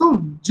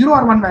 So 0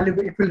 or 1 value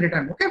it will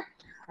return. Okay.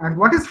 And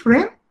what is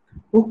frame?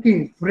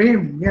 Okay,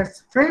 frame.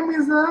 Yes, frame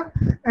is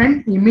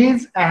an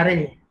image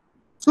array.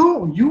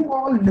 So you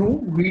all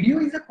know video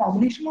is a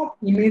combination of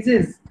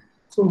images.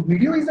 So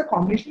video is a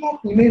combination of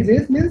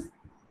images means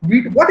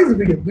what is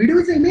video? Video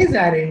is an image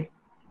array.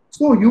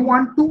 So you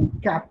want to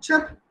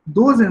capture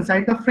those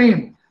inside the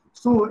frame.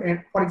 So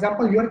for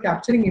example, you are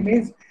capturing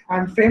image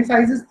and frame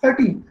size is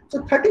 30.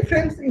 So 30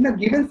 frames in a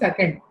given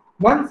second.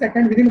 1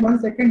 second, within 1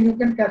 second, you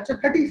can capture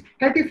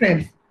 30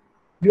 frames.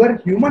 Your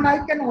human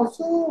eye can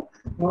also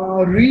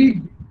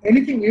read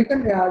anything. You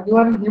can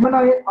your human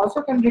eye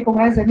also can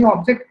recognize any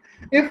object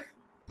if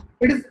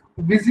it is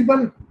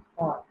visible.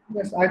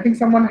 Yes, I think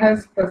someone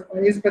is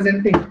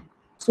presenting.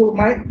 So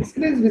my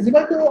screen is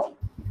visible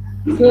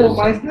to. So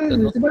my screen is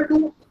visible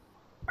to.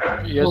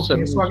 Yes,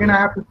 Okay, sir. so again I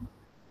have to.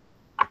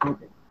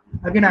 Okay.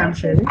 Again I am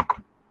sharing.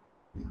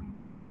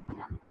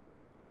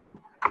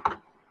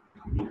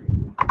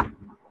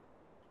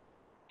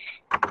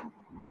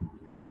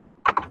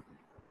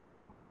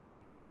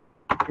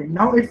 Okay,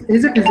 now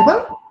is it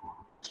visible?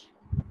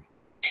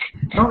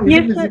 Now is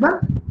Yes, it sir. visible?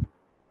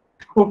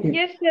 Okay.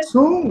 Yes, sir.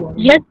 So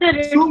Yes, sir,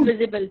 it's so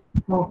visible.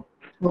 oh,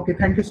 okay,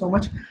 thank you so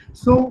much.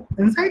 So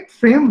inside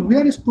frame, we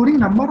are storing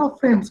number of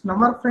frames,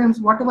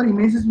 whatever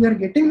images we are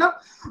getting now,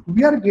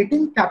 we are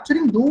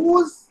capturing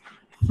those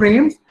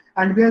frames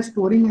and we are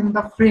storing in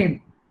the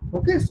frame.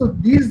 Okay, so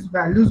these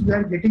values we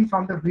are getting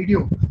from the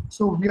video.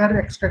 So we are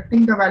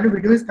extracting the value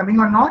video is coming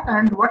or not,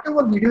 and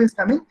whatever video is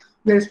coming,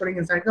 we are storing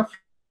inside the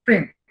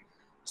frame.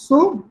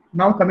 So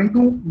now coming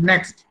to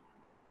next.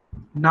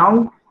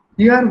 Now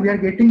here we are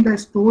getting the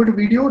stored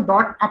video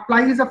dot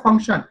apply is a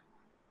function.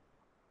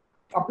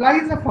 Apply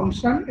is a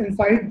function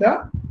inside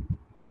the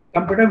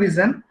computer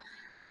vision.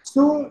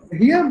 So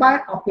here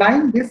by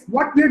applying this,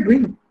 what we are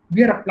doing,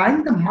 we are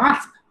applying the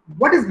mask.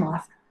 What is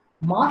mask?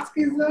 Mask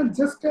is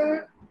just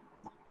a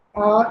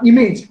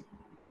image,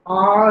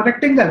 a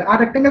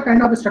rectangle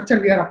kind of a structure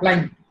we are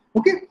applying.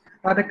 Okay,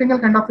 a rectangle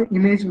kind of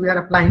image we are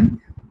applying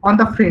on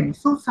the frame.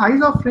 So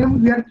size of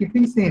frame we are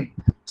keeping same.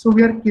 So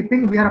we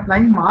are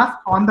applying mask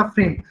on the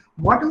frame.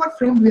 Whatever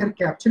frame we are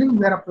capturing,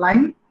 we are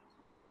applying.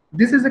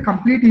 This is a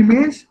complete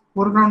image,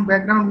 foreground,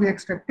 background we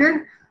extracted.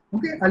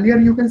 Okay, earlier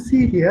you can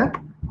see here,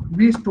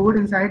 we stored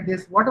inside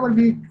this, whatever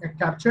we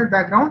captured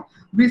background,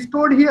 we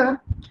stored here.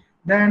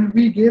 Then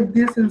we gave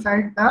this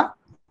inside the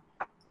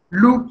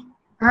loop,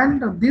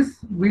 and this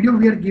video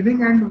we are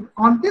giving, and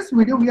on this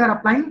video we are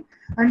applying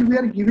and we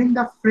are giving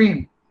the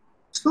frame.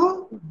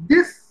 So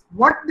this,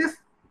 what this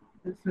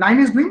line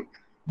is doing,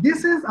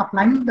 this is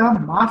applying the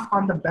mask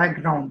on the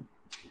background.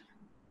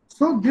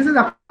 So this is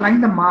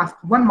applying the mask.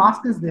 One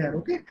mask is there,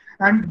 okay,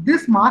 and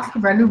this mask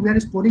value we are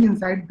storing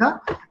inside the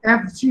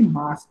FG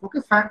mask, okay,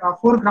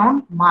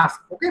 foreground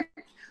mask, okay.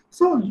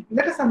 So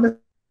let us understand.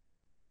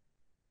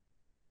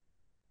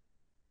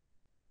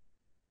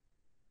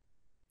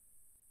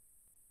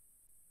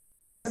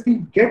 We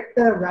get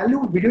the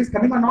value video is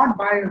coming or not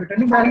by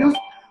returning values,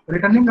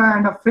 returning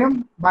and a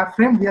frame by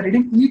frame we are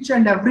reading each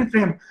and every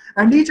frame,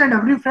 and each and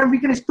every frame we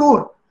can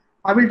store.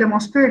 I will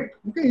demonstrate.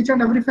 Okay, each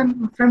and every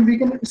frame we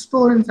can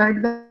store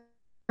inside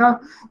the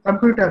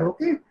computer.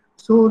 Okay,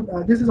 so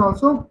this is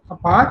also a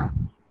part,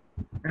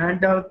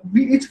 and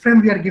each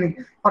frame we are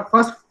giving. For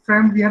first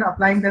frame we are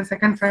applying, then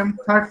second frame,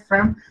 third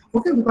frame.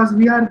 Okay, because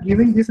we are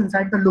giving this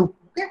inside the loop.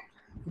 Okay,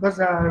 because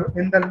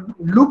in the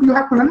loop you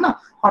have to run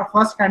for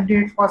first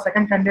candidate, for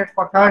second candidate,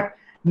 for third.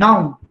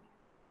 Now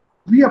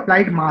we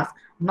applied mask.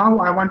 Now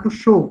I want to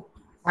show.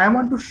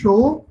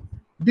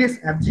 This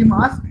FG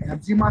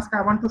mask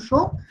I want to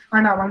show,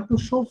 and I want to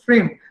show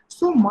frame.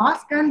 So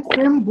mask and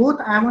frame both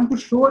I want to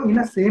show in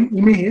a same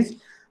image.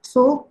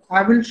 So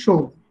I will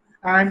show,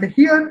 and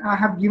here I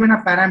have given a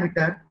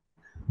parameter.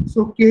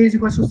 So k is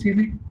equals to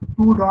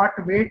cv2 dot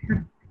wait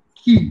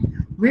key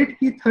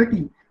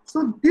 30.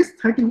 So this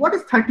 30, what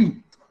is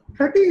 30?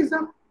 30 is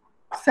a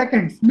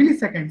seconds,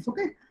 milliseconds.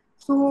 Okay,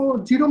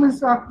 so 0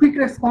 means a quick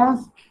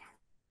response,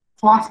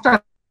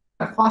 faster,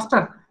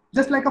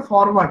 just like a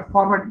forward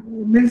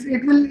means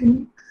it will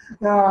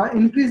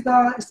increase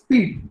the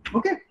speed.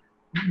 Okay,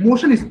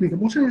 motion speed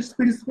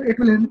is it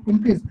will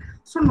increase.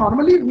 So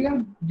normally we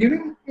are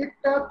giving it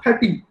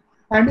 30,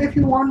 and if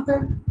you want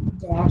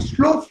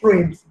slow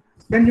frames,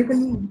 then you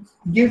can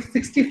give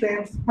 60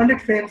 frames,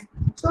 100 frames.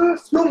 So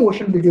slow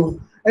motion video,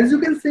 as you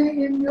can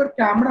see in your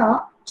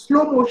camera,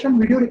 slow motion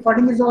video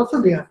recording is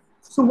also there.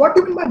 So what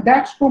do you mean by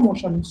that slow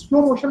motion?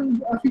 Slow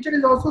motion feature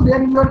is also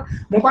there in your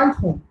mobile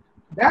phone.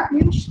 That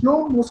means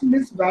slow motion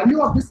means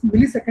value of this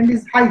millisecond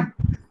is high.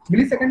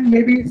 Millisecond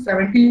maybe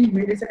 70,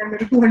 millisecond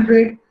maybe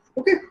 200.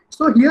 Okay,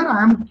 so here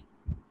I am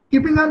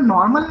keeping a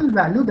normal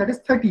value, that is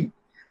 30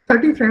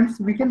 frames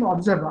we can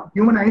observe,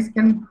 human eyes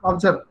can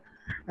observe.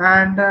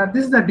 And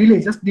this is the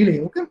delay, just delay.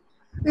 Okay,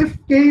 if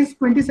k is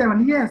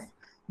 27, yes,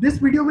 this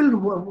video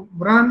will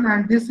run,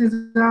 and this is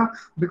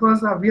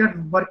because we are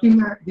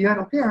working here,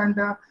 okay, and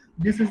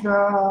this is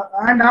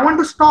and I want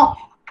to stop.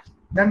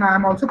 Then I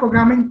am also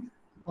programming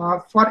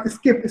for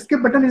skip.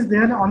 Skip button is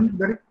there on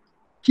the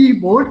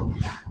keyboard,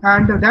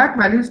 and that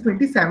value is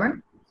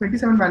 27.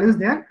 27 values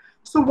there.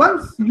 So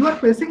once you are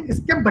pressing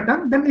skip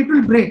button, then it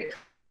will break.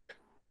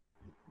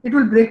 It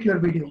will break your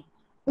video.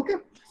 Okay.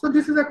 So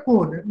this is a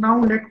code. Now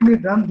let me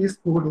run this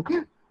code.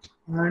 Okay.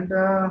 And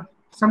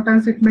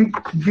sometimes it may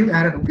give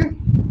error. Okay.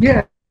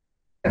 Yes.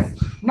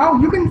 Now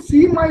you can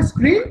see my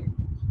screen.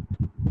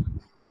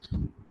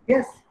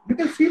 Yes. You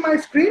can see my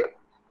screen.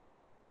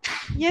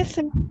 Yes,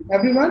 sir.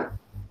 Everyone.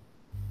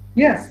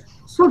 Yes.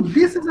 So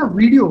this is a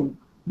video.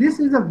 This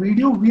is a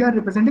video we are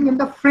representing in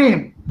the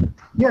frame.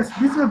 Yes,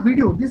 this is a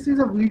video. This is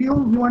a video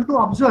we want to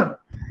observe.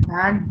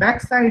 And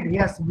backside,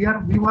 yes, we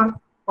were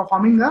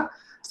performing a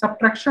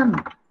subtraction.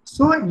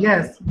 So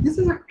yes, this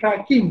is a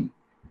tracking.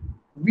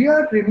 We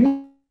are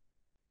removing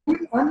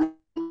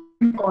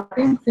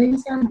unimportant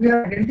things, and we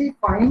are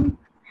identifying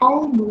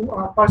how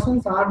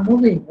persons are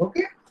moving.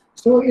 Okay.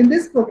 So in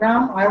this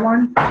program, I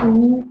want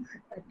to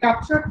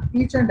capture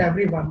each and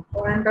every one,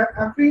 and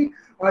every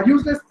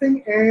useless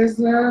thing is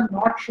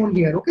not shown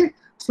here. Okay.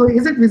 So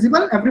is it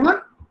visible,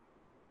 everyone?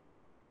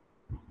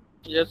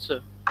 Yes,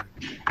 sir.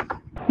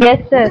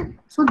 Yes, sir. Okay.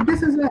 So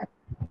this is a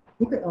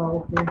okay.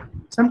 Okay.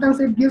 Sometimes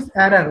it gives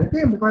error.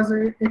 Okay, because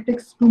it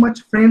takes too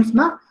much frames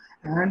now.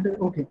 And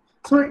okay.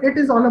 So it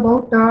is all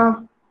about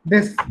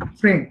this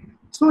frame.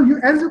 So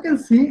as you can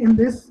see in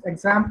this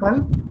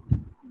example.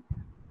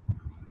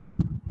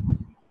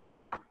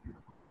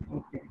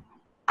 Okay.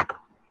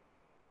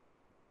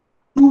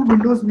 Two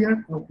windows we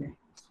are okay.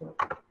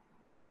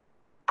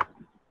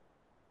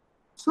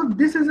 So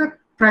this is a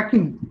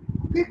tracking.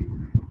 Okay.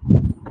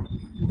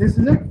 This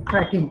is a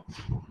tracking.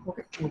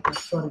 Okay. Okay.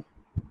 Sorry.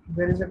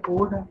 There is a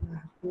code I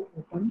have to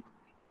open.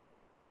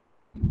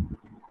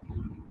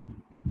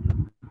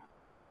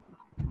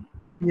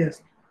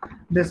 Yes.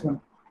 This one.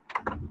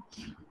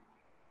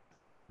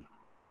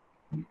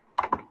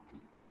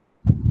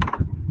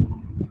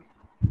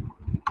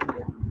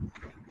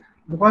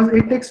 Because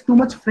it takes too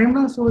much frame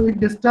now, so it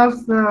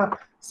disturbs the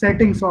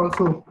settings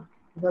also,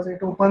 because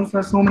it opens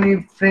so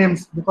many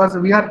frames, because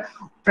we are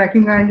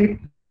tracking and it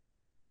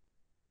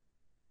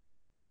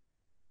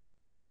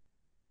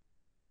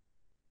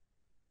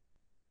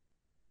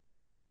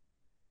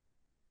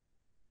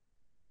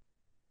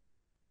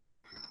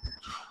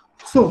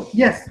so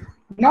yes.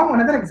 Now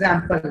another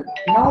example.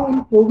 Now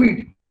in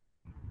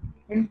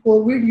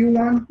COVID you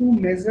want to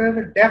measure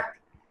the depth.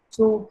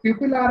 So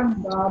people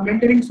are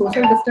maintaining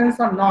social distance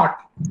or not?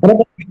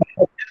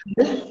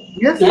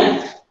 Yes.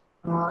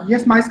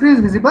 Yes, my screen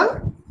is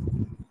visible.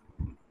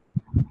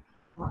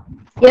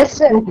 Yes,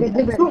 sir. Okay.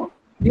 Visible. So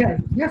yeah,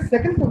 yes.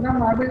 Second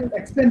program I will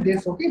explain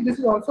this. Okay, this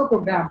is also a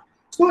program.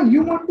 So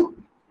you want to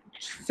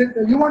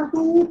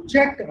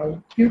check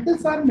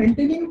people are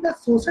maintaining the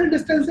social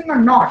distancing or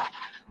not.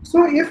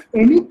 So if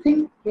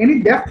any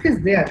depth is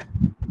there,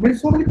 when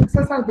so many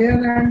pixels are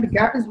there and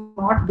gap is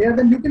not there,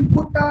 then you can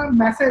put a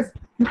message,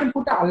 you can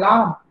put an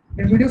alarm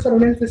in video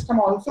surveillance system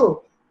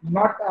also.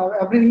 Not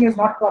everything is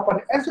not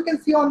proper. As you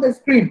can see on the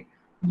screen,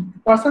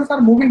 persons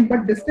are moving,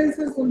 but distance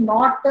is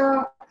not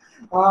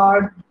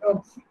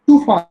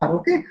too far.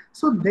 Okay,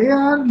 so they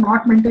are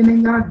not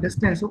maintaining a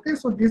distance. Okay,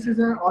 so this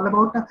is all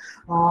about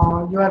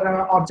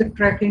your object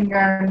tracking,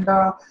 and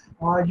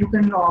you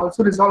can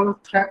also resolve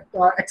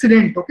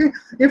accident. Okay,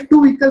 if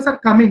two vehicles are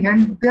coming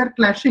and they are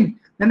clashing,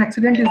 then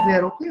accident is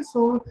there. Okay,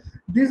 so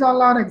these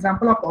all are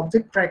example of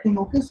object tracking.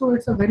 Okay, so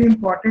it's a very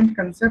important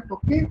concept.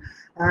 Okay,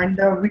 and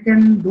we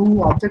can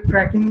do object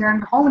tracking,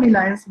 and how many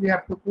lines we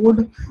have to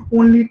code?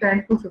 Only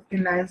 10 to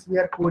 15 lines we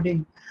are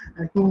coding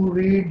to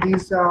read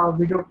these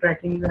video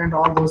tracking and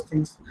all those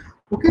things.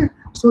 Okay,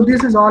 so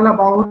this is all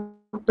about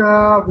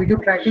video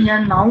tracking.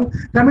 And now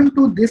coming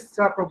to this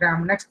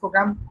program, next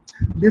program,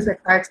 this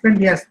I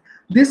explained. Yes,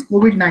 this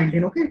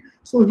COVID-19. Okay,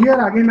 so here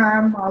again I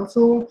am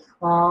also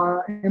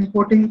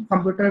importing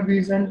computer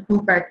vision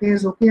to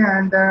package. Okay,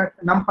 and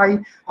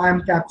NumPy, I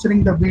am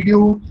capturing the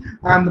video,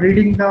 I am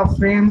reading the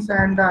frames,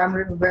 and I am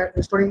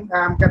storing,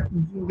 I am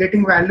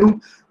getting value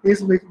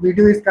is which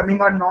video is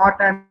coming or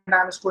not, and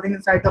I am storing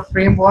inside the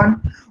frame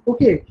one.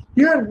 Okay,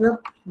 here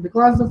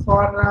because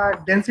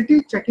for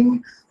density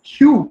checking,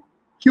 hue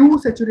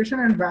saturation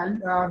and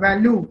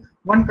value,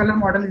 one color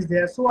model is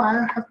there, so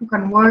I have to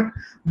convert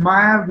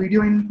my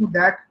video into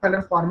that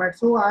color format.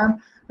 So I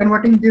am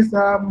converting this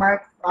my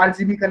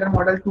RGB color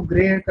model to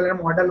gray color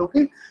model.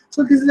 Okay,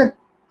 so this is a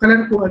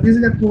color code. This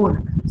is a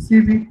code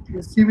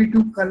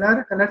CV2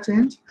 color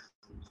change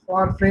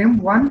for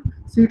frame one,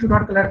 CV2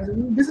 dot color.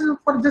 This is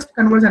for just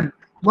conversion,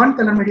 one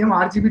color medium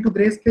RGB to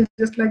grayscale,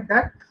 just like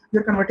that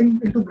you're converting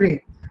into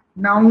gray.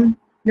 Now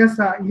yes,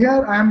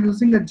 here I am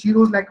using the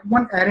zeros, like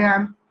one array I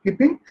am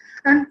keeping,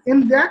 and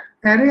in that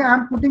array I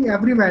am putting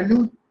every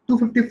value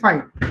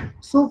 255.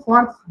 So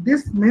for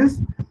this means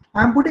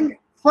I am putting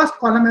first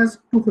column as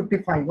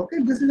 255. Okay,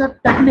 this is a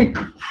technique.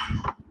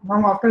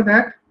 Now after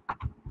that,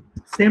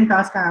 same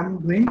task I am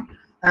doing.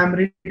 I'm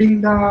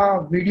reading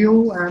the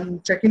video.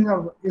 I'm checking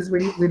is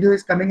video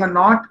is coming or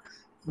not.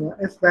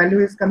 If value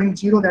is coming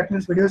 0, that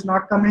means video is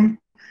not coming.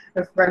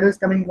 If value is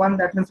coming 1,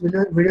 that means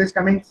video is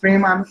coming.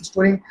 Frame I'm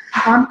storing.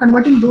 I'm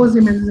converting those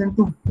images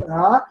into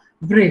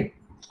gray.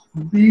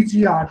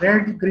 BGR,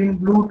 red, green,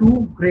 blue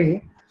to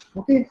gray.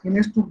 Okay,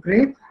 image to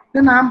gray.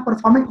 Then I am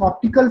performing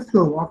optical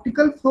flow.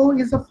 Optical flow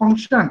is a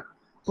function,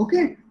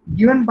 okay,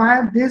 given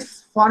by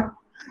this for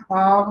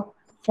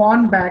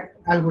Fernbach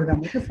algorithm.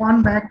 Okay,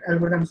 Fernbach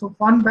algorithm. So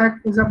Fernbach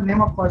is a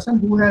name of person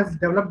who has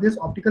developed this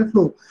optical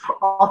flow.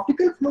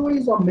 Optical flow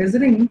is of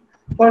measuring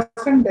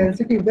person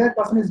density where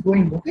person is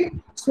going. Okay,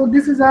 so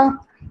this is a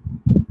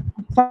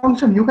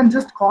function you can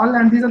just call,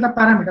 and these are the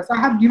parameters. I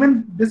have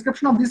given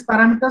description of these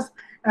parameters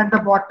at the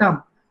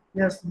bottom.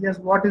 Yes,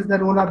 what is the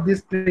role of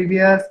this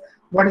previous,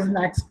 what is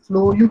next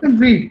flow, you can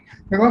read,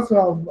 because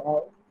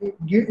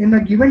in a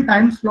given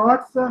time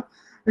slots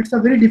it's a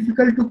very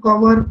difficult to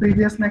cover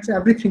previous, next,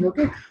 everything.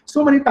 Okay,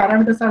 so many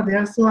parameters are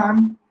there, so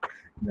I'm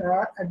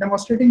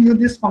demonstrating you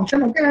this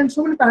function. Okay, and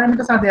so many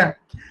parameters are there,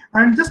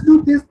 and just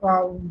do this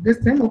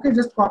thing. Okay,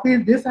 just copy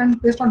this and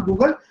paste on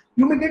Google.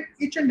 You may get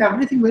each and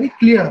everything very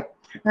clear,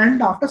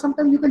 and after some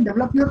time you can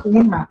develop your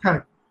own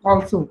method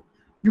also.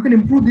 You can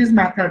improve these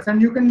methods,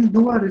 and you can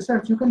do a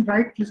research. You can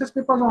write research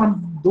papers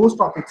on those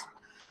topics.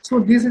 So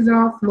this is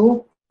a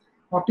flow,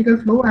 optical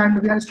flow, and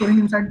we are storing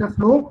inside the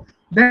flow.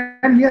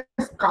 Then yes,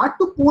 card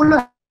to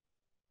polar.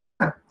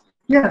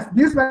 Yes,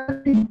 this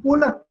value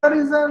polar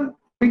is a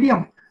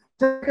medium.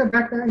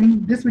 That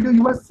in this video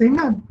you were saying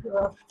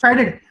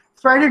faded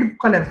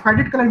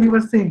color. We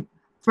were saying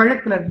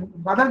faded color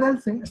rather than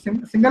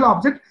single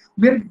object.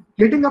 We are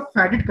getting a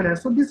faded color.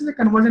 So this is a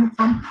conversion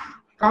from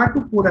card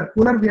to polar.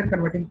 Polar we are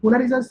converting.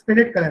 Polar is a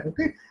faded color.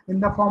 Okay, in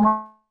the form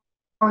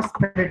of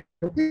faded.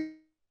 Okay,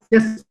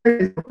 yes,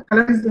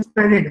 color is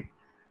faded,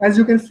 as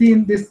you can see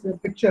in this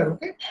picture.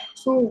 Okay,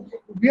 so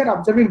we are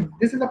observing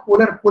this is a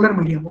polar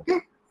medium.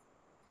 Okay,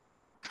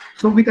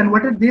 so we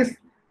converted this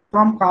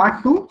from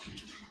card to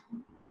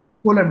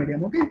polar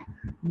medium. Okay,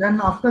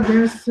 then after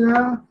this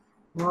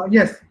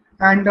yes,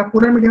 and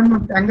polar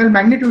medium angle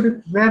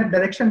magnitude, where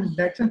direction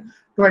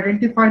to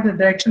identify the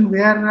direction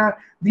where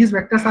these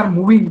vectors are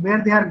moving,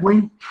 where they are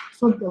going.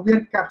 So we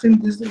are capturing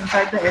this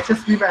inside the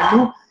HSV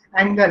value.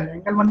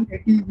 Angle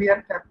 180 we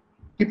are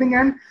keeping,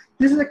 and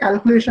this is a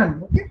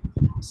calculation. Okay,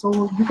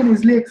 so you can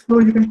easily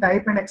explore, you can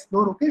type and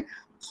explore. Okay,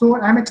 so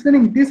I'm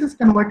explaining this is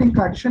converting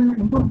Cartesian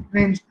into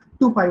range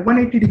 2 pi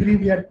 180 degree.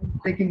 We are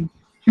taking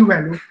Q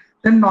value.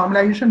 Then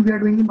normalization, we are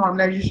doing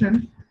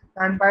normalization,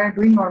 and by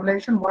doing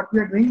normalization, what we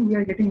are doing, we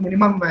are getting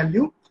minimum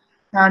value,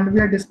 and we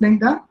are displaying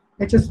the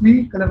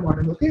HSV color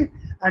model. Okay,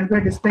 and we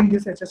are displaying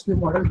this HSV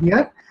model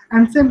here,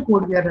 and same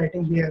code we are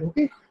writing here.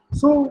 Okay,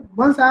 so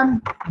once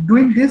I'm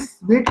doing this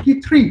weight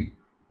key 3,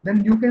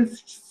 then you can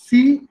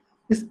see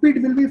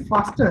speed will be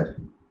faster.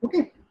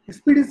 Okay,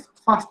 speed is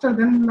faster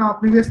than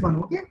previous one.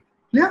 Okay,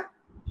 clear?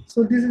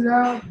 So this is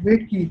a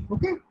weight key.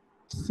 Okay,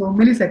 so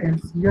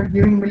milliseconds, we are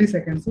giving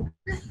milliseconds.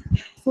 Okay,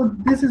 so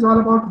this is all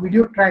about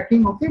video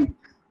tracking. Okay,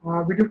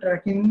 video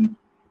tracking.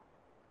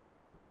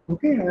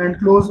 Okay, and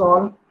close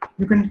all.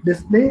 You can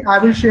display. I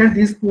will share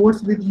these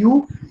codes with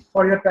you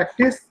for your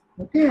practice.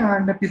 Okay,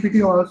 and the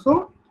PPT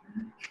also.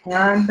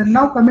 And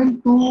now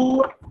coming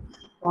to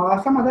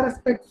some other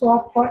aspects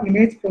of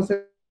image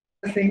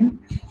processing.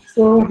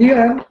 So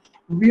here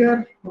we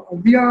are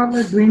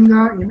doing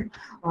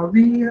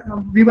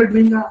we were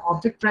doing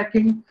object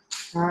tracking.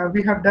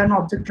 We have done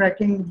object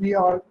tracking. We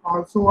are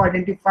also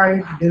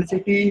identified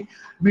density.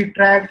 We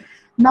tracked.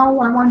 Now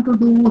I want to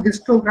do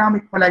histogram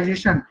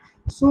equalization.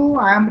 So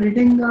I am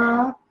reading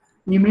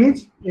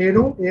image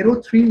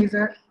arrow 3 is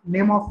a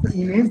name of the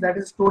image that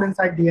is stored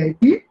inside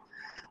DIP,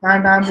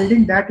 and I am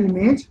reading that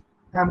image.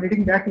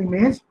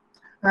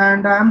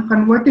 And I am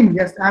converting.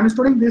 Yes, I am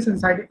storing this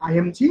inside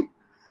IMG.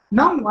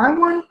 Now I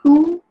want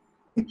to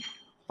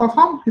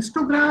perform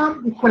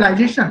histogram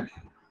equalization.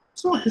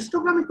 So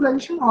histogram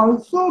equalization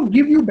also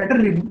give you better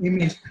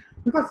image,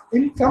 because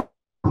in some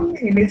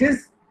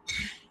images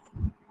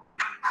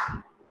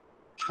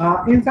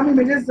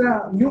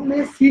you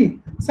may see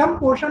some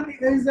portion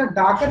is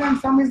darker and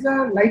some is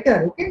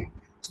lighter. Okay,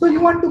 so you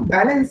want to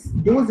balance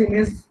those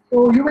images,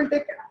 so you will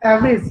take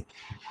average.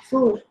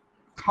 So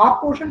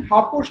half portion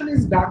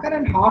is darker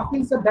and half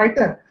is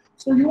brighter,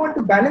 so you want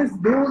to balance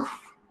those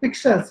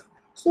pixels.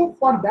 So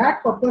for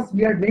that purpose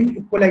we are doing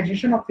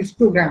equalization of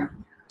histogram.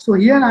 So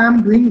here I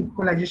am doing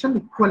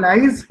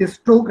equalize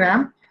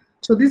histogram.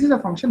 So this is a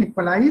function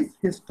equalize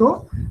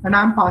histo, and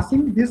I am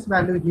passing this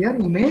value here,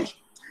 image,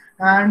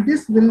 and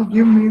this will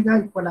give me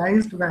the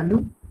equalized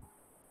value,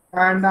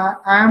 and I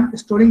am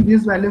storing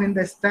this value in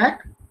the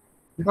stack,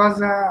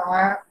 because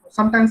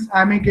sometimes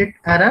I may get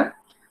error.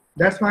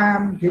 That's why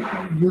I'm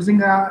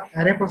using a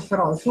array processor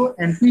also.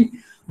 NP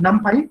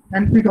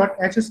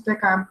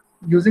np.hstack I am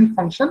using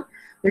function.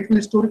 It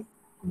will store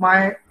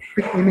my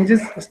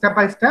images step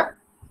by step,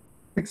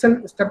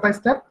 pixel step by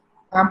step.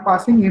 I'm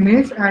passing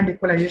image and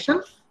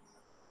equalization.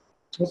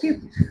 Okay,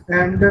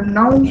 and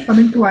now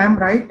coming to I am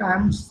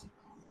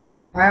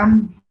I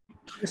am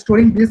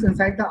storing this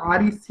inside the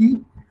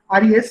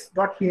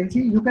res.png.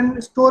 You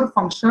can store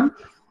function.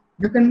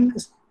 You can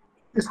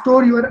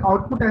store your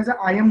output as a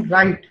I am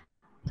right.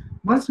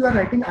 Once you are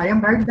writing I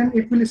am right, then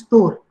it will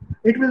store.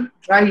 It will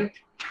write,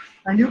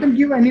 and you can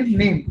give any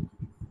name.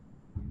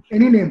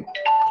 Any name.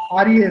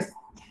 Res.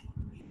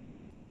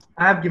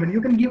 I have given.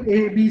 You can give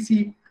A, B,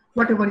 C,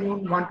 whatever you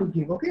want to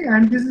give. Okay,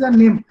 and this is a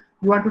name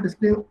you want to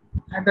display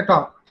at the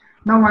top.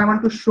 Now I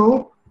want to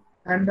show,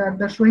 and at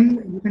the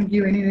showing you can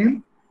give any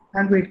name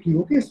and wait key.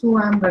 Okay, so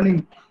I am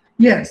running.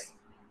 Yes,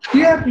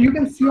 here you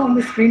can see on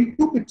the screen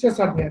two pictures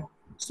are there.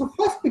 So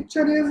first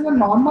picture is a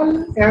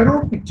normal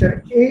arrow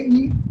picture,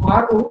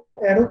 AERO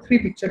arrow 3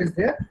 picture is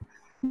there.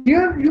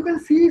 Here you can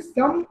see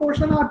some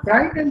portion are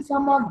bright and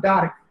some are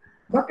dark,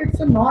 but it's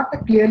not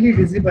clearly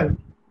visible.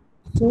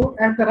 So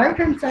at the right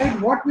hand side,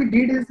 what we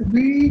did is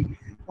we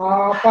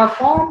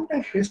performed a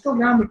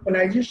histogram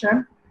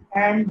equalization,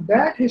 and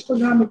that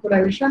histogram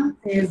equalization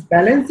is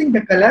balancing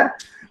the color.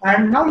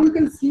 And now you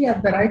can see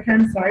at the right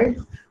hand side,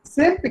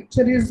 same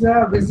picture is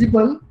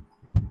visible,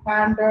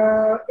 and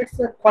its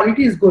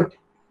quality is good.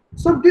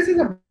 So this is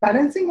a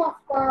balancing of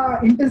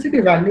intensity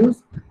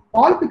values.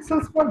 All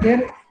pixels were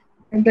there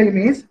in the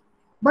image,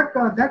 but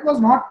that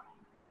was not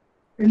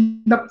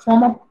in the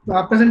form of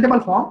presentable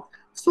form.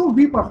 So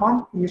we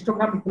perform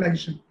histogram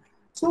equalization.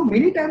 So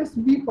many times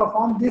we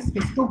perform this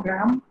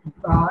histogram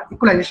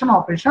equalization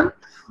operation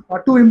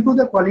to improve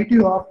the quality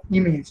of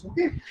image.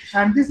 Okay,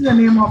 and this is the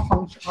name of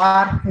function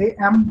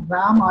RAM.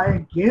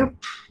 I gave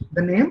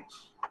the name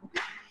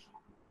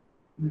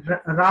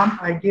RAM.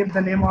 I gave the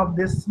name of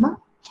this one.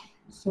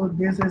 So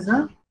this is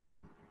a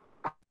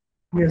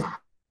yes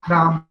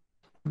RAM.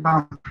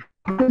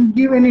 You can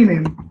give any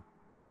name.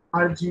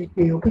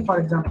 RGK, okay, for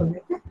example.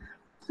 Okay,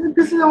 so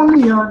this is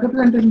only a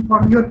representation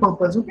for your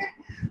purpose. Okay,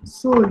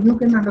 so you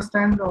can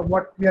understand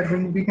what we are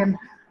doing. We can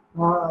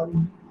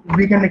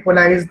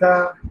equalize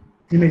the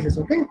images.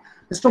 Okay,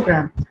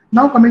 histogram.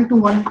 Now coming to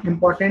one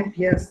important,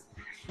 yes.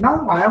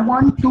 Now I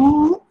want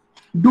to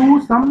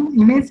do some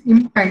image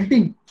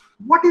imprinting.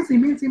 What is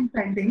image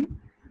imprinting?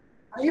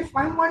 If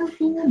I want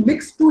to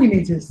mix two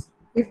images,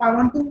 if I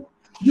want to,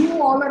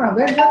 you all are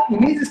aware that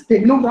image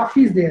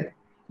steganography is there.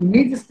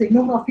 Image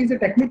steganography is a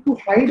technique to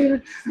hide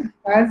it.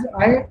 As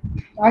I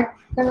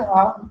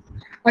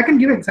I can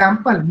give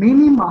example.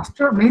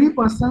 Many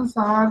persons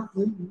are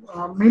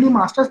many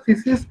master's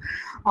thesis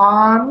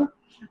are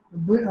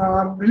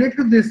related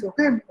to this.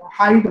 Okay,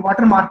 hide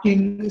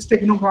watermarking,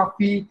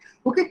 steganography.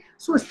 Okay,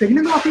 so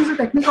steganography is a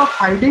technique of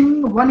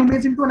hiding one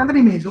image into another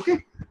image.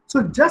 Okay,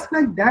 so just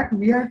like that,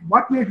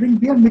 what we are doing.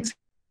 We are mixing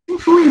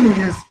two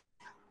images.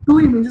 Two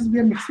images we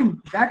are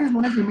mixing. That is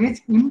known as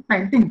image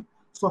imprinting.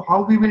 So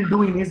how we will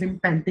do image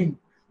imprinting?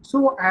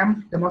 So I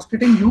am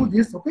demonstrating you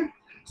this. Okay.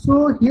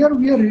 So here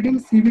we are reading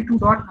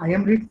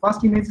cv2.imread.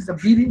 First image is a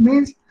B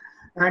image,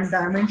 and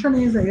dimension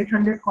is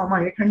 800,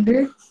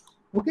 800.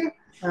 Okay,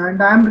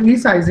 and I am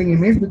resizing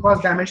image because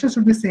dimension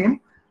should be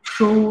same.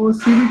 So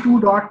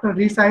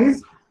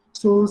cv2.resize.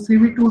 So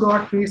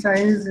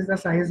cv2.resize is the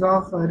size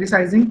of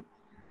resizing,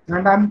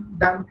 and I'm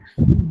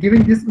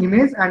giving this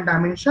image and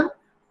dimension.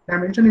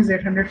 Dimension is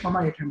 800,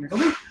 800.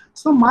 Okay,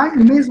 so my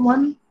image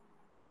one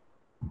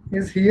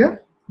is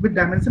here with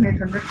dimension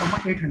 800,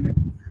 800.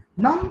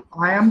 Now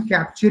I am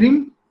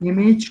capturing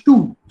image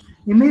 2.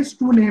 Image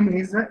 2 name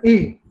is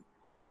A.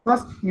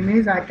 First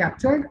image I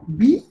captured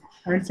B,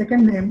 and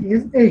second name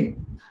is A.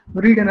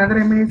 Read another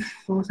image.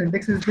 So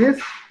syntax is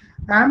this.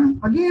 I am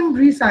again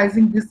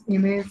resizing this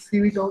image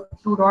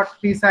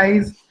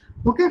cv2.resize.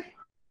 Okay,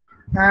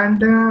 and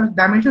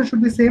dimension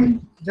should be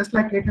same, just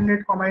like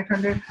 800,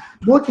 800.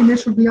 Both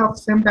images should be of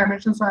same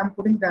dimension, so I am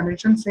putting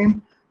dimension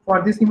same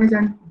for this image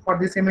and for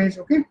this image.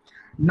 Okay,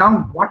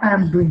 now what I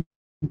am doing,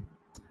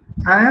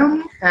 I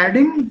am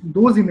adding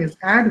those images,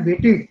 add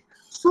weighted.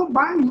 So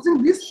by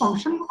using this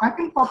function, I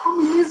can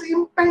perform image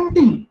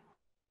imprinting.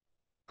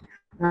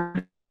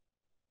 And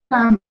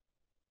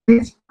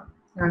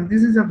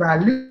this is a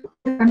value,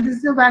 and this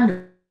is a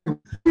value.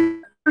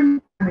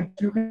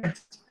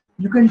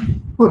 You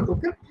can put.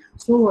 Okay,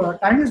 so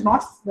time is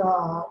not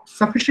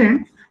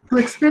sufficient to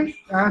explain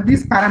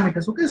these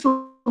parameters. Okay,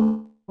 so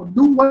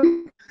do what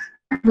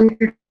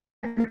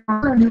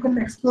and you can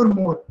explore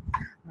more.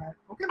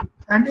 Okay,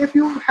 and if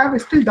you have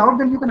still doubt,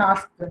 then you can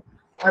ask.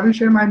 I will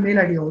share my mail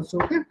ID also.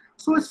 Okay,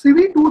 so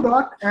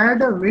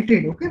cv2.add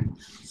weighted. Okay,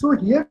 so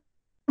here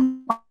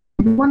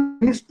one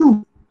is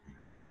 2.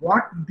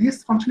 What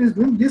this function is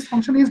doing? This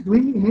function is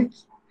doing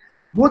image,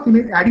 both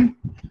image, adding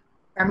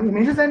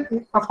images and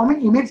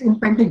performing image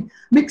imprinting,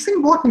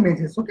 mixing both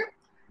images. Okay,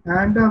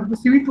 and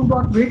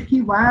cv2.wait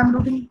key. Why I'm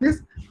doing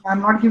this?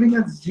 I'm not giving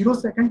a 0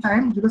 second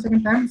time. 0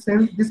 second time.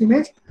 Save this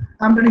image.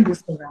 I'm running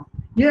this program.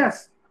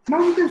 Yes.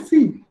 Now you can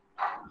see.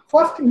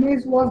 First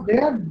image was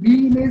there,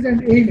 B image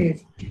and A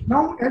image.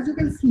 Now, as you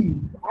can see,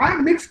 I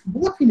mixed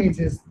both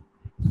images.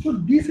 So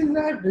this is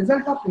a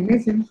result of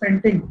image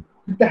imprinting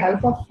with the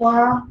help of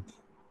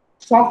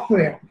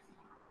software.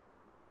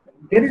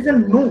 There is a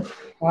no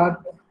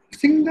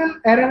single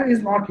error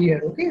is not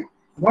here. Okay,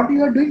 what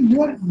you are doing,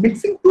 you are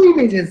mixing two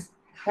images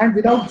and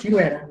without zero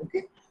error.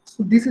 Okay,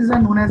 so this is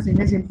known as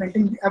image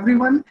imprinting.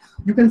 Everyone,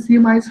 you can see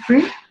my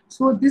screen.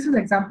 So this is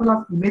example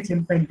of image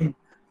imprinting.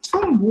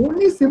 So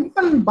only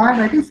simple, by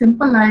writing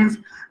simple lines.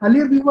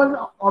 Earlier we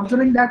were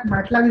observing that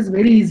MATLAB is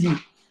very easy,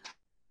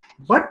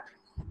 but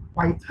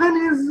Python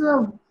is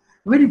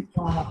very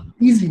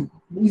easy,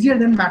 easier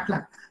than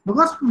MATLAB,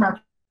 because for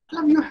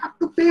MATLAB you have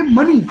to pay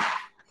money.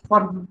 For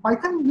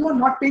Python, you are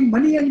not paying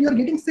money and you are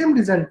getting same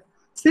result,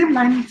 same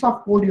lines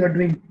of code you are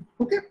doing.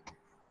 Okay,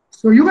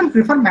 so you can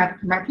prefer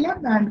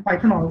MATLAB and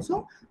Python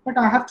also, but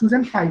I have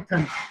chosen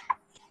Python.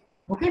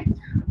 Okay,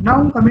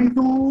 now coming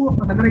to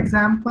another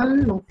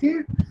example. Okay,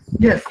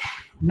 yes,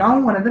 now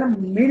another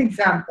main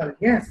example.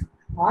 Yes,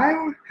 I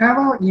have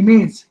an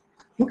image.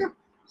 Okay,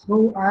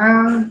 so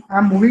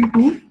I'm moving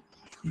to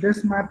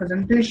this my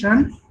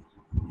presentation.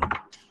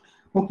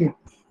 Okay,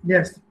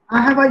 yes,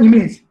 I have an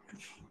image.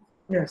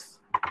 Yes.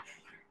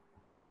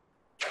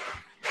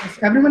 Yes,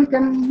 everyone,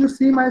 can you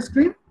see my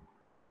screen?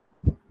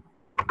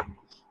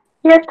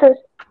 Yes, sir.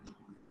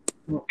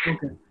 Oh,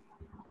 okay.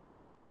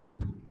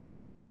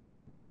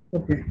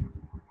 Okay.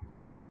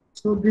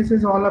 So this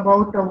is all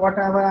about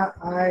whatever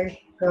I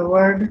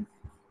covered.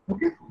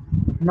 Okay.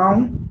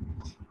 Now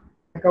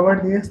I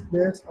covered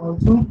this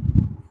also.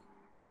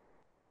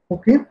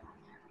 Okay.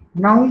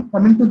 Now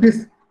coming to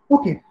this.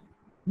 Okay.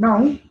 Now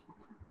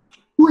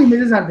two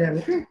images are there.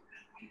 Okay.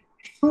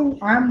 So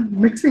I am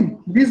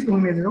mixing these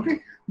images. Okay.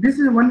 This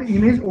is one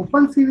image.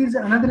 OpenCV is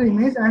another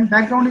image, and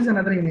background is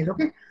another image.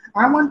 Okay.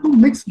 I want to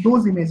mix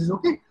those images.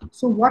 Okay.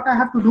 So what I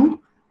have to do?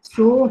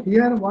 So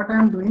here, what I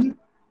am doing,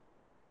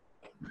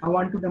 I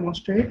want to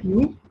demonstrate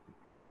you.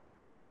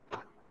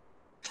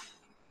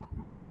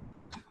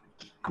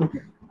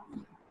 Okay.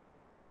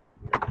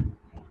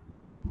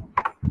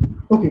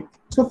 Okay.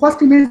 So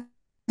first image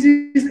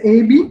is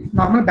AB,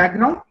 normal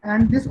background,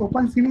 and this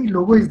OpenCV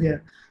logo is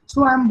there.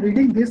 So I'm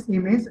reading this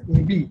image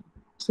AB.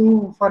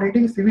 So for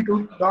reading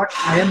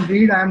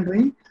cv2.imread I am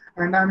doing,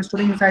 and I'm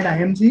storing inside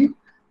img.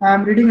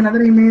 I'm reading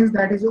another image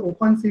that is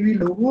OpenCV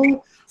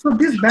logo. So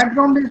this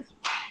background is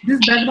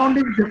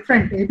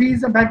different. AB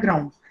is a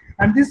background,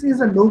 and this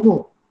is a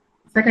logo.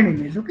 Second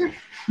image. Okay.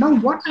 Now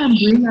what I am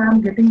doing, I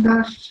am getting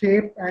the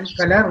shape and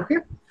color. Okay.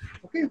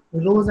 Okay.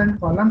 Rows and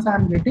columns I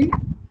am getting.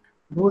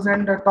 Rows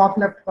and top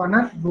left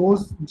corner,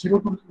 rows 0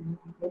 to,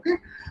 okay,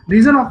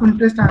 region of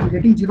interest I am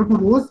getting 0 to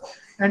rows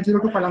and 0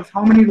 to columns,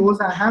 how many rows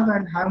I have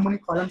and how many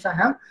columns I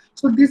have.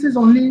 So this is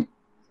only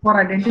for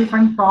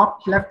identifying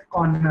top left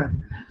corner.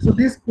 So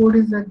this code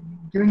is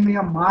giving me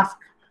a mask.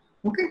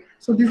 Okay,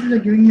 so this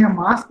is giving me a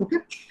mask. Okay,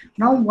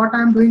 now what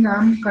I am doing, I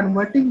am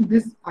converting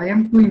this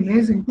IM2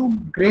 image into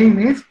gray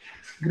image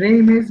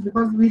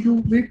because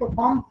we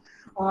perform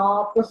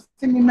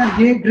processing in a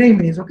gray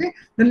image. Okay,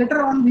 then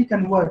later on we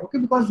convert. Okay,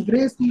 because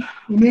gray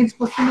image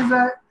processing is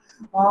a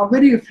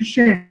very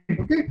efficient.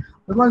 Okay,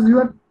 because you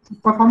are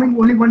performing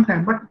only one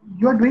time, but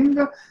you are doing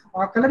the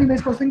color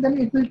image processing, then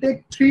it will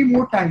take 3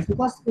 more times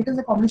because it is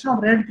a combination of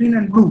red, green,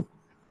 and blue.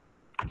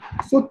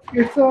 So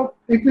it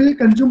will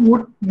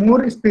consume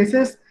more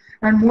spaces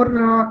and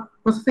more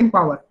processing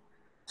power.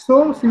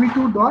 So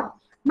CV2 dot.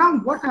 Now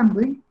what I'm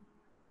doing,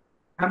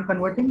 I'm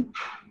converting.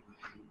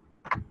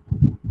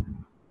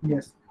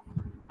 Yes,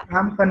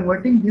 I'm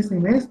converting this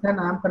image, then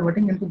I'm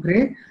converting into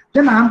gray,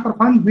 then I'm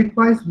performing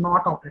bitwise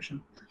NOT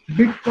operation.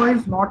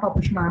 Bitwise NOT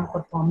operation I'm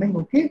performing.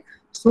 Okay,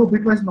 so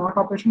bitwise NOT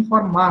operation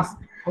for mask.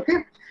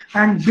 Okay,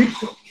 and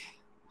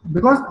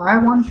because I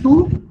want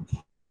to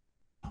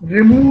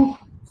remove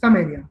some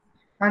area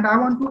and I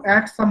want to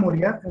add some more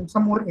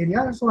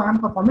area, so I am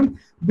performing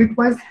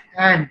bitwise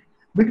AND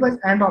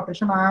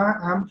operation. I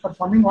am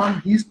performing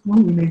on these two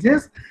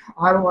images,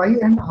 ROI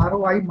and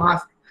ROI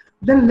mask.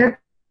 Then let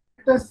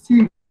us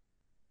see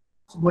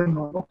what's going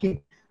on.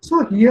 Okay,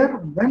 so here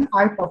when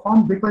I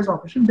perform bitwise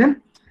operation,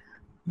 then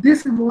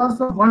this was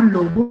the one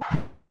logo.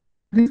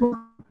 This was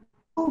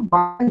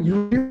by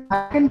using,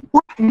 I can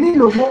put any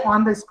logo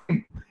on the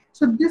screen.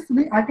 So this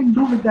way I can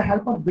do with the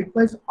help of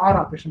bitwise OR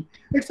operation.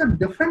 It's a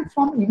different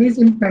from image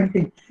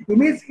imprinting.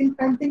 Image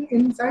imprinting,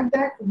 inside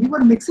that we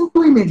were mixing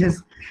two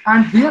images,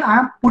 and here I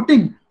am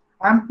putting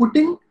at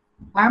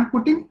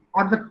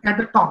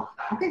the top.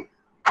 Okay,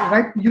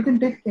 right? You can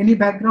take any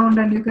background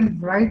and you can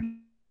write.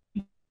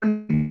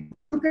 You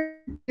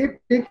can take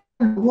the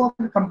logo of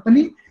the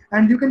company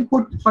and you can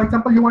put, for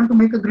example, you want to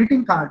make a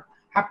greeting card.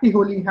 Happy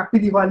Holi, Happy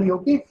Diwali,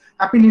 okay,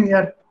 Happy New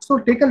Year. So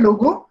take a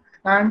logo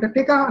and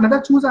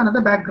choose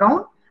another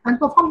background and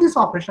perform this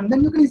operation.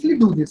 Then you can easily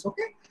do this.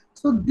 Okay,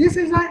 so this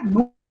is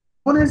known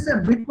as a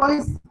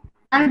bitwise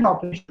AND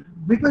operation.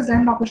 Bitwise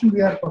AND operation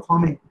we are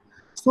performing.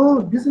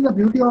 So this is the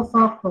beauty of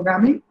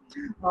programming.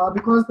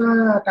 Because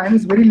the time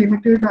is very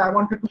limited, I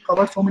wanted to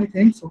cover so many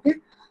things. Okay,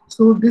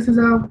 so this is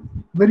a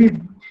very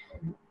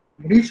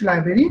rich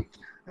library.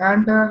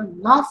 And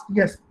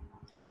yes,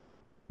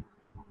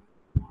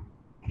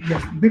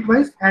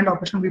 bitwise AND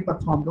operation we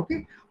performed.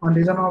 Okay, on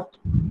region of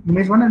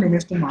image 1 and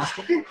image 2 mask.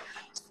 Okay,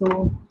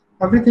 so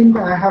everything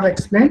I have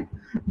explained.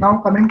 Now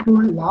coming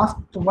to last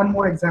one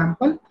more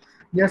example.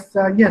 Yes,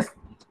 yes.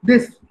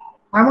 This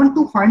I want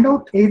to find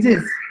out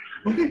ages.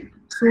 Okay.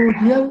 So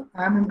here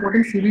I am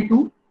importing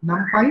CV2,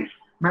 NumPy,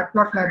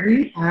 Matplotlib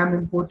library. I am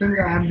importing.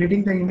 I am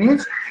reading the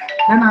image.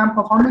 Then I am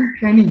performing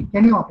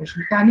Kenny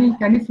operation.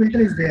 Kenny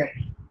filter is there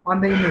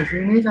on the image.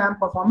 Image I am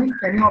performing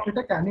Kenny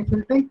operator, Kenny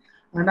filtering,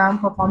 and I am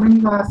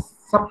performing a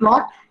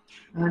subplot.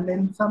 And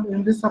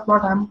in this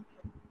subplot I am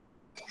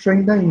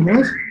showing the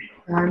image,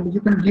 and you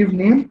can give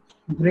name,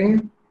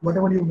 grade,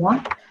 whatever you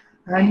want,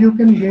 and you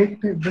can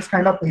get this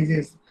kind of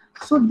edges.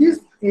 So these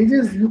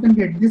edges you can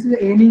get. This is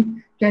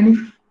any Kenny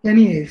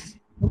age.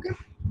 Okay,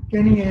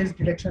 Kenny age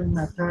detection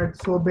method.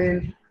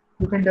 Sobel,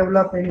 you can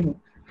develop any more.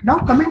 Now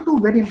coming to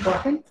very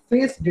important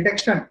face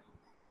detection.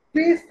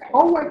 Face,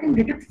 how I can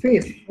detect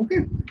face.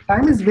 Okay,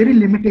 time is very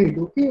limited.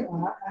 Okay,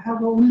 I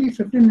have only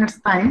 15 minutes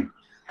time,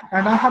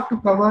 and I have to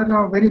cover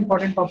a very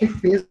important topic,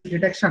 face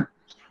detection.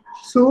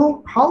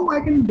 So how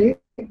I can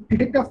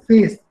detect a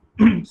face?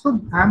 So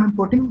I'm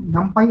importing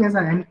NumPy as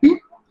an NP.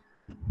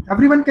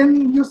 Everyone,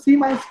 can you see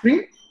my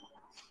screen?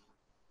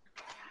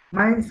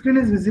 My screen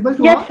is visible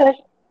to all? Yes, sir.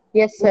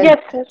 Yes, sir. Yes,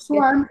 sir.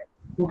 So I'm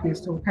okay.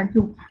 So thank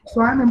you.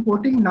 So I'm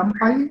importing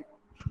NumPy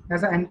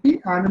as an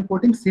NP. I'm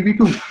importing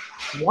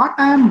CV2. What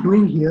I am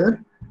doing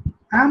here,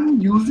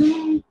 I'm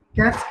using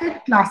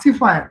Cascade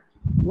classifier.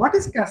 What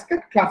is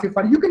Cascade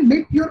classifier? You can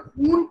make your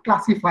own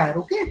classifier.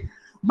 Okay.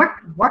 But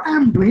what I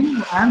am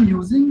doing, I am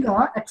using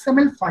a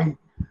XML file.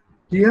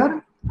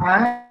 Here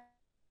I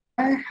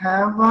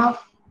have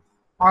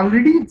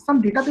already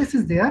some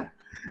databases there,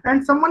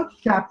 and someone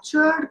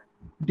captured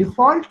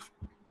default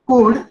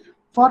code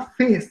for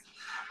face,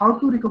 how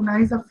to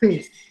recognize a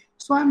face.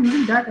 So I'm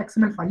using that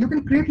XML file. You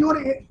can create your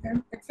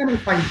XML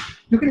file.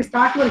 You can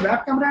start your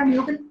web camera and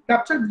you can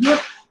capture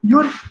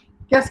your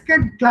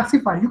Cascade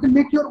classifier. You can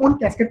make your own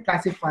Cascade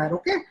classifier.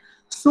 Okay.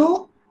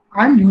 So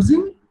I'm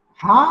using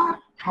har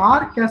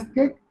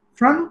Cascade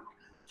front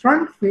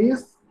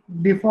face,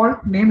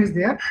 default name is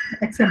there,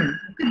 XML.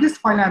 Okay, this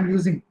file I'm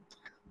using.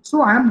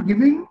 So I am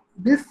giving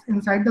this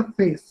inside the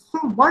face. So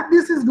what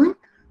this is doing,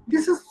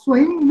 this is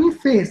showing me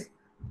face.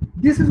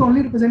 This is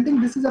only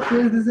representing, this is a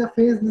face, this is a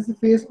face, this is a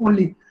face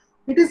only.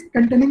 It is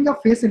containing the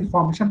face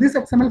information. This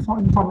XML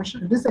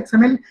information, this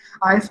XML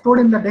I stored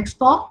in the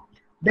desktop.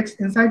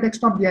 Inside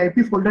desktop, the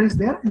IP folder is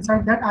there.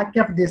 Inside that I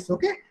kept this.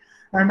 Okay,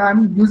 and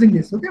I'm using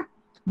this. Okay.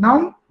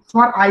 Now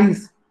for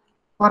eyes.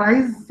 For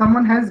eyes,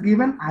 someone has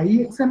given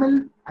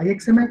IXML.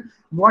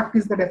 What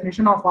is the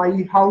definition of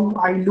eye? How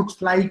eye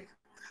looks like?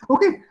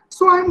 Okay,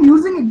 so I'm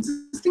using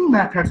existing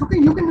methods. Okay,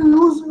 you can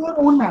use your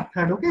own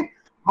method. Okay,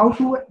 how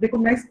to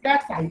recognize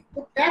cat's eye?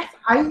 So cat's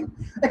eye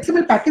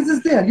XML package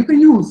is there. You can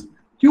use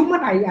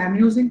human eye. I'm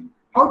using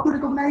how to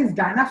recognize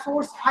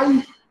dinosaur's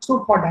eye.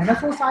 So for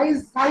dinosaur's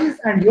size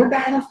and your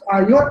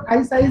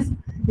eye size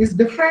is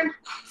different.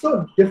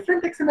 So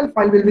different XML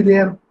file will be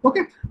there.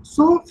 Okay.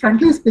 So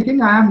frankly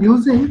speaking, I am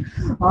using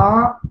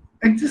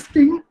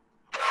existing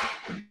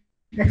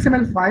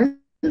XML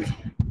files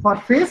for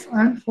face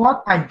and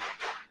for eye.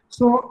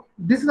 So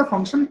this is a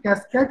function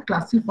Cascade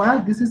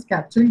classifier. This is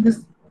capturing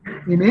this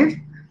image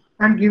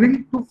and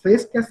giving to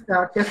face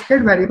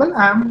Cascade variable.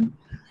 I am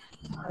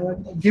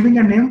giving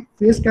a name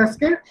face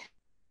Cascade.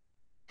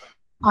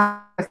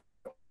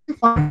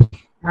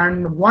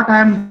 And what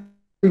I am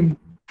doing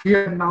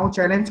here now,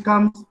 challenge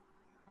comes.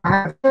 I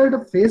have heard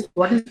of face,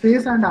 what is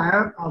face, and I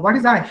have what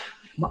is eye.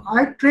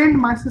 I trained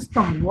my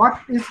system what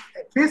is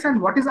face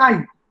and what is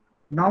eye.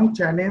 Now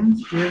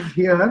challenge is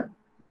here.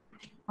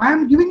 I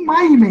am giving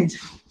my image,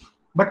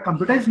 but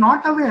computer is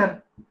not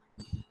aware.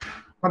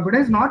 Computer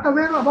is not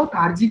aware about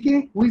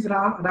RGK, who is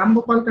Ram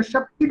Gopal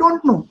Kashyap. He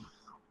don't know.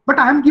 But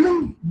I am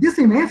giving this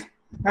image,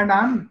 and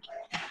I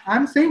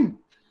am saying,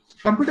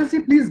 computer C,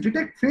 please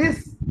detect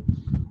face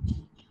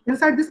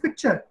inside this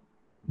picture.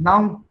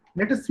 Now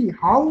let us see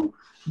how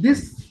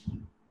this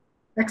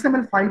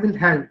XML file will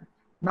help.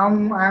 Now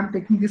I am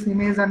taking this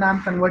image and I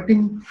am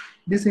converting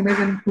this image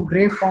into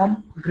gray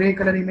form, gray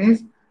color image.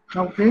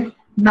 Okay.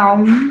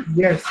 Now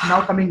yes.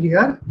 Now coming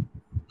here.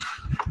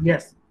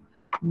 Yes.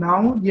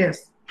 Now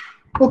yes.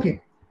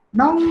 Okay.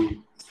 Now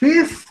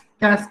face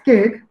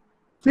cascade.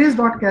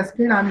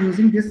 Face.cascade, I am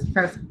using this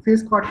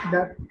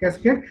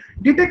face.cascade,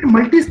 detect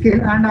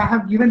multi-scale, and I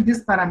have given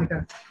this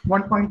parameter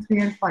 1.3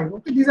 and 5.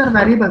 Okay, these are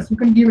variables. You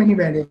can give any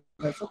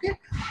variables. Okay,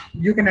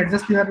 you can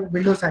adjust your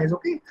window size.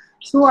 Okay,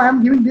 so I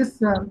am giving this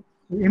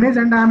image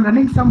and I am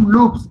running some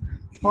loops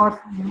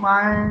for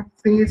my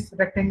face.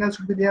 Rectangle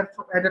should be there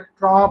at the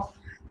top,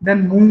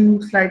 then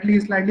move slightly,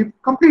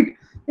 complete.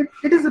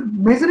 It is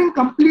measuring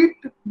complete.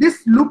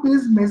 This loop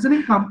is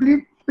measuring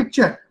complete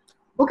picture.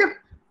 Okay,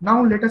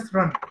 now let us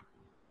run.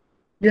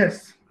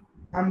 Yes,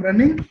 I'm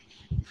running.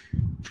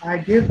 I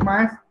gave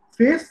my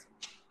face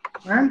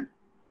and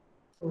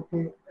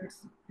okay,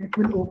 it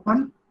will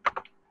open.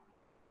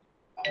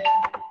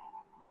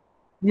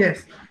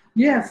 Yes,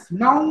 yes.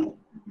 Now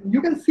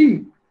you can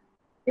see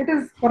it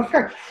is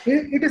perfect.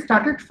 It is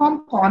started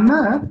from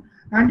corner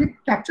and it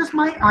captures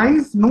my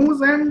eyes,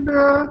 nose, and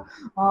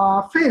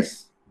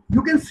face.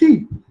 You can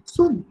see.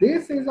 So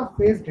this is a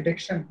face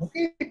detection.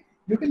 Okay,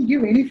 You can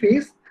give any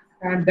face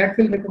and that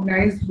will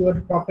recognize your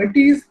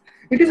properties.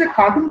 It is a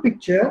cartoon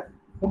picture.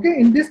 Okay,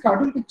 in this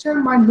cartoon picture,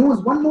 my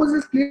nose, one nose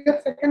is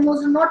clear, second nose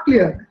is not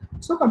clear.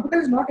 So computer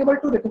is not able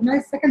to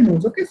recognize second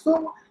nose. Okay,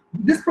 so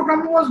this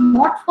program was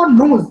not for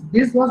nose.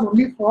 This was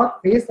only for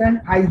face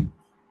and eye.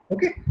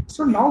 Okay,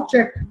 so now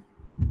check.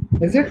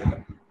 Is it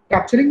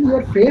capturing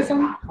your face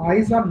and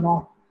eyes or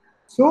not?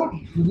 So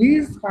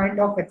these kind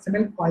of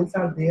XML files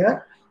are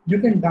there. You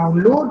can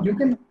download, you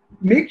can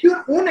make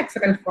your own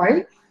XML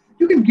file.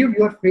 You can give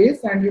your face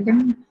and you can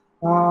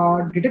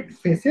detect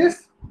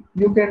faces.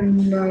 You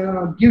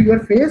can give your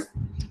face.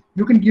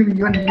 You can give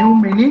your new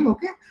meaning.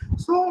 Okay.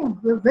 So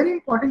the very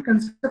important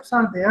concepts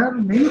are there.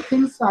 Many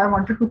things I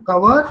wanted to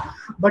cover,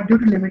 but due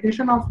to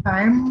limitation of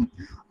time,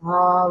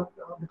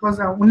 because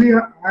only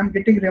I'm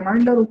getting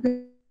reminder.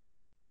 Okay.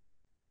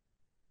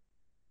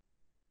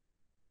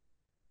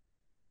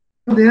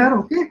 There,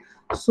 okay,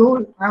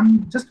 so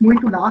I'm just moving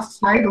to last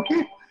slide.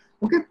 Okay,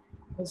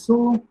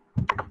 so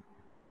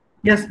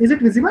yes, is it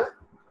visible?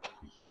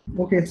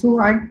 Okay, so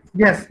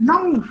yes,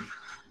 now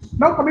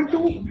coming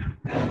to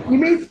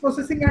image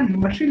processing and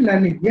machine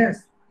learning.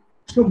 Yes,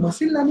 so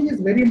machine learning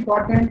is very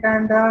important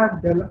and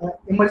the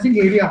emerging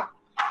area.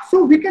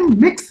 So we can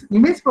mix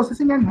image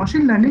processing and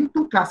machine learning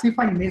to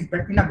classify image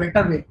in a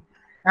better way,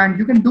 and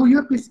you can do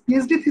your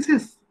PhD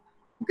thesis,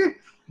 okay,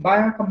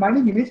 by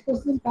combining image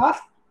processing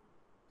task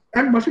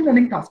and machine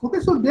learning task.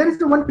 Okay, so there is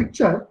the one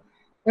picture,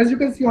 as you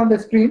can see on the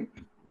screen,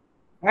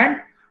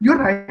 and you're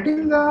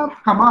writing a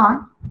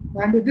command,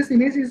 and this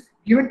image is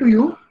given to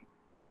you,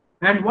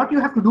 and what you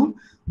have to do,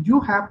 you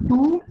have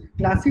to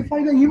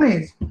classify the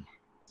image.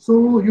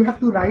 So you have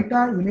to write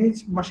a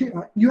image machine.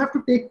 You have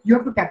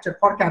to capture.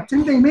 For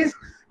capturing the image,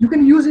 you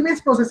can use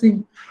image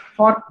processing.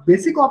 For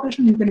basic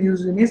operation, you can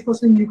use image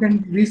processing. You can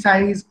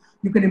resize.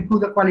 You can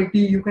improve the quality.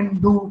 You can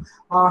do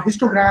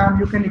histogram.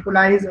 You can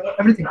equalize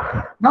everything.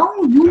 Now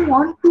you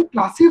want to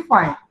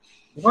classify,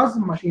 because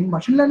in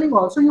machine learning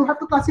also you have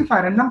to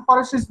classify. Random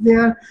forest is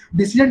there.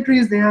 Decision tree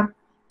is there.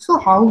 So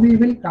how we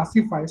will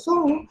classify?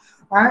 So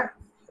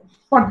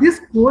for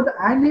this code,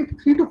 I need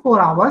 3 to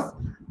 4 hours,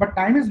 but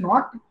time is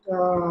not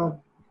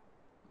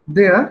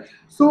there.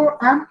 So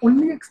I'm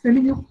only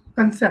explaining you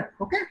concept.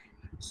 Okay.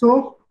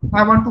 So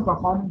I want to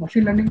perform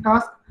machine learning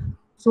task.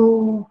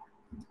 So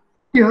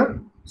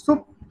here,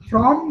 so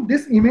from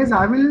this image,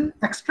 I will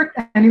extract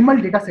animal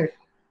data set.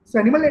 So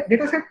animal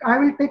data set I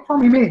will take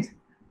from image.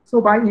 So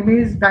by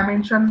image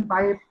dimension,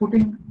 by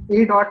putting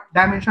a dot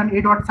dimension,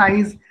 a dot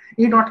size,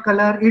 a dot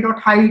color, a dot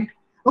height.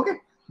 Okay.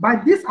 By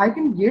this I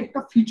can get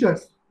the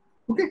features.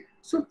 Okay,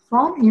 so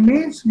from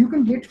image you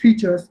can get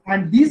features,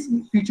 and these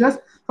features,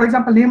 for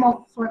example, name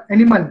of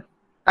animal,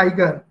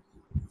 tiger,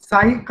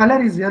 size,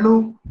 color is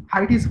yellow,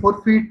 height is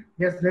 4 feet.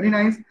 Yes, very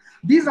nice.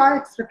 These are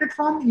extracted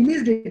from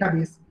image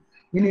database.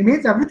 In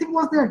image, everything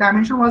was there,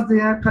 dimension was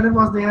there, color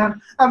was there,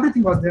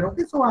 everything was there.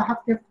 Okay, so I have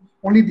kept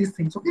only these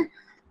things. Okay,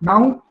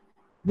 now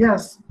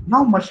yes,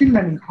 now machine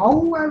learning.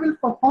 How I will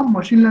perform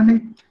machine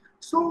learning?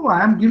 So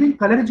I am giving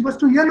color is equals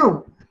to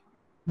yellow.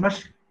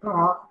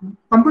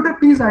 Computer,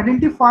 please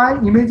identify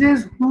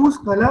images whose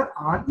color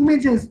are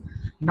images.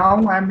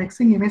 Now I am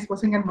mixing image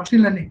processing and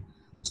machine learning.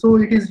 So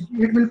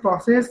it will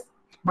process,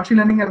 machine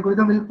learning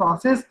algorithm will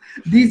process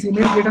these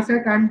image data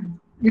set, and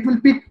it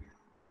will pick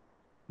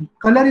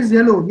color is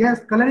yellow. Yes,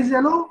 color is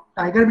yellow.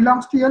 Tiger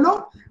belongs to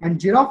yellow, and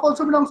giraffe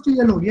also belongs to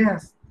yellow.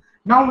 Yes.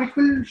 Now it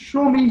will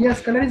show me,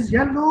 yes, color is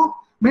yellow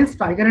means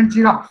tiger and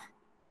giraffe.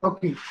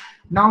 Okay.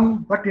 Now,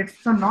 but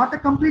it's not a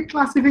complete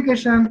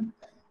classification.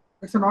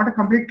 It's not a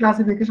complete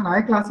classification.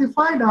 I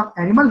classified an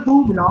animal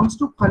who belongs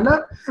to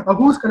color,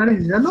 whose color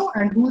is yellow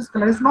and whose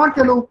color is not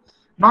yellow.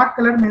 Not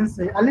color means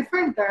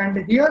elephant,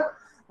 and here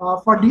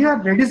for deer,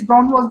 reddish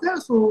brown was there.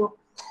 So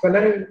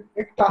color,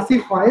 it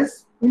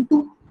classifies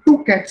into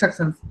two cat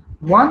sections.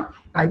 One,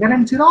 tiger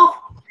and giraffe.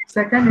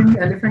 Second, in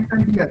elephant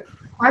and deer.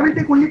 I will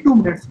take only 2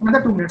 minutes,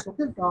 another 2 minutes.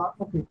 Okay.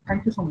 Okay.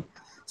 Thank you so much.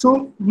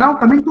 So now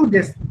coming to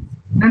this,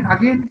 then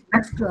again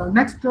next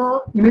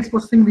image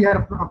processing, we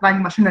are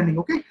applying machine learning.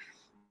 Okay.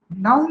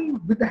 Now,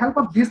 with the help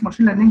of this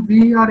machine learning,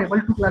 we are able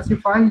to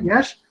classify,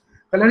 yes,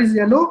 color is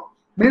yellow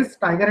means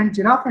tiger and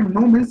giraffe, and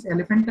no means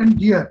elephant and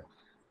deer.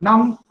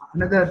 Now,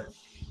 another,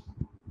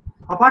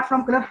 apart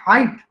from color,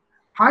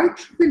 height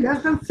should be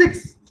less than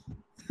 6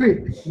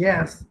 feet.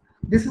 Yes,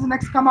 this is the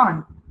next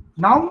command.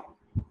 Now,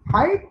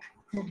 height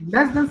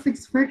less than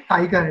 6 feet,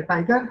 tiger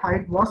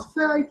height was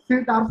 5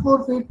 feet or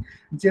 4 feet,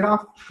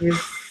 giraffe is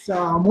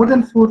more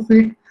than 4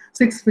 feet.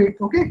 6 feet.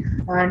 Okay,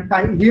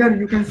 and here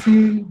you can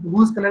see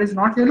whose color is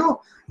not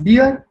yellow.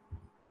 Deer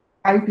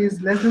height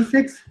is less than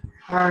 6,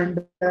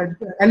 and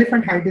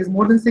elephant height is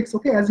more than 6.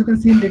 Okay, as you can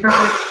see in data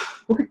set,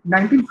 okay,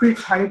 19 feet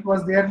height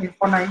was there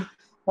for 9,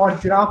 for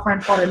giraffe,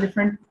 and for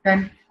elephant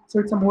 10. So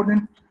it's a more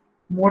than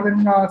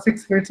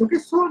 6 feet. Okay,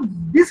 so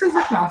this is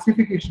a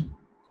classification.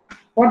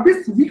 For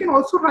this, we can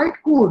also write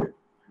code.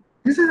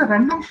 This is a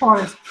random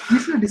forest.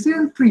 This is a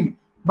decision tree.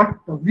 But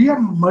we are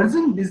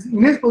merging this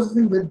image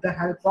processing with the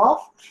help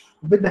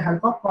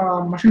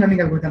of machine learning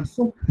algorithms.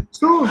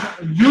 So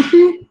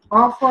beauty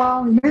of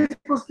image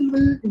processing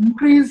will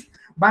increase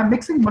by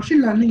mixing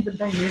machine learning with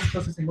the image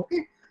processing.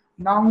 Okay.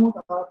 Now,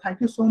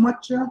 thank you so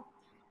much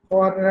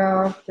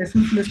for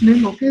patience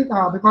listening. Okay,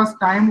 because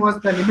time was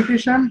the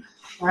limitation,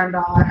 and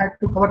I had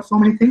to cover so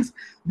many things.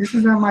 This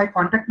is my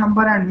contact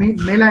number and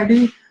mail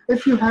ID.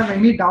 If you have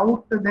any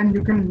doubt, then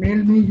you can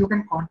mail me. You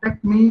can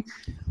contact me.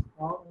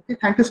 Okay,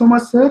 thank you so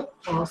much, sir.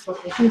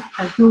 Okay,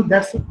 thank you.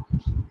 That's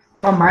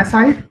from my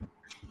side,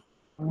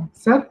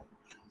 sir.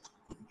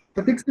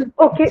 Pratik, sir.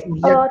 Okay,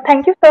 Yes,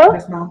 thank you, sir.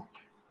 yes, ma'am.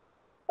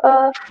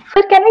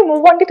 Sir, can we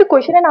move on to the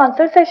question and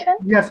answer session?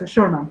 Yes,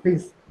 sure, ma'am.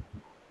 Please.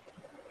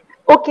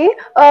 Okay,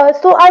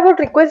 so I would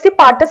request the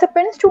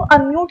participants to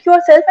unmute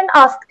yourself and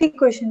ask the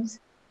questions.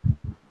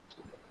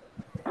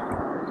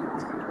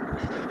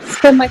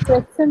 So my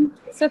question,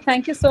 sir,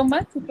 thank you so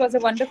much. It was a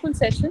wonderful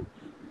session.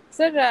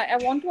 Sir, I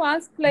want to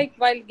ask, like,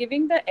 while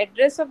giving the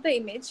address of the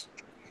image,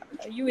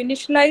 you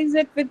initialize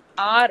it with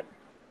R.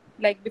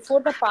 Like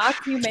before the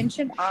path, you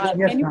mentioned R.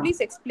 Yes, Can you ma'am. please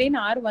explain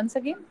R once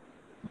again?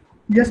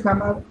 Yes,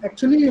 ma'am.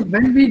 Actually,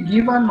 when we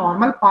give a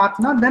normal path,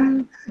 na,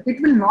 then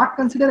it will not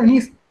consider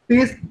any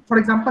space. For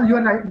example, you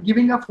are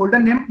giving a folder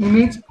name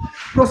image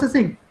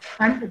processing,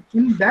 and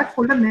in that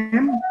folder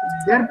name,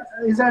 there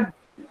is a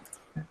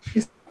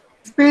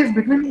space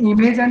between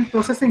image and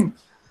processing.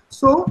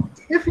 So,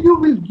 if you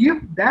will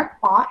give that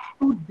path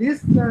to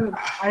this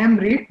IM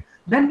read,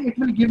 then it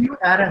will give you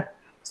error.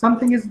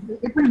 Something is,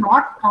 it will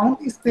not count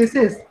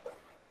spaces.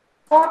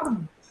 For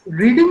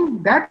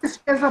reading that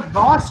as a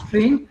raw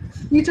string,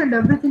 each and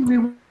everything we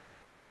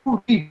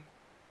would read,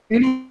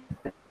 any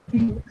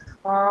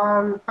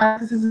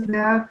parenthesis is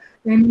there,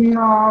 any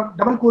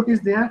double quote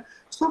is there.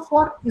 So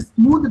for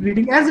smooth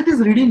reading, as it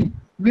is reading,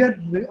 we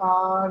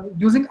are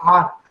using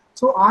R.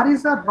 So R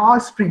is a raw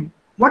string.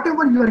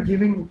 Whatever you are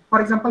giving,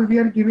 for example, we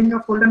are giving a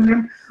folder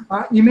name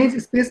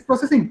image space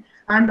processing,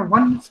 and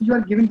once you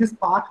are giving this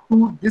path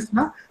to this,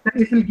 then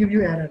it will give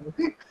you error.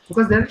 Okay,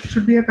 because there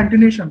should be a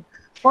continuation.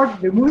 For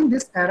removing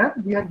this error,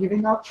 we are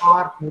giving a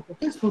R code.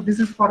 Okay, so this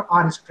is for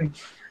R string.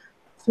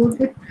 So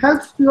it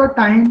helps your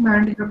time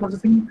and your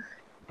processing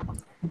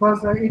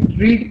because it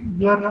reads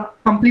your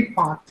complete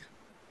path.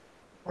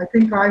 I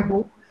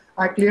hope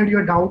I cleared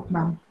your doubt,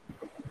 ma'am.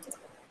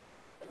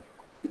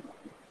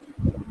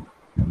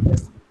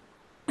 Yes.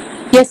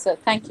 Yes, sir.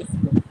 Thank you.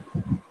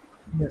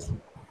 Yes.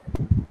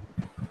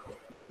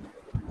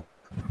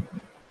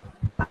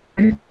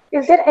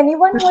 Is there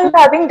anyone who is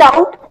having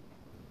doubt?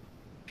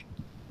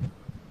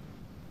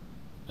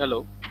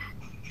 Hello.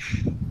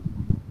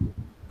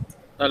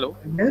 Hello.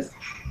 Yes.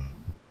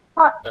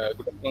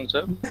 Good afternoon,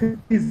 sir.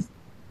 Yes.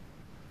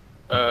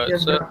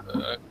 Yes, Sir,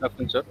 good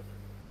afternoon, sir.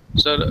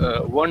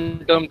 Sir,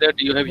 one term that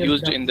you have Yes,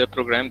 used sir. in the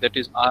program that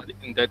is RET.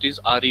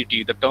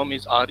 The term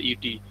is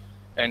RET,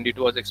 and it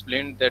was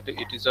explained that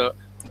it is a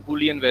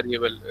Boolean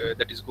variable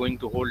that is going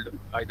to hold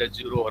either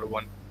 0 or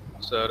 1.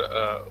 Sir,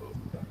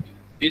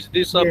 is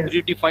this a Yes.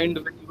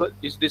 predefined variable?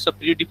 Is this a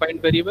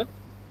predefined variable?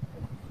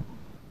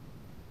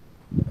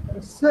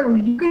 Sir,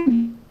 you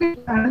can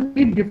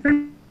give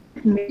different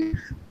names,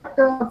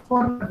 but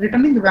for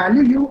returning the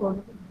value,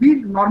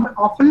 we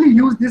oftenly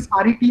use this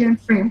RET and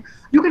frame.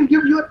 You can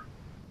give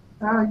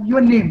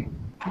your name.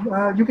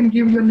 You can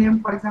give your name,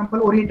 for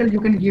example, Oriental.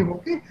 You can give.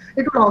 Okay,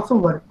 it would also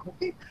work.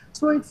 Okay,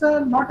 so it's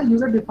not a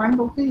user defined.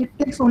 Okay, it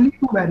takes only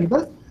two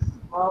variables.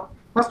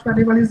 First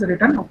variable is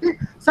return. Okay,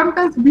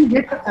 sometimes we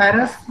get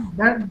errors.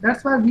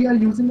 That's why we are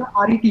using the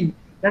RET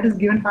that is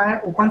given by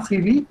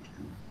OpenCV.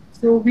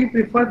 So we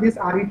prefer this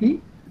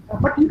RET,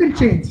 but you can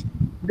change.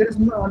 There is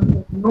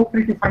no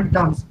predefined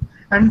terms.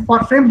 And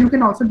for frame, you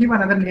can also give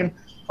another name.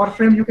 For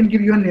frame, you can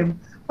give your name.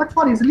 But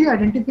for easily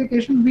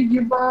identification, we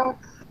give a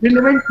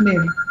relevant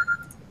name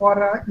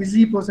for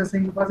easy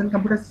processing. Because in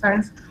computer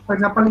science, for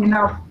example, in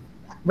a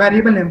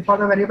variable name, for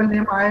the variable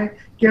name, I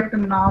kept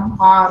name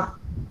R,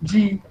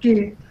 G,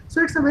 K.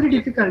 So it's a very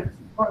difficult.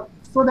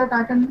 So that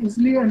I can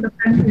easily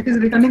understand it is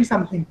returning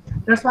something.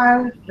 That's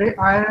why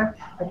I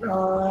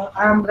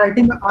am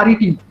writing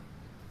RET.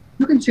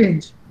 You can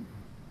change.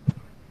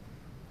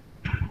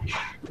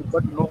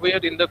 But nowhere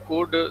in the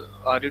code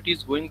RET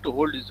is going to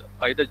hold is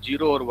either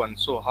 0 or 1.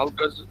 So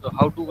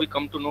how do we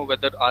come to know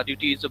whether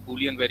RET is a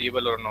Boolean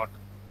variable or not?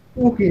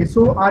 Okay,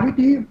 so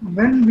RET,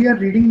 when we are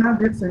reading now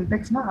this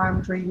syntax, now I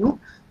am showing you.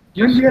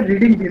 When Yes. we are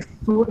reading this,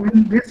 so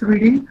in this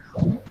reading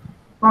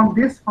from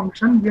this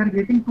function, we are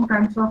getting two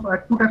types.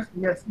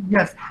 Yes.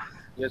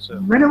 Yes, sir.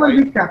 Whenever Why?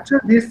 we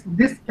capture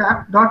this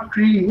cap dot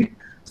create,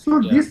 so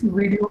Yeah. this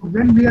video,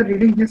 when we are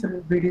reading this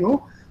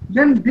video,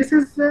 then this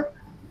is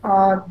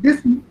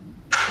this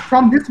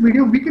from this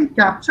video we can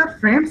capture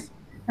frames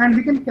and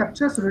we can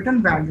capture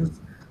written values.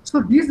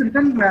 So these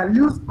written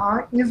values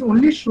is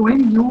only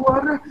showing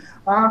your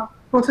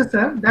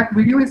processor that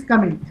video is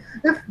coming.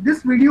 If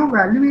this video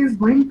value is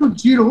going to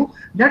 0,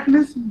 that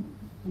means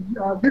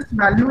this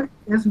value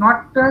is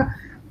not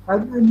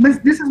means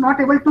this is not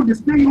able to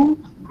display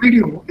you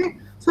video. Okay,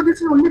 so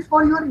this is only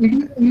for your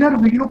inner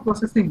video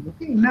processing.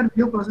 Okay, inner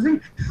video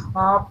processing,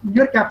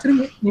 you are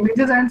capturing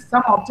images and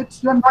some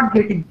objects you are not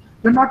getting.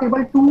 You are not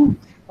able to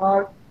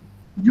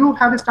you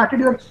have started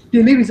your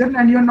television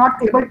and you're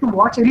not able to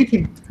watch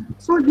anything.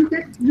 So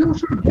you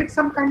should get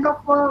some kind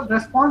of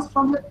response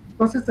from the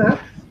processor.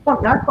 For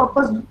that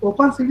purpose,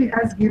 OpenCV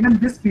has given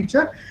this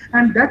feature,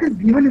 and that is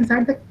given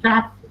inside the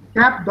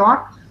cap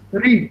dot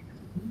read.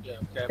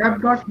 Yeah,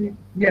 Cap dot read.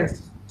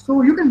 Yes.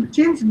 So you can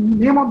change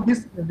name of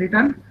this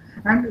return,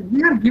 and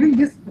we are giving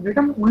this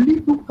return only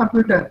to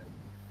computer.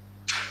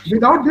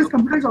 Without this,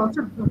 computers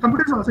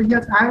also,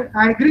 yes,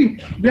 I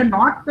agree. We are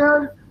not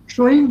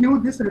showing you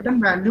this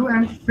return value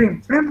and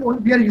frame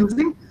we are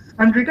using,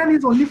 and return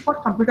is only for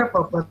computer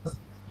purpose.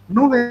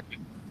 Nowhere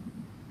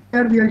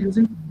we are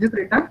using this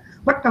return,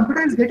 but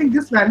computer is getting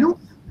this value.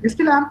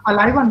 Still I am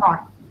alive or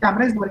not,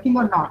 camera is working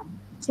or not.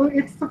 So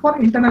it's for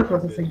internal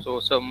processing. So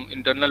some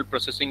internal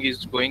processing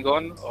is going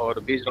on, or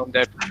based on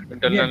that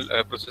internal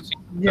Yes. processing,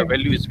 the Yes.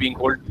 value is being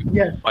held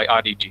Yes. by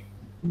RET.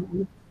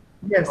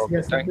 Yes, Okay,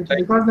 yes, thank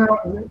because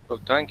so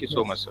thank you so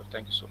yes. much, sir.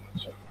 Thank you so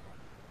much.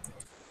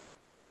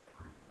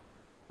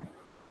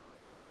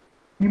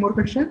 Any more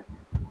question?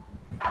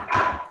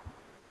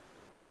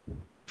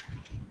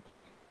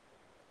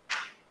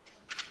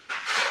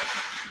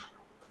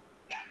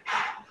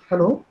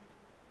 Hello.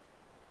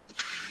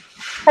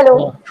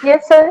 Hello.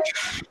 Yes, sir.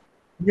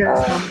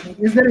 Yes. Uh,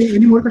 Is there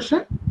any more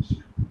question?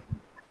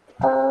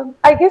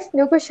 I guess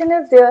new question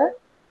is there.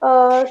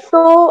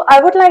 So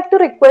I would like to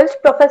request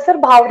Professor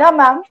Bhavna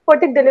ma'am for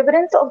the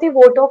deliverance of the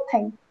vote of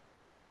thanks.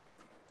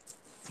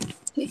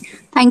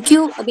 Thank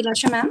you,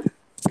 Abhilasha ma'am,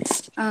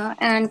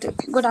 and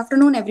good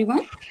afternoon,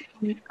 everyone.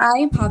 I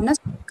am Bhavna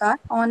Sarkar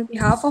on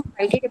behalf of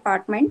IT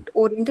Department,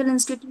 Oriental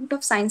Institute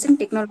of Science and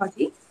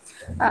Technology.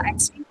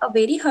 Extend a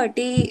very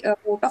hearty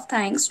vote of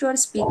thanks to our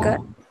speaker,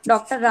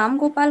 Dr. Ram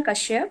Gopal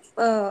Kashyap,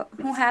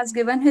 who has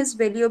given his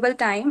valuable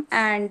time.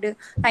 And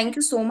thank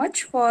you so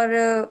much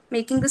for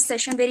making this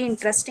session very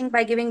interesting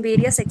by giving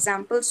various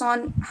examples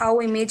on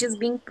how image is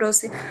being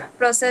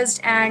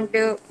processed and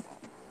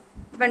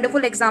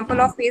wonderful example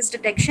of face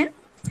detection.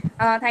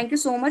 Thank you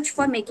so much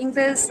for making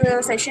this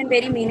session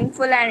very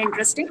meaningful and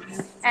interesting.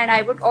 And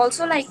I would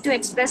also like to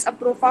express a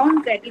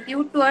profound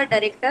gratitude to our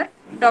director,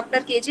 Dr.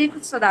 KJ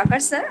Sudhakar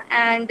sir,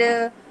 and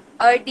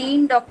our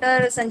dean,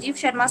 Dr. Sanjeev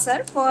Sharma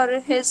sir, for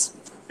his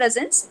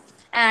presence.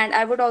 And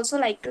I would also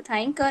like to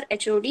thank our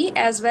HOD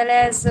as well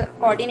as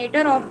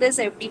coordinator of this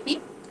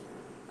FTP,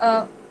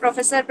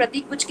 Professor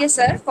Pratik Puchke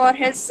sir, for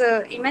his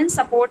immense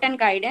support and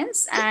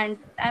guidance. And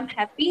I'm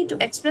happy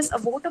to express a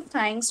vote of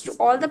thanks to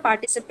all the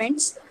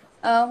participants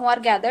who are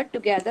gathered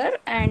together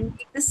and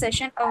make this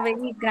session a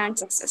very grand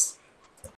success.